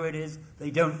 whatever it is,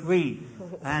 they don't read.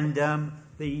 And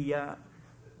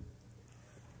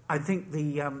I think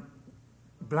the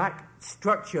black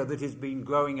structure that has been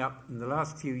growing up in the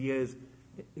last few years,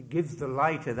 it gives the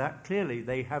lie to that. Clearly,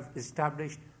 they have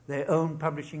established their own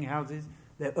publishing houses,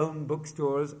 their own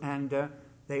bookstores, and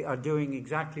they are doing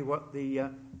exactly what the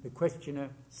questioner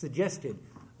suggested.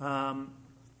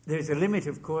 There's a limit,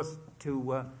 of course,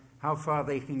 to how far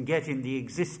they can get in the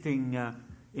existing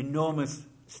enormous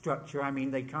structure. I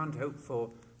mean, they can't hope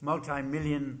for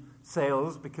multi-million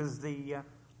sales because the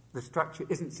structure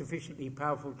isn't sufficiently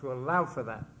powerful to allow for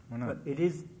that. Why not? But it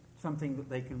is something that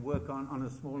they can work on a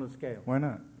smaller scale. Why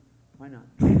not? Why not?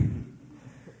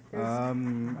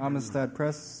 Amistad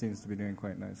Press seems to be doing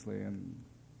quite nicely, and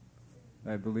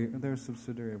I believe they're a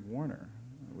subsidiary of Warner,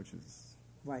 which is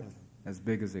Right. as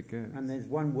big as it gets. And there's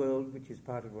One World, which is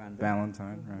part of Random.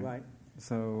 Valentine, right? Right.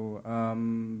 So, I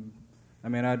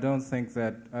mean, I don't think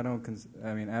that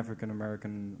African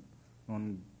American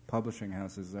owned publishing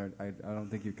houses I don't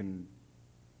think you can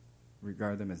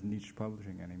regard them as niche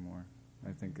publishing anymore.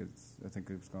 I think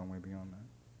it's gone way beyond that.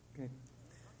 Okay.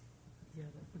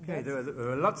 Okay, there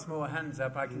are lots more hands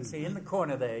up I can see in the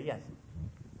corner there, yes.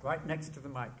 Right next to the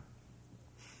mic.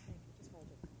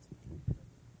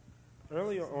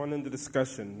 Earlier on in the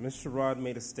discussion, Ms. Sherrod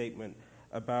made a statement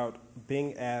about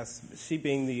being asked, she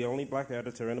being the only black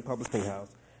editor in a publishing house,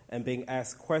 and being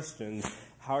asked questions,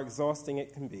 how exhausting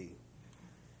it can be.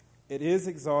 It is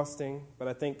exhausting, but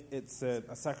I think it's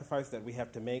a sacrifice that we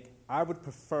have to make. I would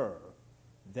prefer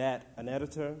that an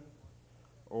editor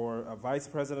or a vice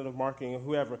president of marketing or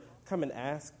whoever come and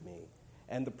ask me.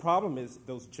 And the problem is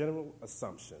those general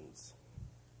assumptions,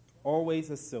 always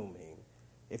assuming.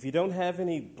 If you don't have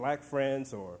any black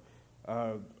friends or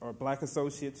black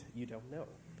associates, you don't know.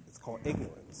 It's called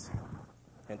ignorance.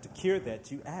 And to cure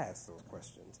that, you ask those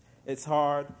questions. It's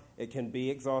hard. It can be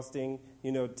exhausting,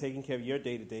 taking care of your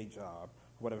day-to-day job,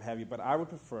 whatever have you. But I would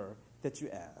prefer that you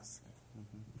ask.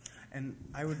 And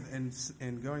I would,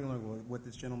 and going along with what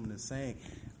this gentleman is saying,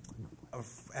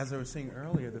 as I was saying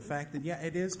earlier, the fact that,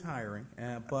 it is tiring,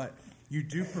 but you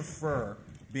do prefer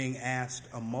being asked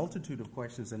a multitude of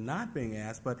questions than not being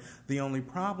asked, but the only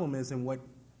problem is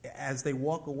as they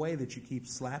walk away that you keep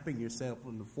slapping yourself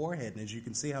on the forehead, and as you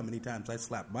can see how many times I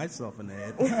slap myself in the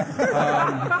head,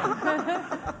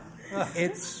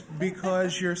 it's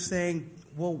because you're saying,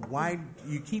 well, why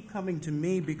you keep coming to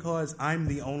me because I'm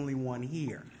the only one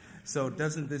here. So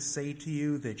doesn't this say to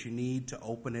you that you need to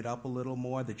open it up a little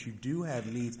more, that you do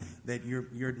have needs, that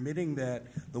you're admitting that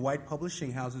the white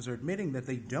publishing houses are admitting that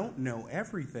they don't know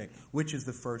everything, which is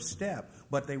the first step,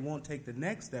 but they won't take the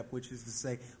next step, which is to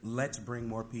say, let's bring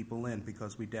more people in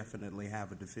because we definitely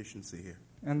have a deficiency here.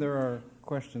 And there are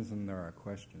questions and there are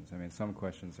questions. I mean, some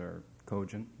questions are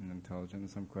cogent and intelligent, and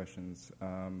some questions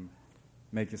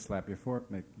make you slap yourself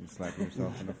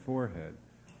in the forehead.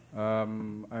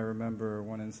 I remember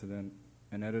one incident,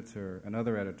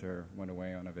 another editor went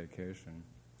away on a vacation.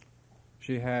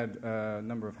 She had a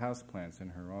number of houseplants in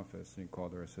her office. She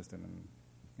called her assistant and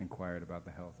inquired about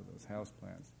the health of those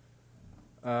houseplants.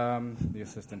 The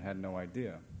assistant had no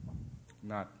idea,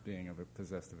 not being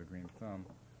possessed of a green thumb,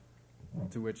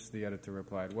 to which the editor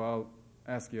replied, well,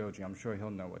 ask Yoji, I'm sure he'll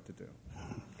know what to do.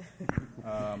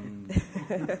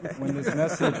 When this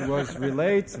message was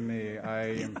relayed to me, I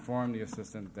informed the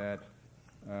assistant that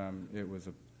it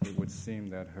would seem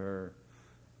that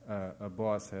a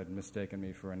boss had mistaken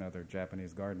me for another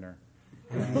Japanese gardener,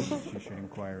 and she should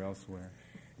inquire elsewhere.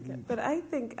 But I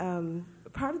think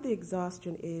part of the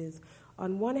exhaustion is,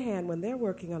 on one hand, when they're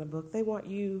working on a book, they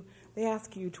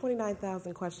ask you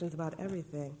 29,000 questions about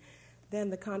everything. Then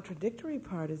the contradictory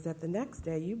part is that the next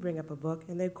day you bring up a book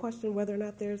and they question whether or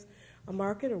not there's a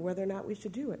market or whether or not we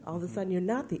should do it. All of a sudden you're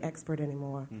not the expert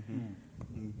anymore.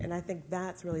 And I think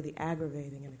that's really the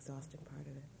aggravating and exhausting part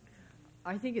of it.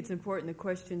 I think it's important the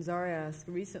questions are asked.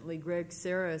 Recently, Greg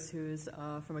Saris, who's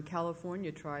from a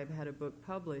California tribe, had a book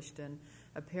published, and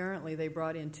apparently they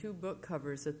brought in 2 book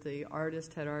covers that the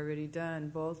artist had already done,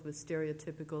 both with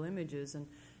stereotypical images, and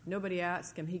nobody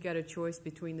asked him. He got a choice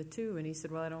between the 2, and he said,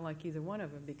 well, I don't like either one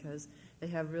of them because they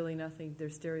have really nothing. They're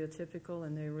stereotypical,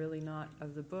 and they're really not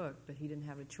of the book, but he didn't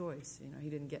have a choice.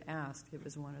 He didn't get asked. It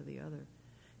was one or the other.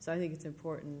 So I think it's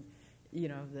important,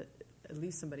 that at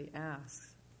least somebody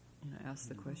asks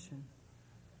the question.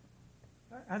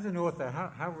 As an author,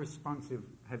 how responsive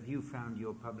have you found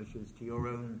your publishers to your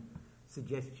own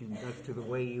suggestions as to the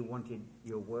way you wanted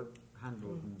your work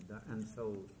handled and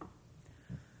sold?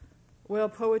 Well,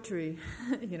 poetry,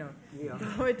 Yeah.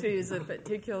 poetry is a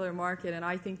particular market, and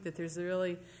I think that there's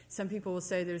really, some people will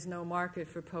say there's no market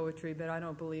for poetry, but I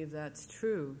don't believe that's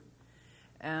true.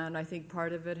 And I think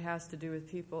part of it has to do with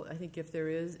people. I think if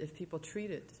people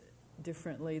treat it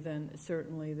differently, then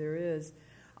certainly there is.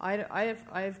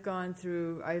 I've gone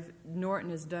through, Norton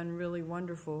has done really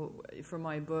wonderful for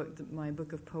my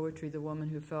book of poetry, The Woman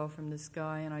Who Fell from the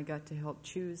Sky, and I got to help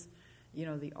choose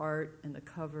the art and the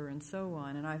cover and so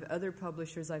on. And other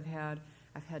publishers I've had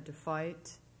to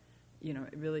fight,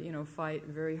 fight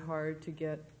very hard to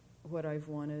get what I've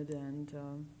wanted, and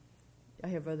I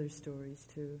have other stories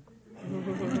too.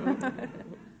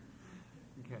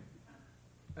 Okay.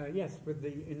 Yes,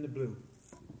 in the blue.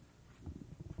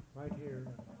 Right here.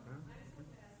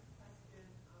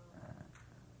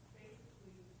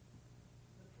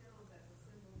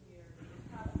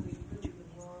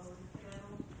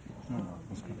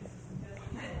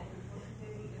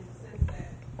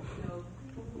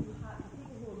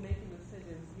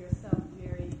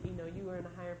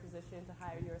 To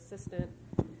hire your assistant,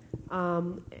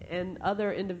 and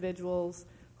other individuals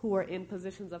who are in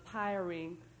positions of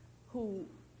hiring, who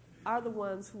are the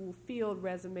ones who field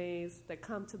resumes that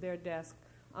come to their desk.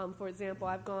 For example,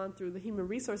 I've gone through the Human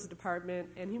Resources Department,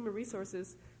 and Human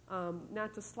Resources,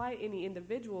 not to slight any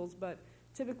individuals, but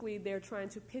typically they're trying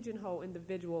to pigeonhole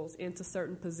individuals into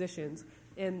certain positions.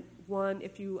 And one,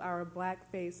 if you are a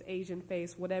black face, Asian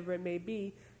face, whatever it may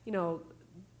be,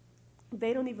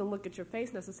 they don't even look at your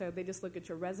face necessarily. They just look at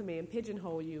your resume and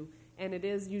pigeonhole you. And it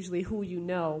is usually who you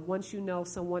know. Once you know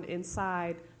someone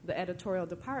inside the editorial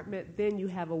department, then you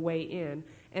have a way in.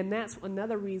 And that's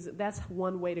another reason, that's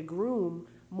one way to groom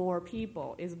more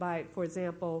people, is by, for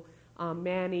example,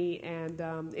 Manny and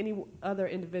any other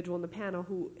individual in the panel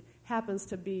who happens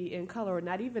to be in color, or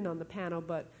not even on the panel,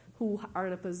 but who are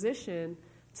in a position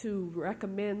to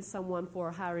recommend someone for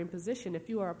a hiring position. If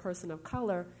you are a person of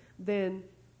color, then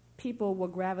people will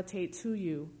gravitate to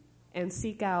you and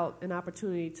seek out an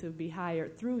opportunity to be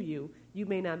hired through you. You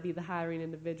may not be the hiring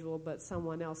individual, but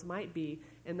someone else might be.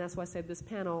 And that's why I said this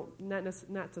panel, not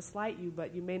to slight you,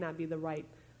 but you may not be the right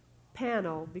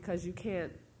panel because you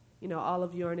can't, all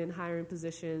of you are in hiring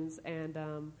positions, and,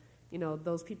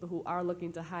 those people who are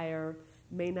looking to hire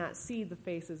may not see the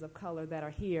faces of color that are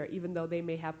here, even though they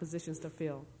may have positions to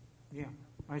fill. Yeah.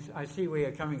 I see where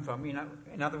you're coming from.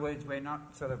 In other words, we're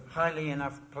not sort of highly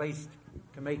enough placed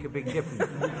to make a big difference.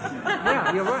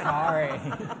 Yeah, you're right. Sorry.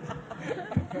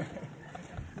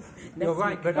 You're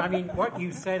right, but what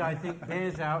you said, I think,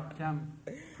 bears out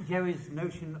Jerry's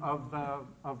notion of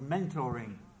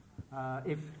mentoring.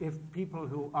 If people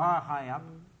who are high up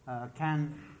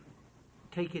can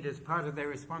take it as part of their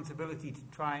responsibility to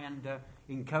try and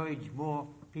encourage more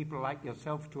people like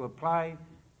yourself to apply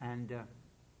and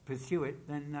pursue it,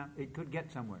 then it could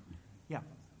get somewhere. Yeah.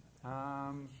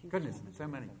 Goodness, so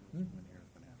many.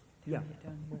 Yeah.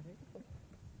 Down here, right?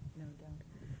 No, down.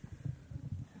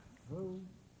 Hello.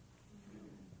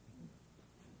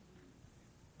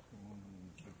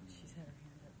 She's had her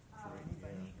hand up.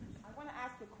 I want to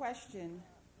ask a question,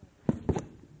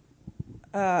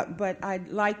 but I'd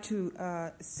like to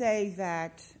say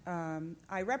that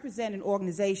I represent an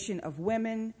organization of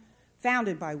women,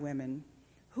 founded by women,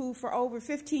 who for over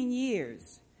 15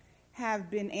 years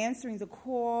have been answering the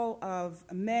call of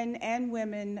men and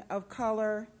women of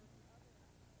color,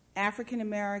 African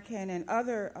American, and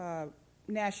other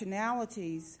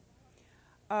nationalities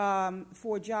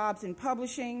for jobs in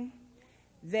publishing.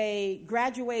 They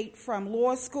graduate from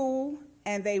law school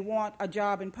and they want a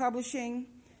job in publishing.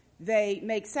 They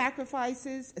make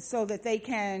sacrifices so that they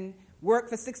can work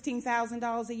for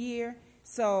 $16,000 a year.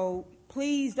 So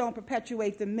please don't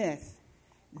perpetuate the myth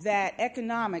that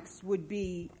economics would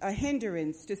be a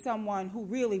hindrance to someone who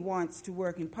really wants to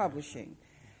work in publishing.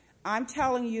 I'm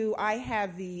telling you, I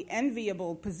have the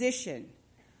enviable position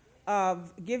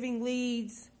of giving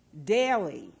leads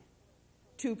daily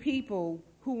to people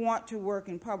who want to work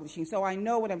in publishing. So I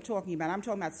know what I'm talking about. I'm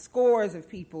talking about scores of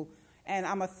people, and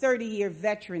I'm a 30-year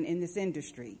veteran in this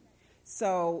industry.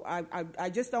 So I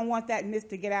just don't want that myth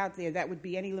to get out there. That would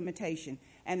be any limitation.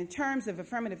 And in terms of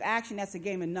affirmative action, that's a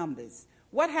game of numbers.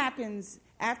 What happens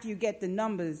after you get the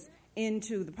numbers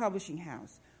into the publishing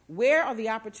house? Where are the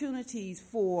opportunities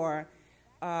for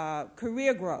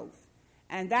career growth?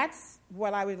 And that's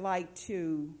what I would like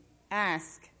to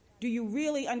ask. Do you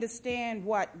really understand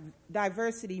what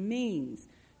diversity means?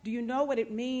 Do you know what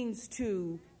it means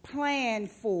to plan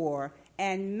for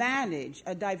and manage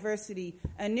a diversity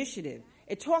initiative?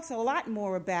 It talks a lot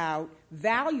more about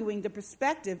valuing the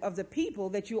perspective of the people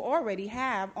that you already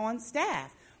have on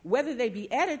staff, whether they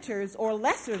be editors or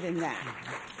lesser than that.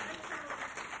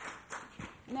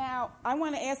 Now, I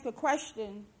want to ask a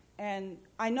question, and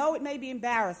I know it may be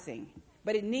embarrassing,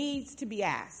 but it needs to be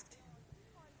asked.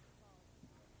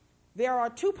 There are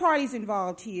two parties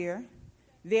involved here.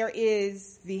 There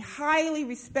is the highly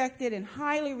respected and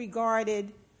highly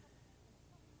regarded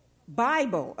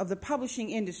Bible of the publishing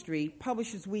industry,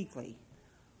 Publishers Weekly,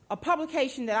 a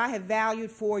publication that I have valued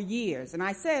for years. And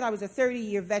I said I was a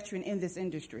 30-year veteran in this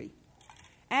industry.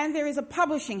 And there is a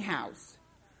publishing house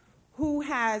who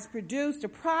has produced a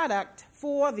product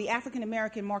for the African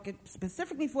American market,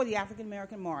 specifically for the African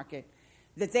American market,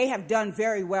 that they have done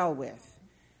very well with.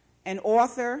 An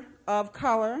author of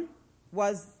color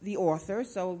was the author,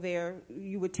 so there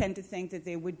you would tend to think that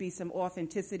there would be some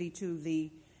authenticity to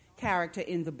the character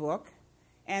in the book.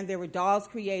 And there were dolls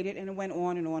created, and it went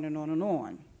on and on and on and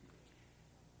on.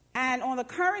 And on the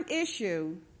current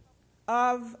issue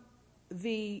of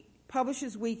the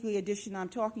Publishers Weekly edition I'm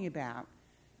talking about,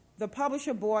 the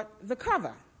publisher bought the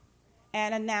cover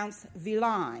and announced the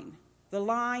line. The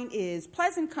line is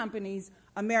Pleasant Company's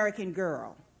American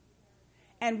Girl.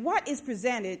 And what is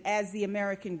presented as the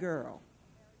American Girl?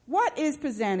 What is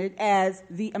presented as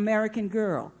the American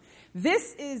Girl?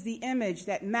 This is the image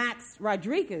that Max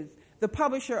Rodriguez, the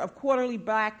publisher of Quarterly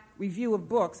Black Review of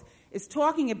Books, is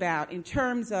talking about in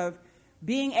terms of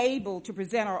being able to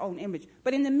present our own image.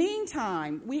 But in the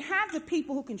meantime, we have the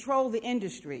people who control the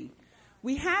industry.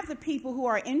 We have the people who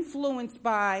are influenced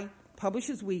by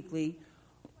Publishers Weekly.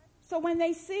 So when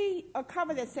they see a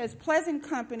cover that says Pleasant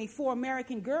Company for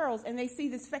American Girls and they see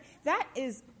this, that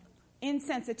is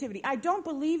insensitivity. I don't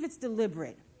believe it's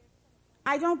deliberate.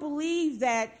 I don't believe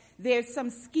that there's some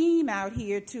scheme out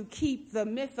here to keep the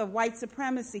myth of white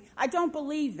supremacy. I don't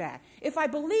believe that. If I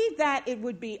believed that, it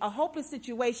would be a hopeless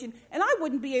situation, and I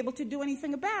wouldn't be able to do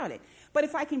anything about it. But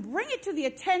if I can bring it to the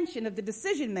attention of the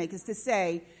decision makers to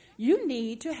say, you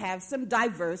need to have some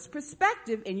diverse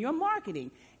perspective in your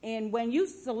marketing. And when you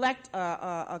select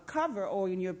a cover, or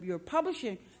in your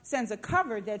publisher sends a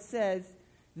cover that says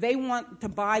they want to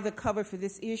buy the cover for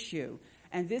this issue,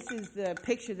 and this is the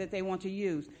picture that they want to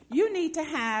use, you need to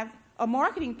have a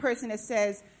marketing person that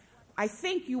says, I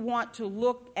think you want to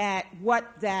look at what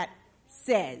that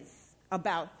says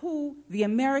about who the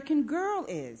American girl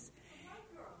is.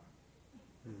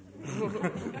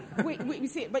 we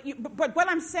see it, but what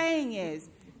I'm saying is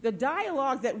the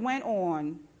dialogue that went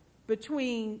on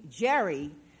between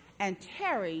Jerry and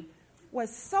Terry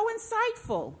was so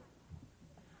insightful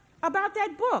about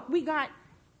that book. We got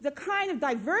the kind of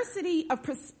diversity of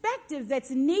perspective that's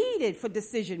needed for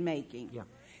decision making. Yeah.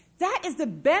 That is the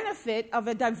benefit of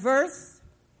a diverse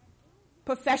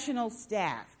professional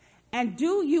staff. And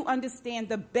do you understand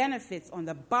the benefits on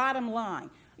the bottom line?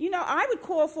 You know, I would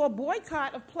call for a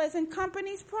boycott of Pleasant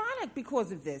Company's product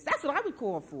because of this. That's what I would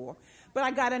call for. But I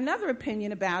got another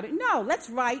opinion about it. No, let's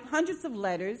write hundreds of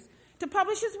letters to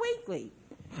Publishers Weekly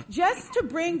just to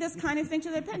bring this kind of thing to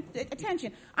their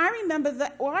attention. I remember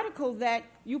the article that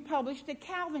you published that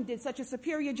Calvin did such a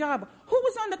superior job. Who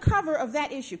was on the cover of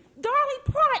that issue? Dolly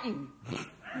Parton.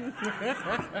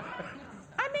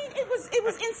 I mean, it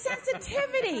was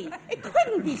insensitivity. It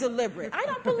couldn't be deliberate. I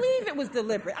don't believe it was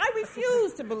deliberate. I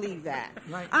refuse to believe that.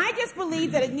 Right. I just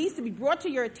believe that it needs to be brought to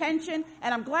your attention,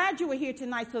 and I'm glad you were here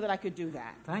tonight so that I could do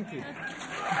that. Thank you.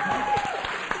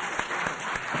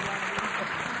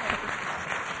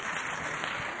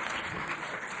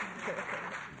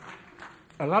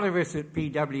 A lot of us at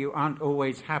PW aren't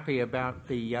always happy about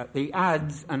the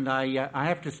ads, and I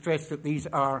have to stress that these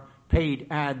are paid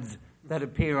ads that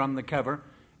appear on the cover.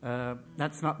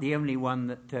 That's not the only one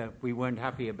that we weren't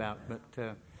happy about,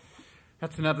 but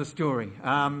that's another story.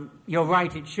 You're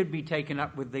right, it should be taken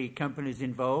up with the companies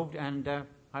involved, and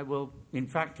I will, in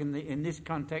fact, in this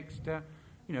context,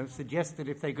 suggest that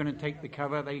if they're going to take the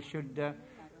cover, they should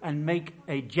and make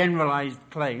a generalized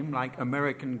claim like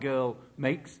American Girl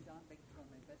makes.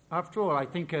 After all, I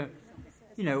think,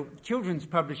 children's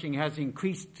publishing has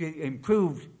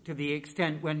improved to the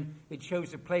extent when it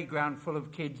shows a playground full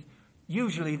of kids.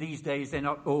 Usually these days they're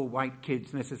not all white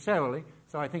kids necessarily,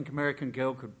 so I think American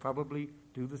Girl could probably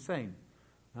do the same.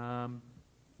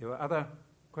 There were other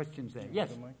questions there. Yes,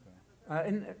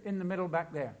 in the middle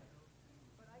back there.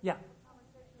 Yeah.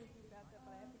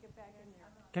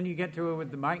 Can you get to her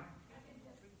with the mic?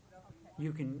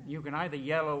 You can either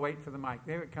yell or wait for the mic.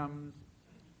 There it comes.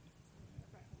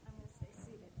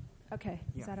 Okay,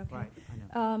 is that okay? Right,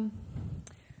 I know.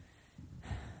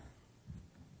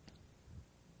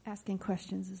 Asking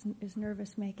questions is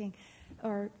nervous-making,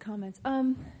 or comments.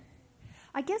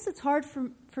 I guess it's hard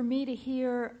for me to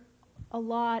hear a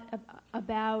lot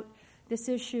about this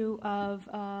issue of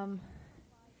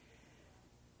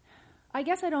I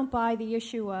guess I don't buy the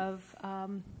issue of,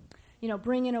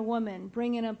 bring in a woman,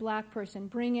 bring in a black person,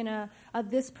 bring in a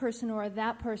this person or a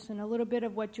that person, a little bit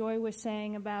of what Joy was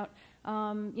saying about,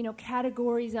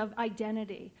 categories of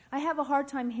identity. I have a hard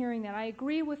time hearing that. I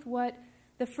agree with what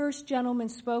the first gentleman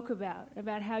spoke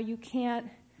about how you can't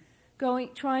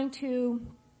trying to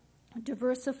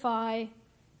diversify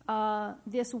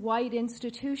this white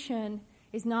institution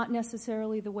is not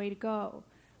necessarily the way to go.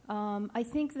 I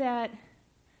think that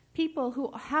people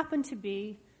who happen to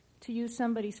be, to use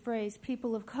somebody's phrase,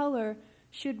 people of color,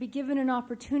 should be given an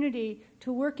opportunity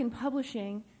to work in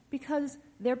publishing because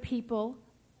they're people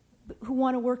who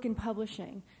want to work in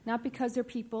publishing, not because they're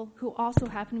people who also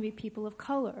happen to be people of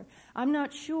color. I'm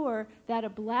not sure that a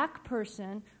black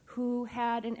person who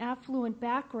had an affluent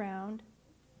background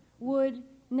would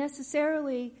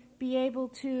necessarily be able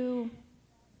to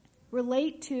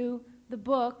relate to the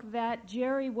book that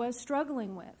Jerry was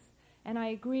struggling with. And I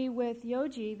agree with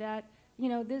Yoji that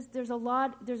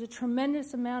there's a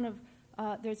tremendous amount of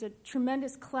there's a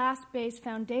tremendous class-based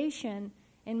foundation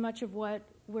in much of what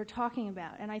we're talking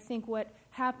about. And I think what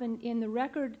happened in the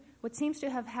record, what seems to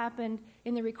have happened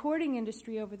in the recording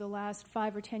industry over the last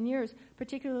 5 or 10 years,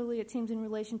 particularly it seems in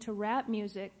relation to rap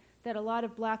music, that a lot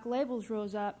of black labels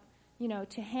rose up,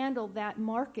 to handle that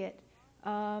market,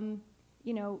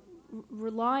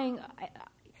 relying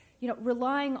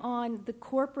on the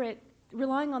corporate,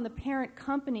 relying on the parent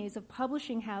companies of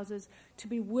publishing houses to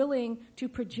be willing to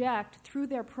project through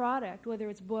their product, whether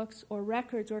it's books or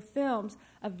records or films,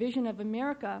 a vision of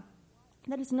America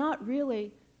that is not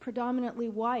really predominantly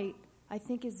white, I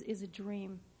think is a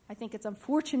dream. I think it's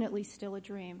unfortunately still a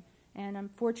dream. And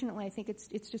unfortunately, I think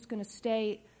it's just going to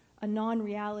stay a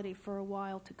non-reality for a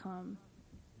while to come.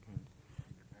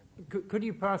 Could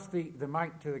you pass the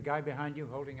mic to the guy behind you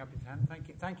holding up his hand? Thank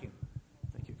you. Thank you.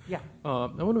 Yeah. I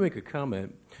want to make a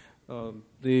comment.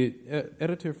 The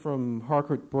editor from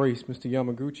Harcourt Brace, Mr.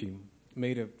 Yamaguchi,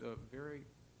 made a very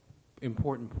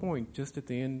important point just at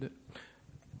the end.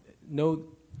 No,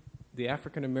 the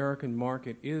African American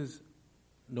market is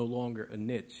no longer a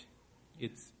niche.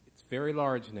 It's very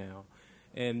large now.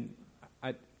 And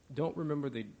I don't remember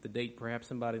the date. Perhaps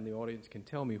somebody in the audience can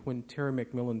tell me when Terry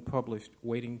McMillan published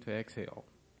Waiting to Exhale.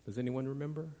 Does anyone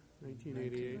remember?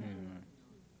 1988.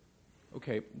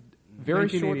 Okay, very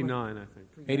short. 1989, I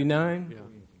think. 89? Yeah.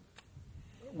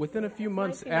 Within a few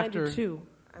months after.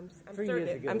 I'm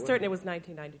certain it was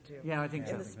 1992. Yeah, I think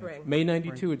so. In the spring. May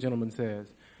 92, a gentleman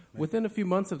says. Within a few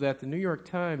months of that, the New York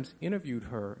Times interviewed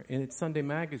her in its Sunday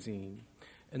magazine,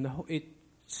 and it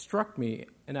struck me,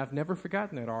 and I've never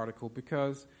forgotten that article,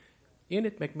 because in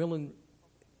it, Macmillan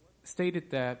stated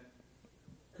that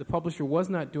the publisher was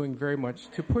not doing very much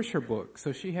to push her book,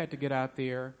 so she had to get out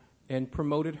there and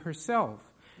promote it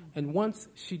herself. And once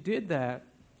she did that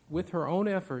with her own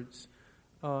efforts,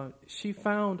 she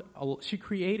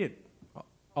created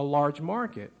a large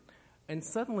market. And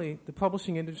suddenly the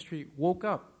publishing industry woke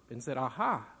up and said,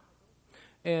 aha.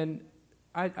 And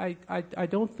I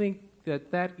don't think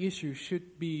that issue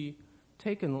should be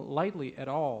taken lightly at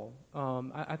all.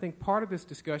 I think part of this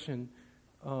discussion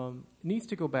needs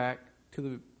to go back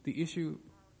to the issue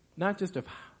not just of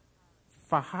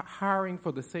hiring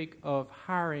for the sake of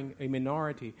hiring a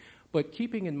minority, but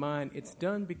keeping in mind it's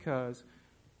done because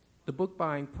the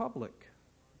book-buying public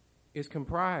is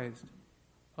comprised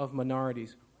of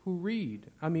minorities who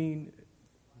read. I mean,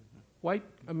 white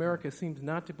America seems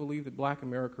not to believe that black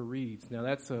America reads. Now,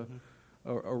 that's a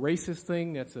racist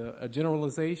thing, that's a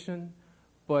generalization,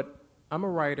 but I'm a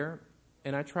writer,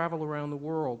 and I travel around the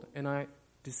world, and I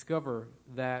discover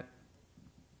that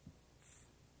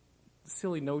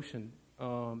silly notion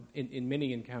in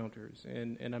many encounters,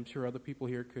 and I'm sure other people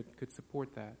here could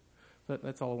support that. But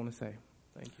that's all I want to say.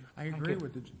 Thank you. I agree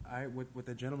with what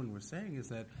the gentleman was saying is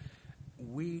that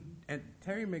and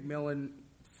Terry McMillan,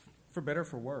 for better or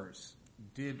for worse,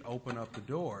 did open up the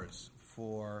doors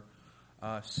for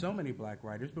so many black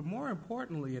writers, but more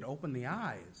importantly, it opened the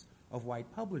eyes of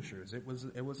white publishers. It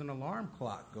was an alarm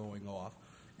clock going off,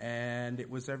 and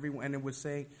it was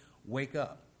saying, wake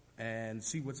up and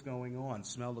see what's going on,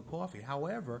 smell the coffee.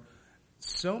 However,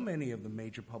 so many of the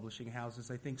major publishing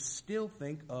houses, I think, still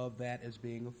think of that as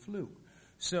being a fluke.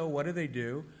 So what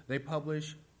do? They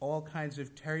publish all kinds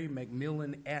of Terry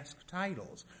McMillan-esque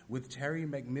titles with Terry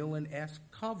McMillan-esque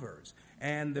covers,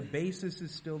 and the basis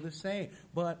is still the same.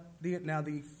 But now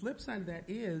the flip side of that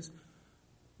is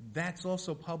that's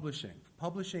also publishing.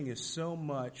 Publishing is so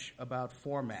much about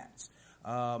formats.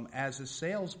 As a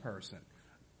salesperson,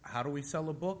 how do we sell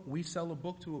a book? We sell a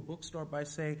book to a bookstore by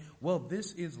saying, well,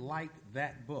 this is like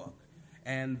that book.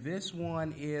 and this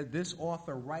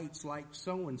author writes like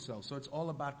so-and-so. So it's all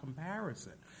about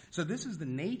comparison. So this is the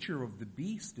nature of the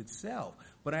beast itself.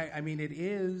 But I mean,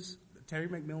 Terry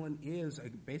McMillan is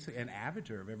basically an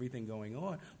avatar of everything going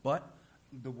on. But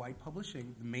the white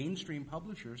publishing, the mainstream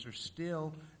publishers are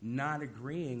still not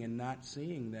agreeing and not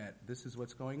seeing that this is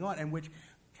what's going on, and which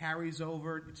carries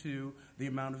over to the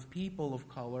amount of people of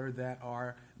color that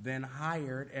are then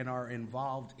hired and are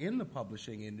involved in the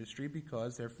publishing industry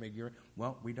because they're figuring,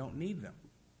 well, we don't need them.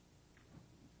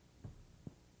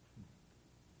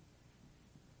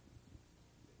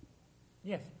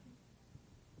 Yes.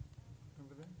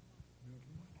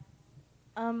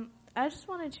 I just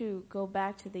wanted to go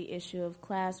back to the issue of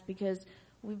class because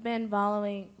we've been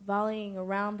volleying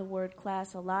around the word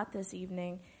class a lot this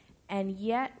evening, and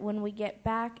yet when we get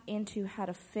back into how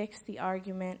to fix the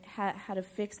argument, how to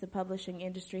fix the publishing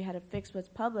industry, how to fix what's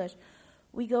published,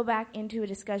 we go back into a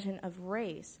discussion of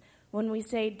race. When we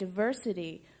say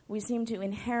diversity, we seem to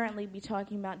inherently be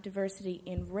talking about diversity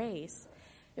in race.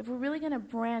 If we're really going to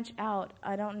branch out,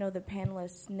 I don't know the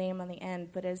panelist's name on the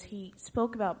end, but as he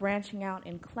spoke about branching out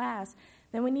in class,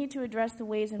 then we need to address the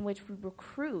ways in which we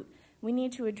recruit. We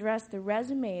need to address the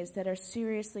resumes that are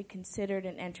seriously considered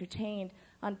and entertained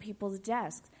on people's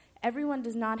desks. Everyone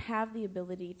does not have the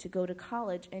ability to go to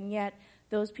college, and yet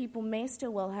those people may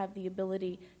still well have the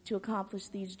ability to accomplish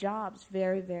these jobs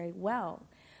very, very well.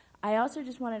 I also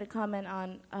just wanted to comment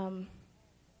on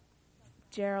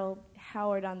Gerald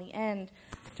Howard on the end,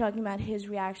 talking about his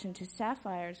reaction to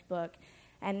Sapphire's book.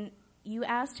 And you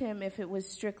asked him if it was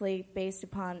strictly based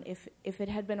upon if it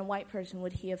had been a white person,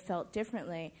 would he have felt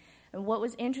differently? And what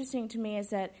was interesting to me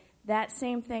is that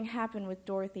same thing happened with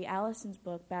Dorothy Allison's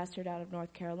book, Bastard Out of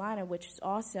North Carolina, which is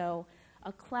also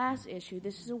a class issue.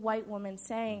 This is a white woman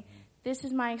saying, this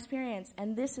is my experience,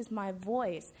 and this is my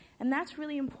voice. And that's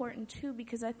really important, too,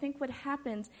 because I think what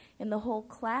happens in the whole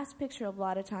class picture a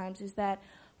lot of times is that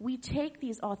we take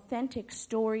these authentic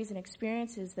stories and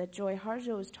experiences that Joy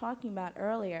Harjo was talking about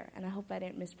earlier, and I hope I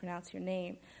didn't mispronounce your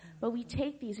name, but we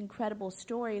take these incredible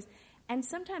stories, and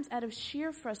sometimes out of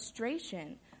sheer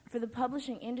frustration for the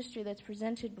publishing industry that's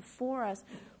presented before us,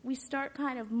 we start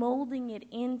kind of molding it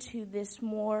into this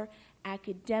more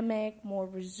academic, more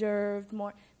reserved,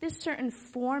 this certain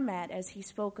format, as he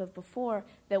spoke of before,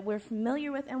 that we're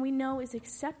familiar with and we know is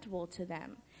acceptable to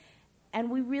them. And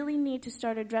we really need to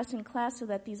start addressing class so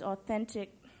that these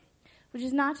authentic, which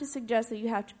is not to suggest that you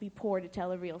have to be poor to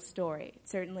tell a real story. It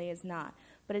certainly is not.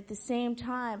 But at the same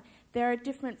time, there are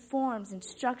different forms and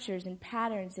structures and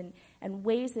patterns and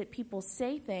ways that people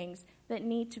say things that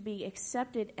need to be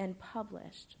accepted and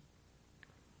published.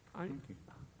 I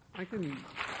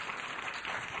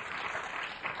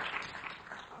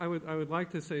would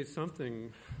like to say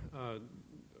something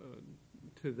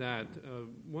to that.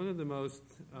 One of the most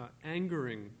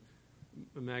angering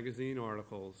magazine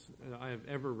articles I have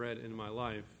ever read in my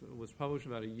life was published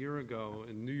about a year ago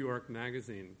in New York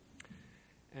Magazine.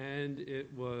 And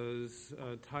it was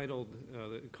titled,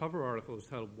 the cover article was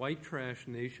titled White Trash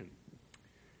Nation.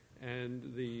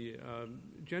 And the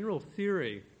general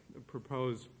theory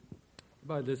proposed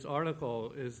by this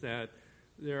article is that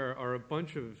there are a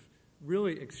bunch of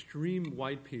really extreme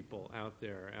white people out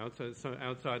there,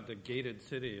 outside the gated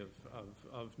city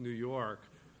of New York,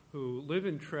 who live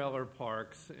in trailer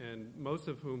parks, and most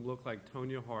of whom look like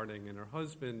Tonya Harding and her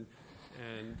husband.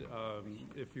 And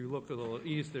if you look a little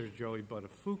east, there's Joey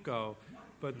Buttafuoco.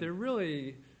 But they're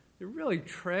really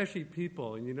trashy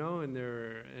people, you know, and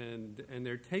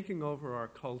they're taking over our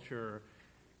culture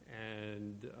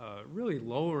and really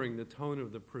lowering the tone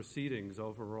of the proceedings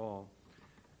overall.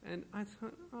 And I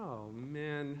thought, oh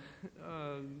man,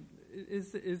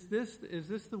 is this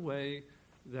the way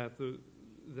that the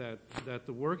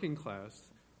working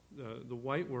class, the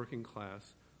white working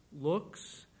class,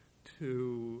 looks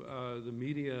to the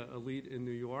media elite in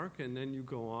New York? And then you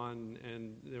go on,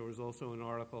 and there was also an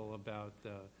article about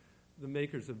the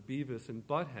makers of Beavis and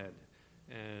Butthead,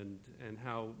 and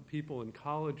how people in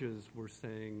colleges were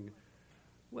saying,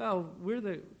 well,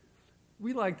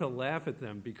 we like to laugh at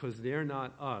them because they're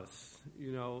not us,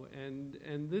 you know,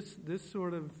 and this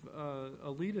sort of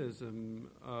elitism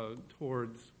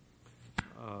towards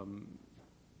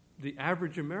the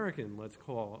average American, let's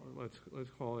call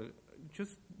it,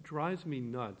 just drives me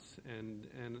nuts.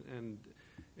 And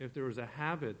if there was a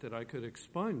habit that I could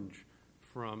expunge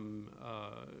from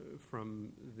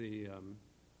the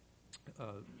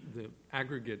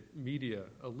aggregate media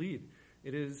elite,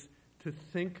 it is to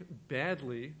think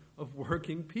badly of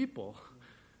working people.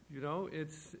 You know,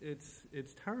 it's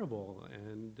terrible,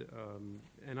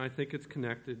 and I think it's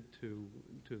connected to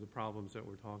the problems that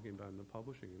we're talking about in the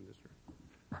publishing industry.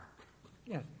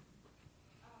 Yes.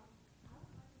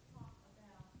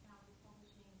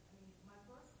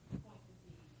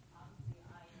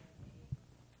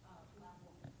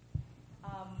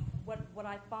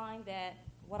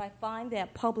 What I find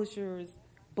that publishers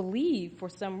believe for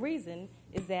some reason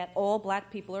is that all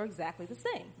black people are exactly the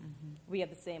same. Mm-hmm. We have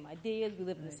the same ideas, we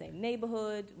live in the same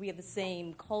neighborhood, we have the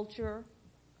same culture,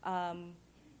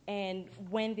 and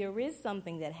when there is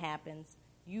something that happens,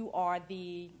 you are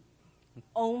the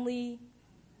only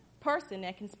person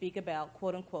that can speak about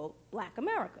quote-unquote black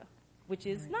America, which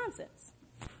is nonsense.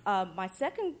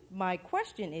 My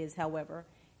question is, however,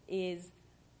 is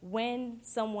when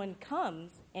someone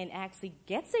comes and actually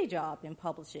gets a job in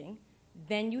publishing,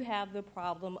 then you have the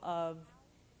problem of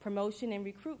promotion and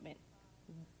recruitment.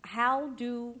 How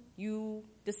do you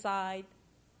decide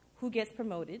who gets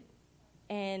promoted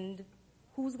and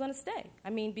who's going to stay? I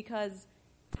mean, because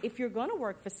if you're going to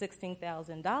work for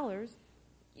 $16,000,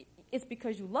 it's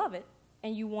because you love it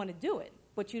and you want to do it,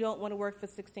 but you don't want to work for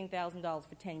 $16,000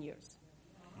 for 10 years.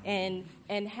 And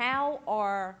how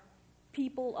are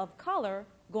people of color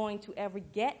going to ever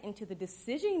get into the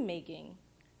decision-making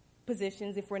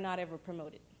positions if we're not ever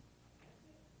promoted?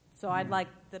 So I'd like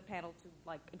the panel to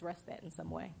address that in some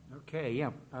way. Okay,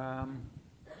 yeah.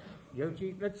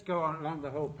 Yoji, let's go on along the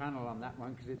whole panel on that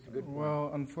one because it's a good one.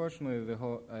 Well, unfortunately,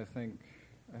 I think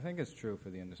it's true for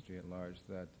the industry at large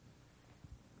that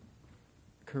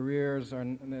careers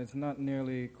it's not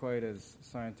nearly quite as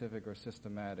scientific or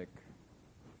systematic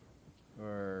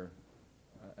or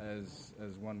as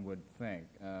one would think.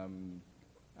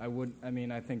 I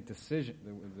think decision,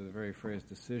 the very phrase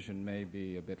decision may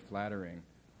be a bit flattering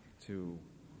to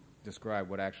describe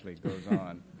what actually goes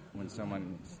on when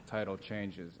someone's title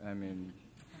changes. I mean,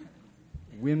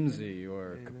 whimsy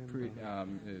or capri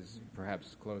is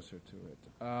perhaps closer to it.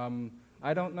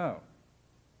 I don't know.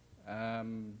 I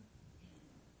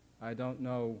don't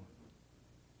know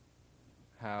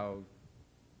how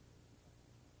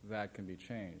that can be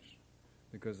changed,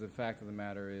 because the fact of the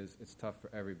matter is it's tough for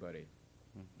everybody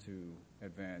to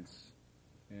advance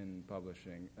in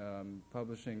publishing.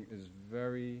 Publishing is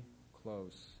very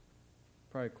close,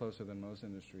 probably closer than most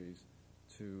industries,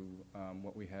 to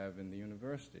what we have in the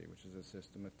university, which is a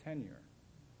system of tenure.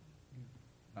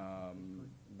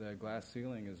 The glass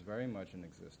ceiling is very much in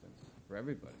existence for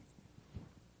everybody.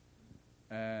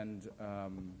 And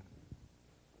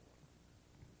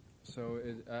so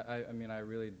I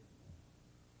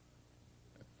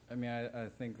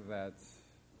think that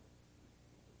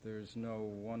there's no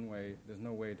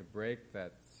way to break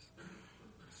that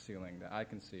ceiling that I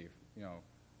can see,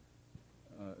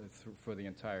 for the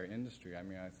entire industry. I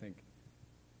mean, I think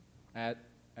at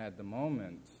the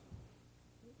moment,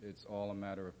 it's all a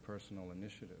matter of personal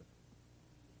initiative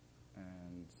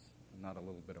and not a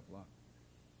little bit of luck.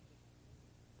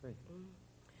 Great.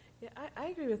 Yeah, I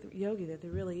agree with Yogi that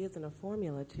there really isn't a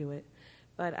formula to it,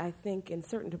 but I think in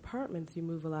certain departments you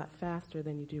move a lot faster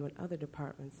than you do in other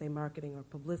departments, say marketing or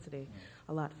publicity,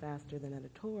 a lot faster than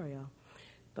editorial.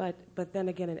 But then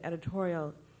again, in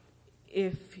editorial,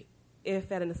 if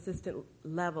at an assistant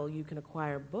level you can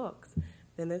acquire books,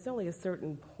 then there's only a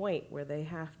certain point where they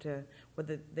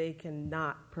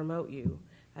cannot promote you.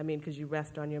 I mean, because you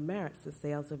rest on your merits, the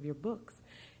sales of your books.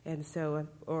 And so,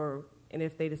 and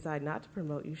if they decide not to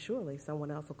promote you, surely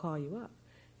someone else will call you up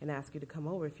and ask you to come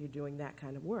over if you're doing that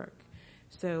kind of work.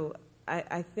 So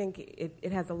I think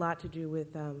it has a lot to do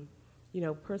with,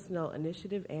 personal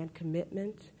initiative and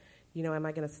commitment. Am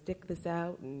I going to stick this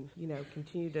out and,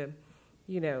 continue to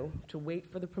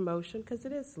wait for the promotion? Because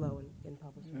it is slow in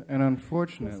publishing. And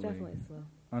unfortunately, it's definitely slow.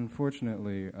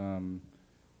 Unfortunately, the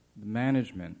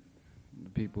management, the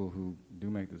people who do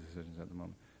make the decisions at the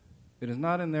moment, it is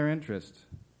not in their interest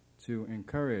to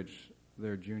encourage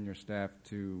their junior staff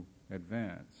to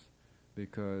advance,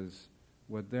 because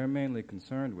what they're mainly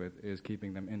concerned with is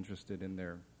keeping them interested in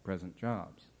their present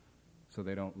jobs so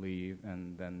they don't leave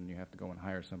and then you have to go and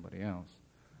hire somebody else.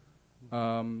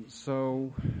 I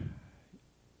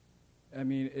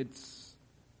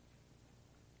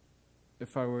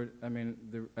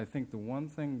think the one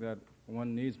thing that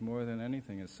one needs more than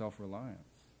anything is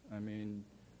self-reliance. I mean,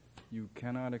 you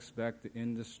cannot expect the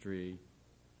industry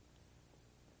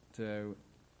to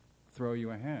throw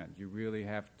you a hand. You really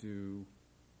have to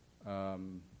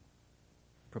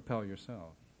propel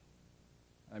yourself.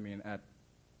 I mean,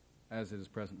 as it is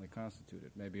presently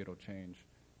constituted. Maybe it'll change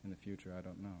in the future. I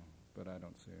don't know, but I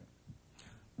don't see it.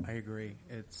 I agree.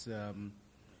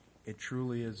 It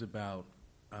truly is about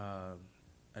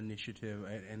initiative,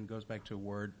 and goes back to a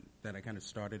word that I kind of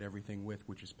started everything with,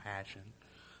 which is passion.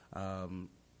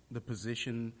 The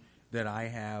position that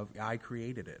I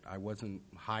created it. I wasn't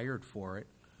hired for it.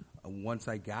 Once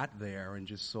I got there and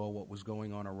just saw what was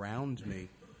going on around me,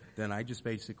 then I just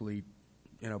basically,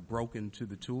 broke into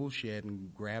the tool shed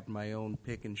and grabbed my own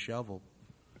pick and shovel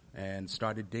and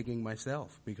started digging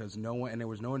myself, because there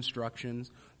was no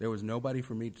instructions. There was nobody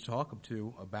for me to talk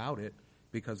to about it,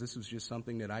 because this was just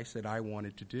something that I said I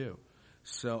wanted to do.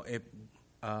 So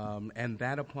and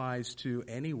that applies to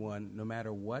anyone, no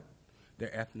matter what their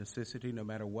ethnicity, no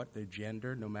matter what their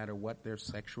gender, no matter what their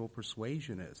sexual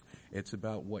persuasion is. It's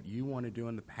about what you want to do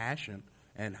and the passion,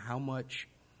 and how much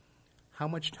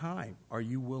time are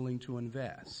you willing to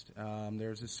invest.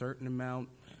 There's a certain amount.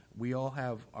 We all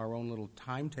have our own little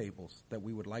timetables that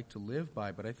we would like to live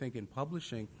by, but I think in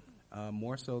publishing,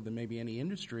 more so than maybe any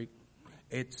industry,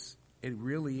 it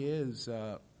really is,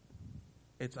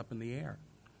 it's up in the air.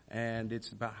 And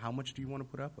it's about how much do you want to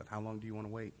put up with? How long do you want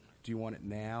to wait? Do you want it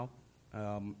now?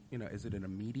 Is it an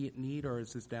immediate need, or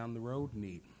is this down the road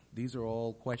need? These are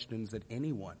all questions that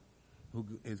anyone who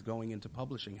is going into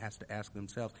publishing has to ask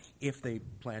themselves if they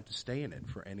plan to stay in it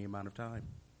for any amount of time.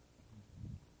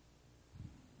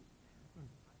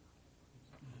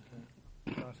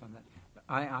 On that.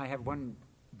 I have one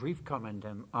brief comment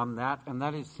on that, and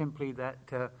that is simply that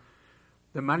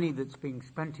the money that's being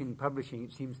spent in publishing,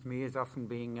 it seems to me, is often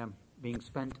being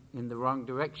spent in the wrong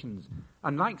directions.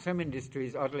 Unlike some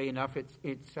industries, oddly enough,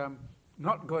 it's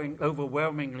not going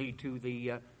overwhelmingly to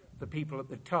the people at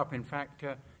the top. In fact,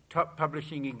 top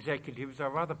publishing executives are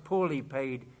rather poorly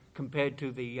paid compared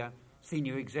to the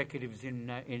senior executives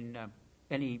in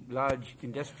any large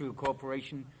industrial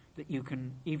corporation that you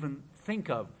can even think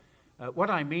of. What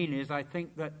I mean is, I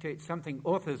think that it's something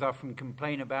authors often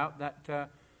complain about, that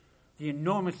the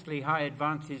enormously high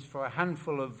advances for a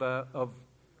handful of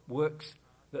works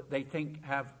that they think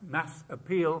have mass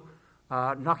appeal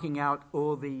are knocking out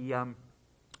all the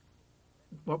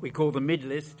what we call the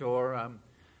mid-list, or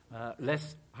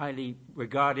less highly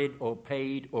regarded or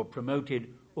paid or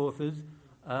promoted authors.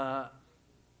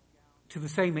 To the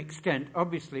same extent,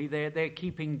 obviously, they're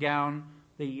keeping down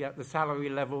the salary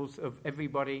levels of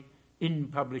everybody in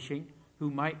publishing,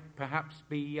 who might perhaps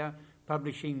be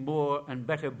publishing more and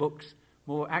better books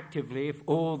more actively if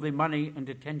all the money and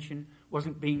attention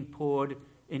wasn't being poured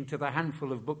into the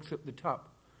handful of books at the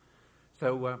top.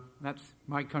 So that's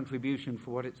my contribution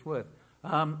for what it's worth.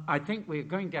 I think we're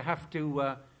going to have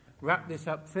to wrap this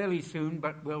up fairly soon,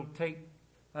 but we'll take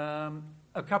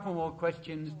a couple more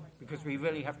questions, because we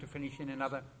really have to finish in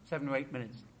another 7 or 8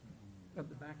 minutes. At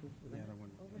the back?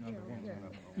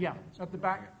 Yeah, at the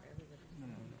back.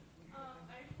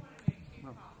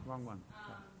 Oh, wrong one.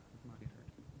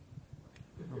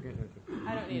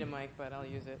 I don't need a mic, but I'll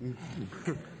use it.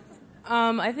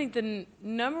 I think the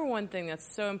number one thing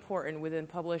that's so important within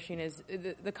publishing is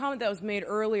the comment that was made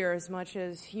earlier, as much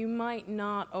as you might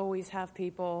not always have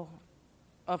people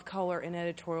of color in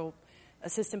editorial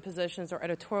assistant positions or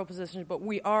editorial positions, but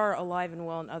we are alive and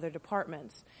well in other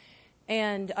departments.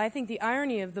 And I think the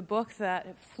irony of the book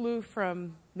that flew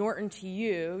from Norton to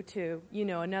you to,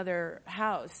 another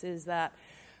house is that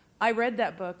I read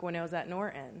that book when I was at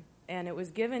Norton, and it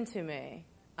was given to me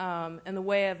in the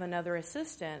way of another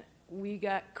assistant. We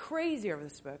got crazy over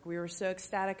this book. We were so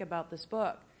ecstatic about this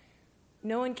book.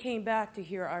 No one came back to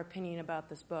hear our opinion about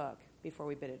this book before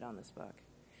we bidded on this book.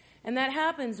 And that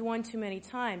happens one too many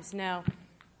times. Now,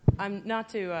 I'm not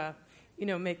to,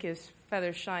 make his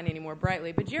feathers shine any more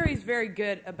brightly, but Jerry's very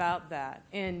good about that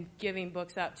in giving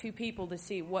books out to people to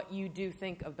see what you do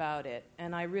think about it.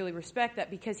 And I really respect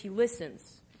that, because he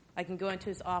listens. I can go into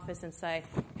his office and say,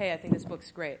 hey, I think this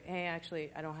book's great. Hey,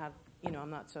 actually, I don't have,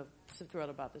 I'm not so thrilled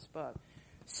about this book.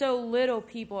 So little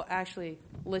people actually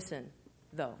listen,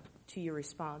 though, to your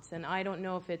response. And I don't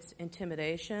know if it's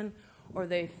intimidation, or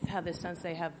they have this sense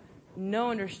they have no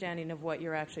understanding of what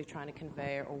you're actually trying to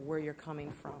convey or where you're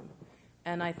coming from.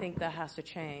 And I think that has to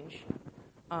change.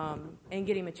 And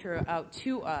getting material out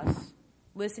to us,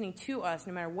 listening to us,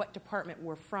 no matter what department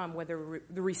we're from, whether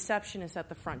the receptionist at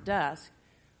the front desk,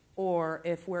 or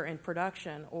if we're in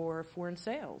production, or if we're in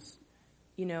sales.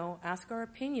 Ask our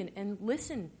opinion and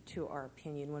listen to our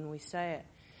opinion when we say it.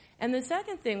 And the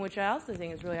second thing, which I also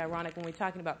think is really ironic when we're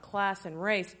talking about class and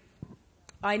race,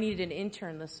 I needed an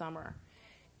intern this summer.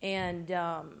 And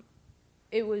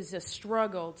it was a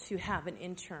struggle to have an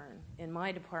intern in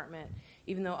my department,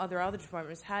 even though other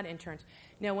departments had interns.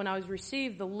 Now, when I was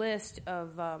received the list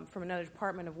of from another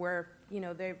department of where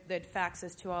they'd fax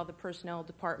us to all the personnel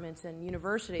departments and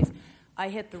universities, I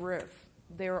hit the roof.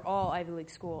 They were all Ivy League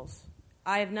schools.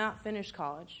 I have not finished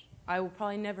college. I will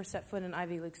probably never set foot in an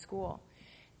Ivy League school.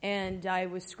 And I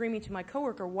was screaming to my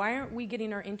coworker, why aren't we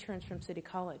getting our interns from City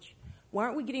College? Why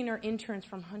aren't we getting our interns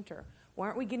from Hunter? Why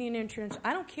aren't we getting interns?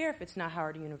 I don't care if it's not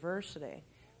Howard University,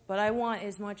 but I want,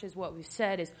 as much as what we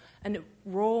said, is a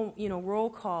roll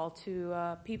call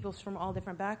to people from all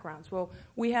different backgrounds. Well,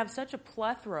 we have such a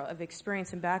plethora of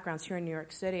experience and backgrounds here in New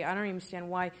York City. I don't understand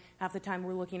why half the time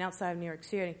we're looking outside of New York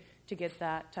City to get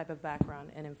that type of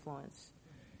background and influence.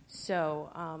 So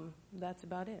that's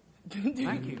about it.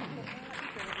 Thank you.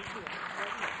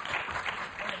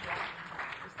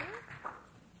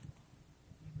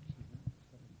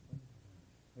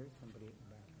 There's somebody at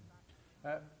the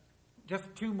back.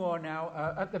 Just two more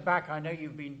now. At the back, I know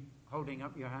you've been holding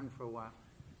up your hand for a while.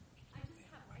 I just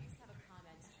have a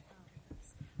comment.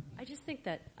 I just think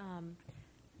that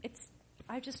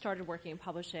I've just started working in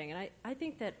publishing, and I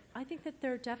think that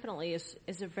there definitely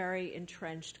is a very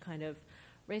entrenched kind of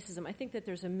racism. I think that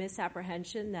there's a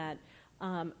misapprehension that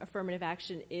affirmative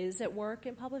action is at work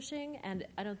in publishing, and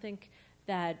I don't think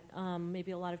that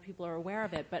maybe a lot of people are aware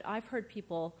of it. But I've heard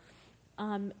people.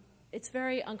 It's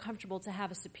very uncomfortable to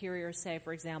have a superior say,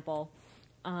 for example,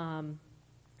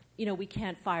 we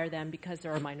can't fire them because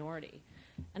they're a minority.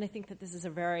 And I think that this is a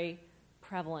very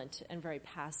prevalent and very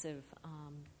passive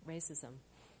racism.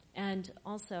 And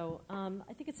also,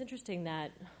 I think it's interesting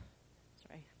that,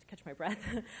 sorry, I have to catch my breath.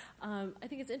 I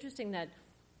think it's interesting that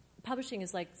publishing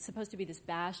is supposed to be this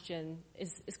bastion,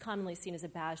 is commonly seen as a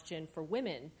bastion for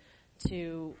women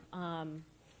to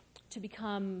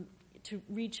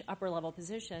reach upper level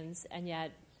positions, and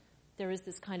yet there is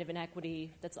this kind of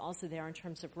inequity that's also there in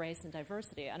terms of race and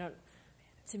diversity.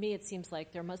 To me, it seems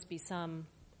like there must be some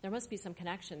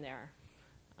connection there.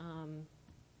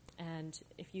 And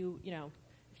if you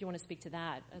want to speak to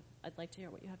that, I'd like to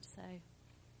hear what you have to say.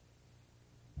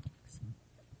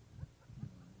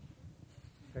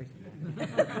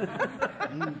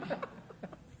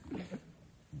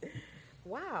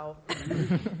 Wow.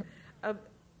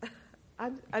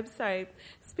 I'm sorry.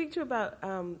 Speak to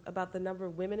about the number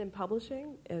of women in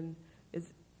publishing, and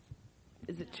is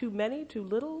it too many, too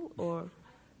little, or?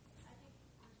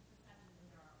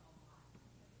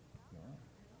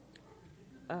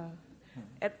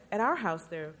 At our house,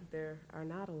 there are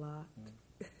not a lot,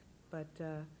 but.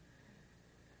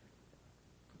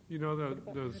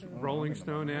 Those Rolling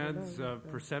Stone ads,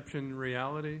 perception,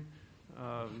 reality.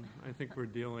 I think we're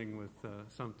dealing with a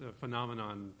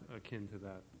phenomenon akin to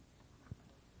that.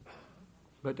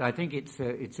 But I think it's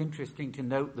interesting to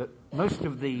note that most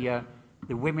of the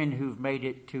women who've made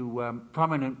it to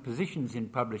prominent positions in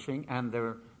publishing, and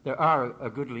there are a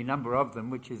goodly number of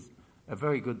them, which is a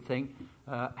very good thing,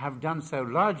 have done so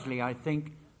largely, I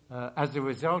think, as a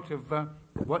result of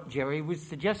what Jerry was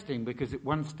suggesting, because at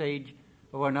one stage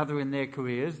or another in their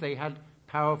careers, they had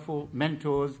powerful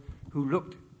mentors who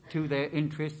looked to their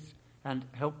interests and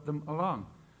helped them along.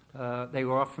 They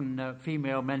were often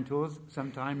female mentors,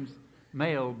 sometimes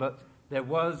male, but there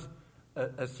was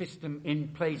a system in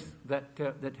place that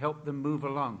helped them move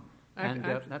along. And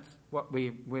that's what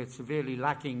we're severely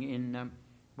lacking in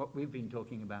what we've been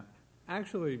talking about.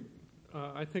 Actually,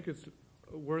 I think it's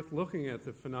worth looking at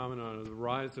the phenomenon of the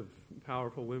rise of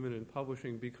powerful women in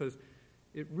publishing, because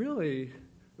it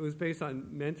was based on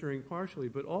mentoring partially,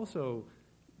 but also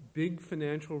big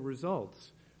financial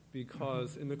results.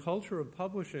 Because in the culture of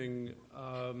publishing,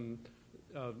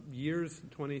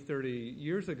 20, 30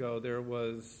 years ago, there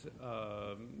was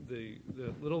the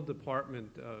little department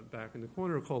back in the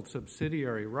corner called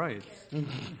subsidiary rights,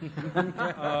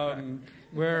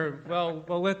 where, well,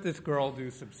 let this girl do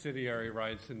subsidiary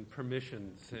rights and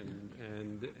permissions,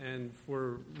 and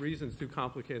for reasons too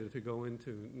complicated to go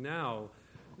into now,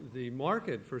 the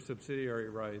market for subsidiary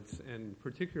rights, and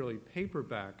particularly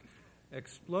paperback,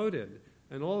 exploded.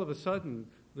 And all of a sudden,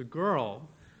 the girl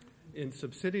in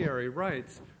subsidiary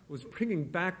rights was bringing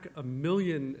back $1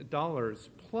 million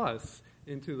plus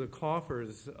into the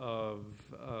coffers of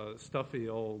stuffy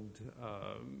old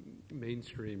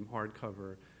mainstream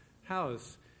hardcover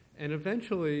house. And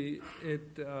eventually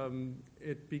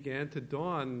it began to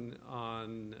dawn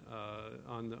on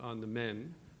the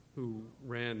men who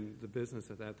ran the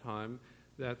business at that time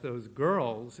that those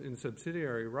girls in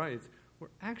subsidiary rights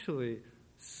were actually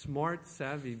smart,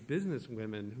 savvy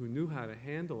businesswomen who knew how to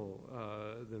handle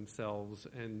themselves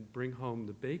and bring home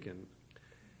the bacon.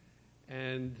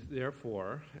 And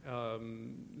therefore,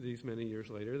 these many years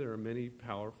later, there are many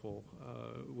powerful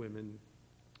women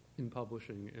in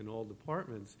publishing in all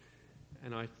departments.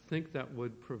 And I think that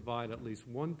would provide at least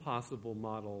one possible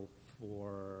model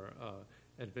for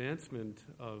advancement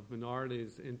of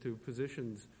minorities into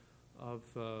positions of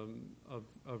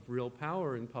real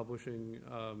power in publishing,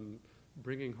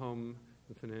 bringing home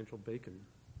the financial bacon.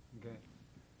 Okay.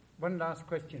 One last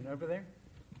question over there.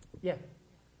 Yeah.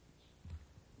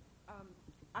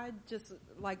 I'd just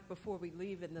like, before we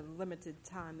leave in the limited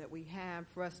time that we have,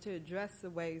 for us to address the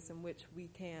ways in which we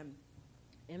can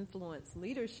influence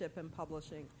leadership in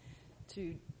publishing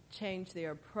to change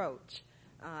their approach.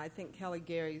 I think Kelly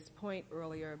Gary's point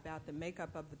earlier about the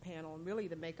makeup of the panel and really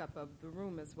the makeup of the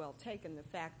room is well taken. The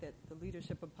fact that the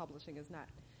leadership of publishing is not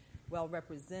well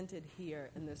represented here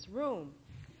in this room.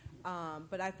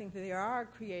 But I think that there are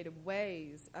creative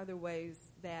ways, other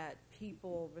ways that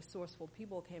people, resourceful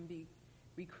people, can be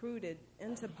recruited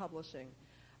into publishing.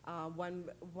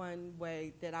 One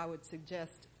way that I would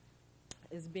suggest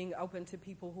is being open to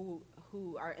people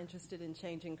who are interested in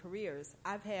changing careers.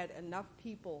 I've had enough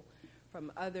people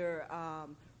from other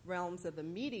realms of the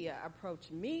media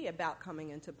approach me about coming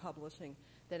into publishing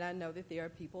that I know that there are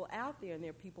people out there, and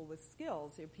there are people with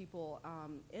skills. There are people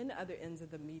in other ends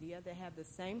of the media that have the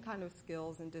same kind of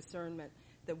skills and discernment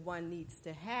that one needs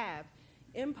to have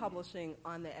in publishing,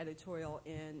 on the editorial,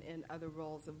 and in other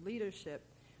roles of leadership.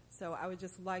 So I would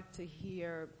just like to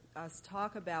hear us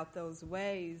talk about those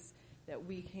ways that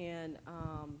we can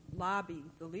lobby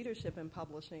the leadership in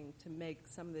publishing to make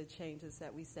some of the changes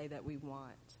that we say that we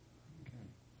want. Okay.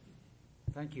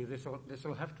 Thank you. This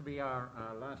will have to be our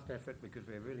last effort because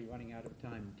we're really running out of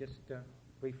time. Just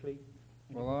briefly.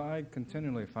 Well, I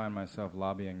continually find myself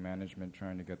lobbying management,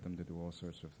 trying to get them to do all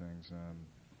sorts of things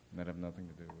that have nothing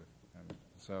to do with.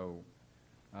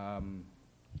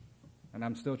 And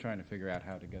I'm still trying to figure out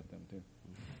how to get them to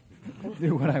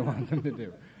do what I want them to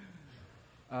do.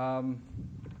 I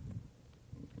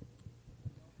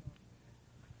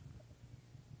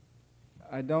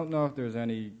don't know if there's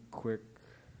any quick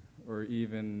or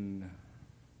even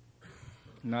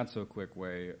not so quick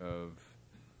way of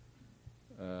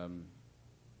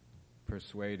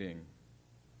persuading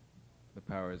the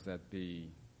powers that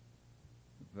be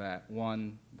that,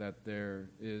 one, that there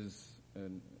is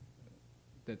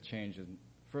that change is,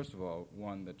 first of all,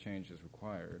 one, that change is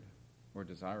required or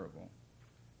desirable,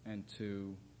 and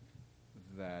two,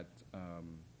 that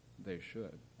they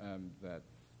should, that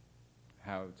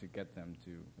how to get them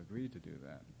to agree to do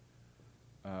that.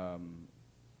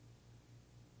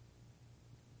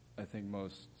 I think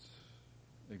most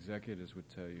executives would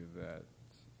tell you that,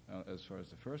 as far as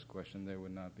the first question, they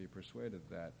would not be persuaded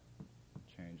that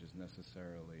change is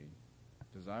necessarily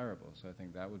desirable. So I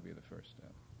think that would be the first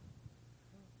step.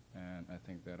 And I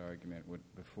think that argument would,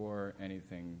 before any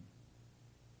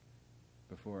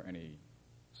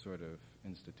sort of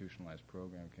institutionalized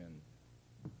program can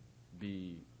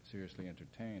be seriously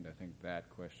entertained, I think that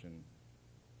question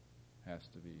has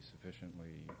to be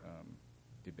sufficiently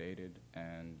debated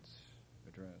and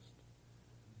addressed.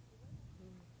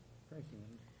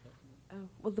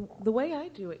 Well, the way I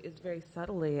do it is very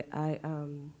subtly.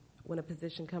 When a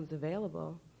position comes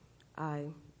available, I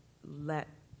let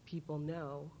people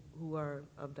know who are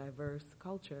of diverse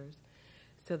cultures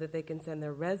so that they can send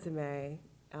their resume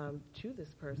to this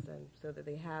person so that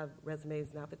they have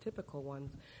resumes, not the typical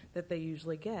ones that they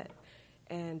usually get.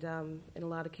 And in a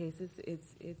lot of cases,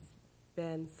 it's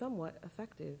been somewhat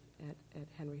effective at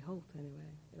Henry Holt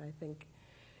anyway. And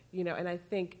I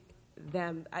think,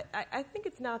 I think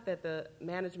it's not that the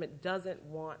management doesn't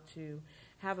want to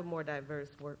have a more diverse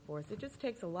workforce. It just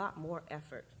takes a lot more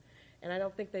effort. And I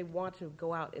don't think they want to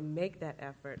go out and make that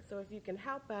effort. So if you can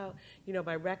help out,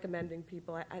 by recommending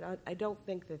people, I don't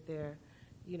think that they're,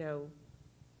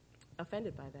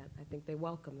 offended by that. I think they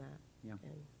welcome that. Yeah.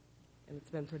 And it's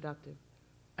been productive.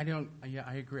 I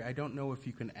agree. I don't know if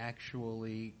you can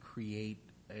actually create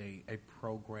a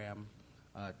program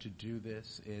to do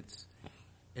this. It's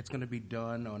going to be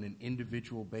done on an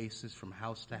individual basis from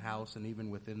house to house, and even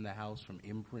within the house from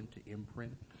imprint to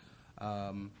imprint.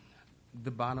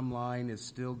 The bottom line is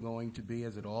still going to be,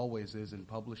 as it always is in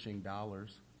publishing,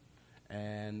 dollars.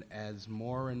 And as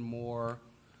more and more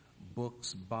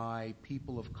books by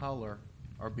people of color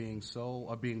are being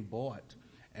bought,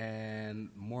 and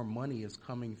more money is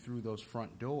coming through those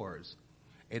front doors,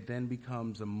 it then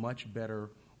becomes a much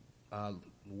better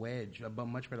wedge, a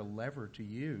much better lever to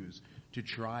use to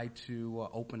try to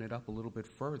open it up a little bit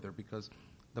further, because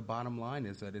the bottom line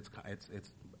is that it's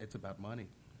about money.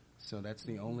 So that's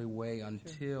the only way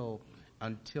until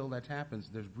that happens.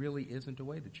 There really isn't a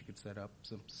way that you could set up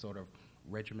some sort of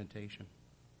regimentation.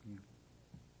 Yeah.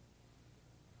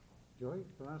 Joy,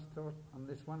 last thought on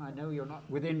this one? I know you're not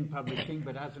within publishing,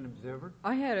 but as an observer.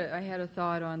 I had a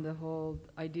thought on the whole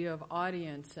idea of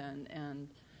audience, and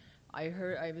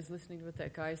I was listening to what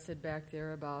that guy said back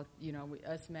there about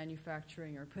us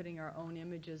manufacturing or putting our own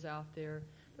images out there.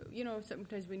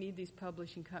 Sometimes we need these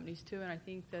publishing companies too, and I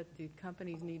think that the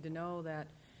companies need to know that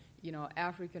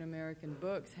African American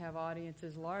books have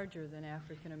audiences larger than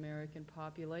African American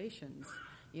populations.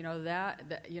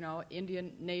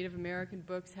 Indian Native American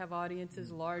books have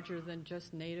audiences larger than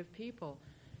just Native people.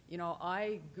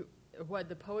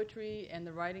 The poetry and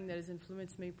the writing that has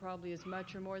influenced me probably as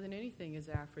much or more than anything is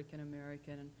African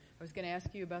American. And I was going to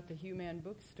ask you about the Human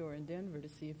Bookstore in Denver to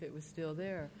see if it was still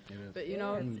there. It is.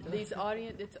 But these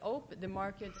it's open. The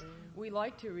markets, we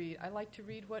like to read. I like to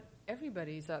read what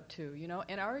everybody's up to.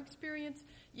 And our experience.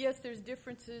 Yes, there's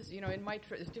differences.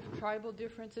 There's different tribal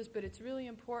differences, but it's really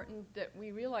important that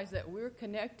we realize that we're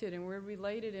connected and we're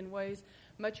related in ways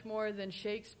much more than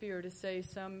Shakespeare to say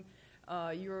some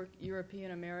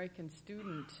European American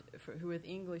student who with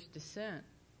English descent.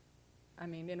 I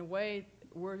mean, in a way,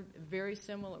 we're very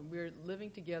similar. We're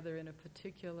living together in a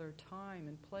particular time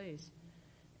and place,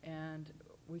 and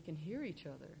we can hear each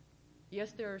other.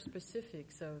 Yes, there are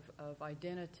specifics of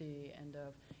identity and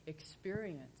of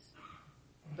experience,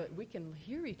 but we can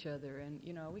hear each other, and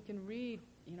we can read.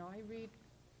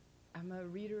 I'm a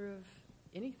reader of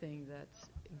anything that's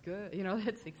good.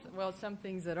 Some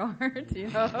things that aren't.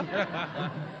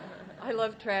 I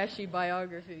love trashy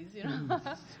biographies.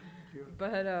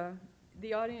 But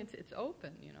the audience, it's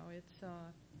open. It's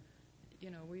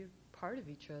we're part of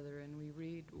each other, and we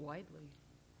read widely.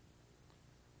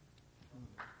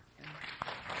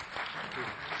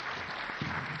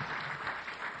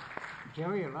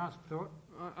 Jerry, a last thought?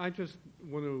 I just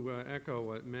want to echo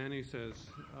what Manny says,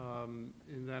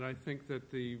 in that I think that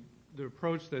the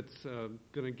approach that's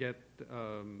going to get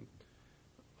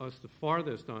us the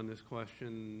farthest on this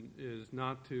question is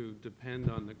not to depend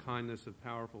on the kindness of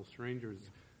powerful strangers,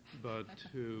 but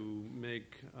to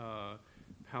make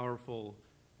powerful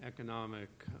economic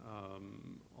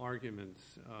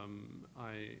arguments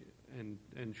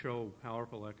and show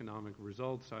powerful economic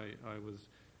results. I was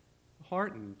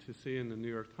heartened to see in the New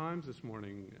York Times this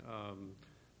morning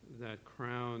that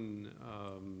Crown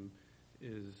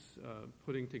is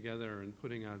putting together and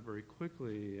putting out very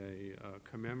quickly a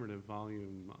commemorative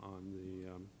volume on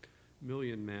the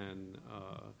Million Man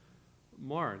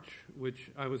March,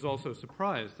 which I was also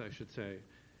surprised, I should say.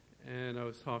 And I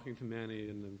was talking to Manny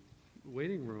in the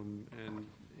waiting room, and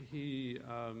he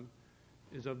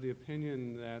is of the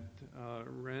opinion that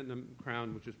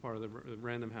Crown, which is part of the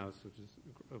Random House,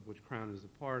 of which Crown is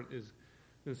a part, is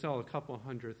going to sell a couple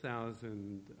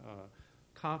 100,000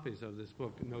 copies of this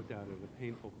book, no doubt at a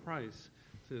painful price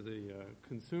to the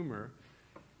consumer.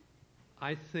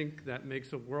 I think that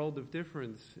makes a world of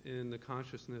difference in the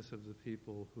consciousness of the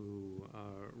people who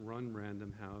run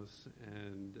Random House,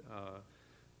 and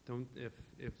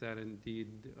if that indeed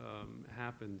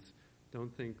happens,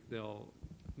 don't think they'll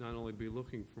not only be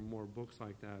looking for more books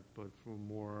like that, but for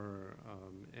more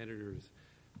editors,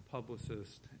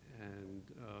 publicists, and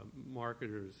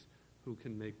marketers who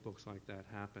can make books like that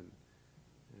happen.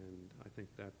 And I think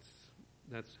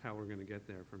that's how we're going to get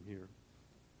there from here.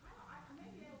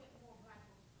 Maybe they'll get more black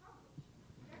books published.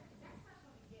 That's not going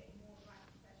to get more black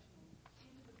professionals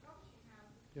into the publishing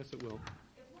houses. Yes, it will.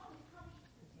 As long as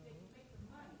publishers can see they can make the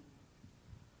money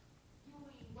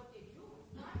doing what they're doing,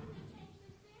 why didn't they change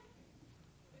their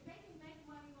standards? If they can make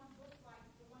money on books like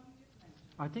the one you just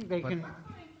mentioned, I think they can. what's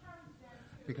going to encourage them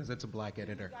to Because it's a black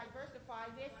editor. diversify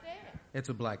their standards?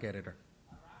 It's a black editor.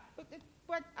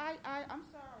 But I'm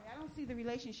sorry, I don't see the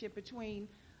relationship between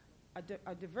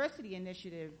a diversity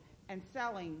initiative and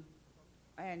selling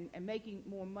and making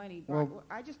more money. Well,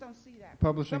 I just don't see that.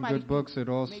 Publishing good books, it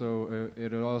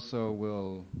also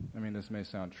will, I mean, this may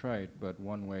sound trite, but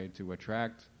one way to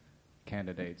attract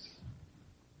candidates,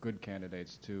 good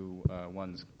candidates to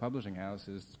one's publishing house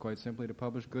is quite simply to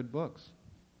publish good books.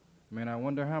 I mean, I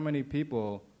wonder how many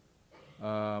people,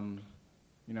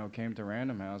 came to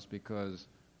Random House because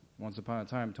once upon a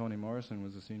time, Toni Morrison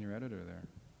was the senior editor there.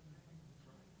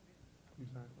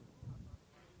 Exactly.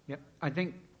 Yep. I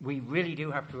think we really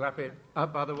do have to wrap it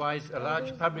up. Otherwise, a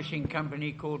large publishing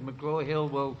company called McGraw-Hill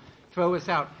will throw us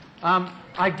out.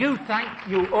 I do thank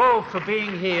you all for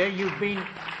being here. You've been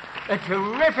a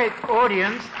terrific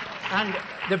audience and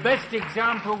the best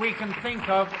example we can think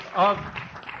of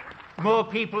more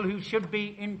people who should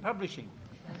be in publishing.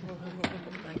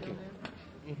 Thank you.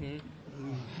 Mm-hmm.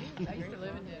 I used to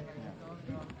live in Denver.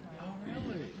 Oh,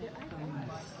 really?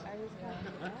 I was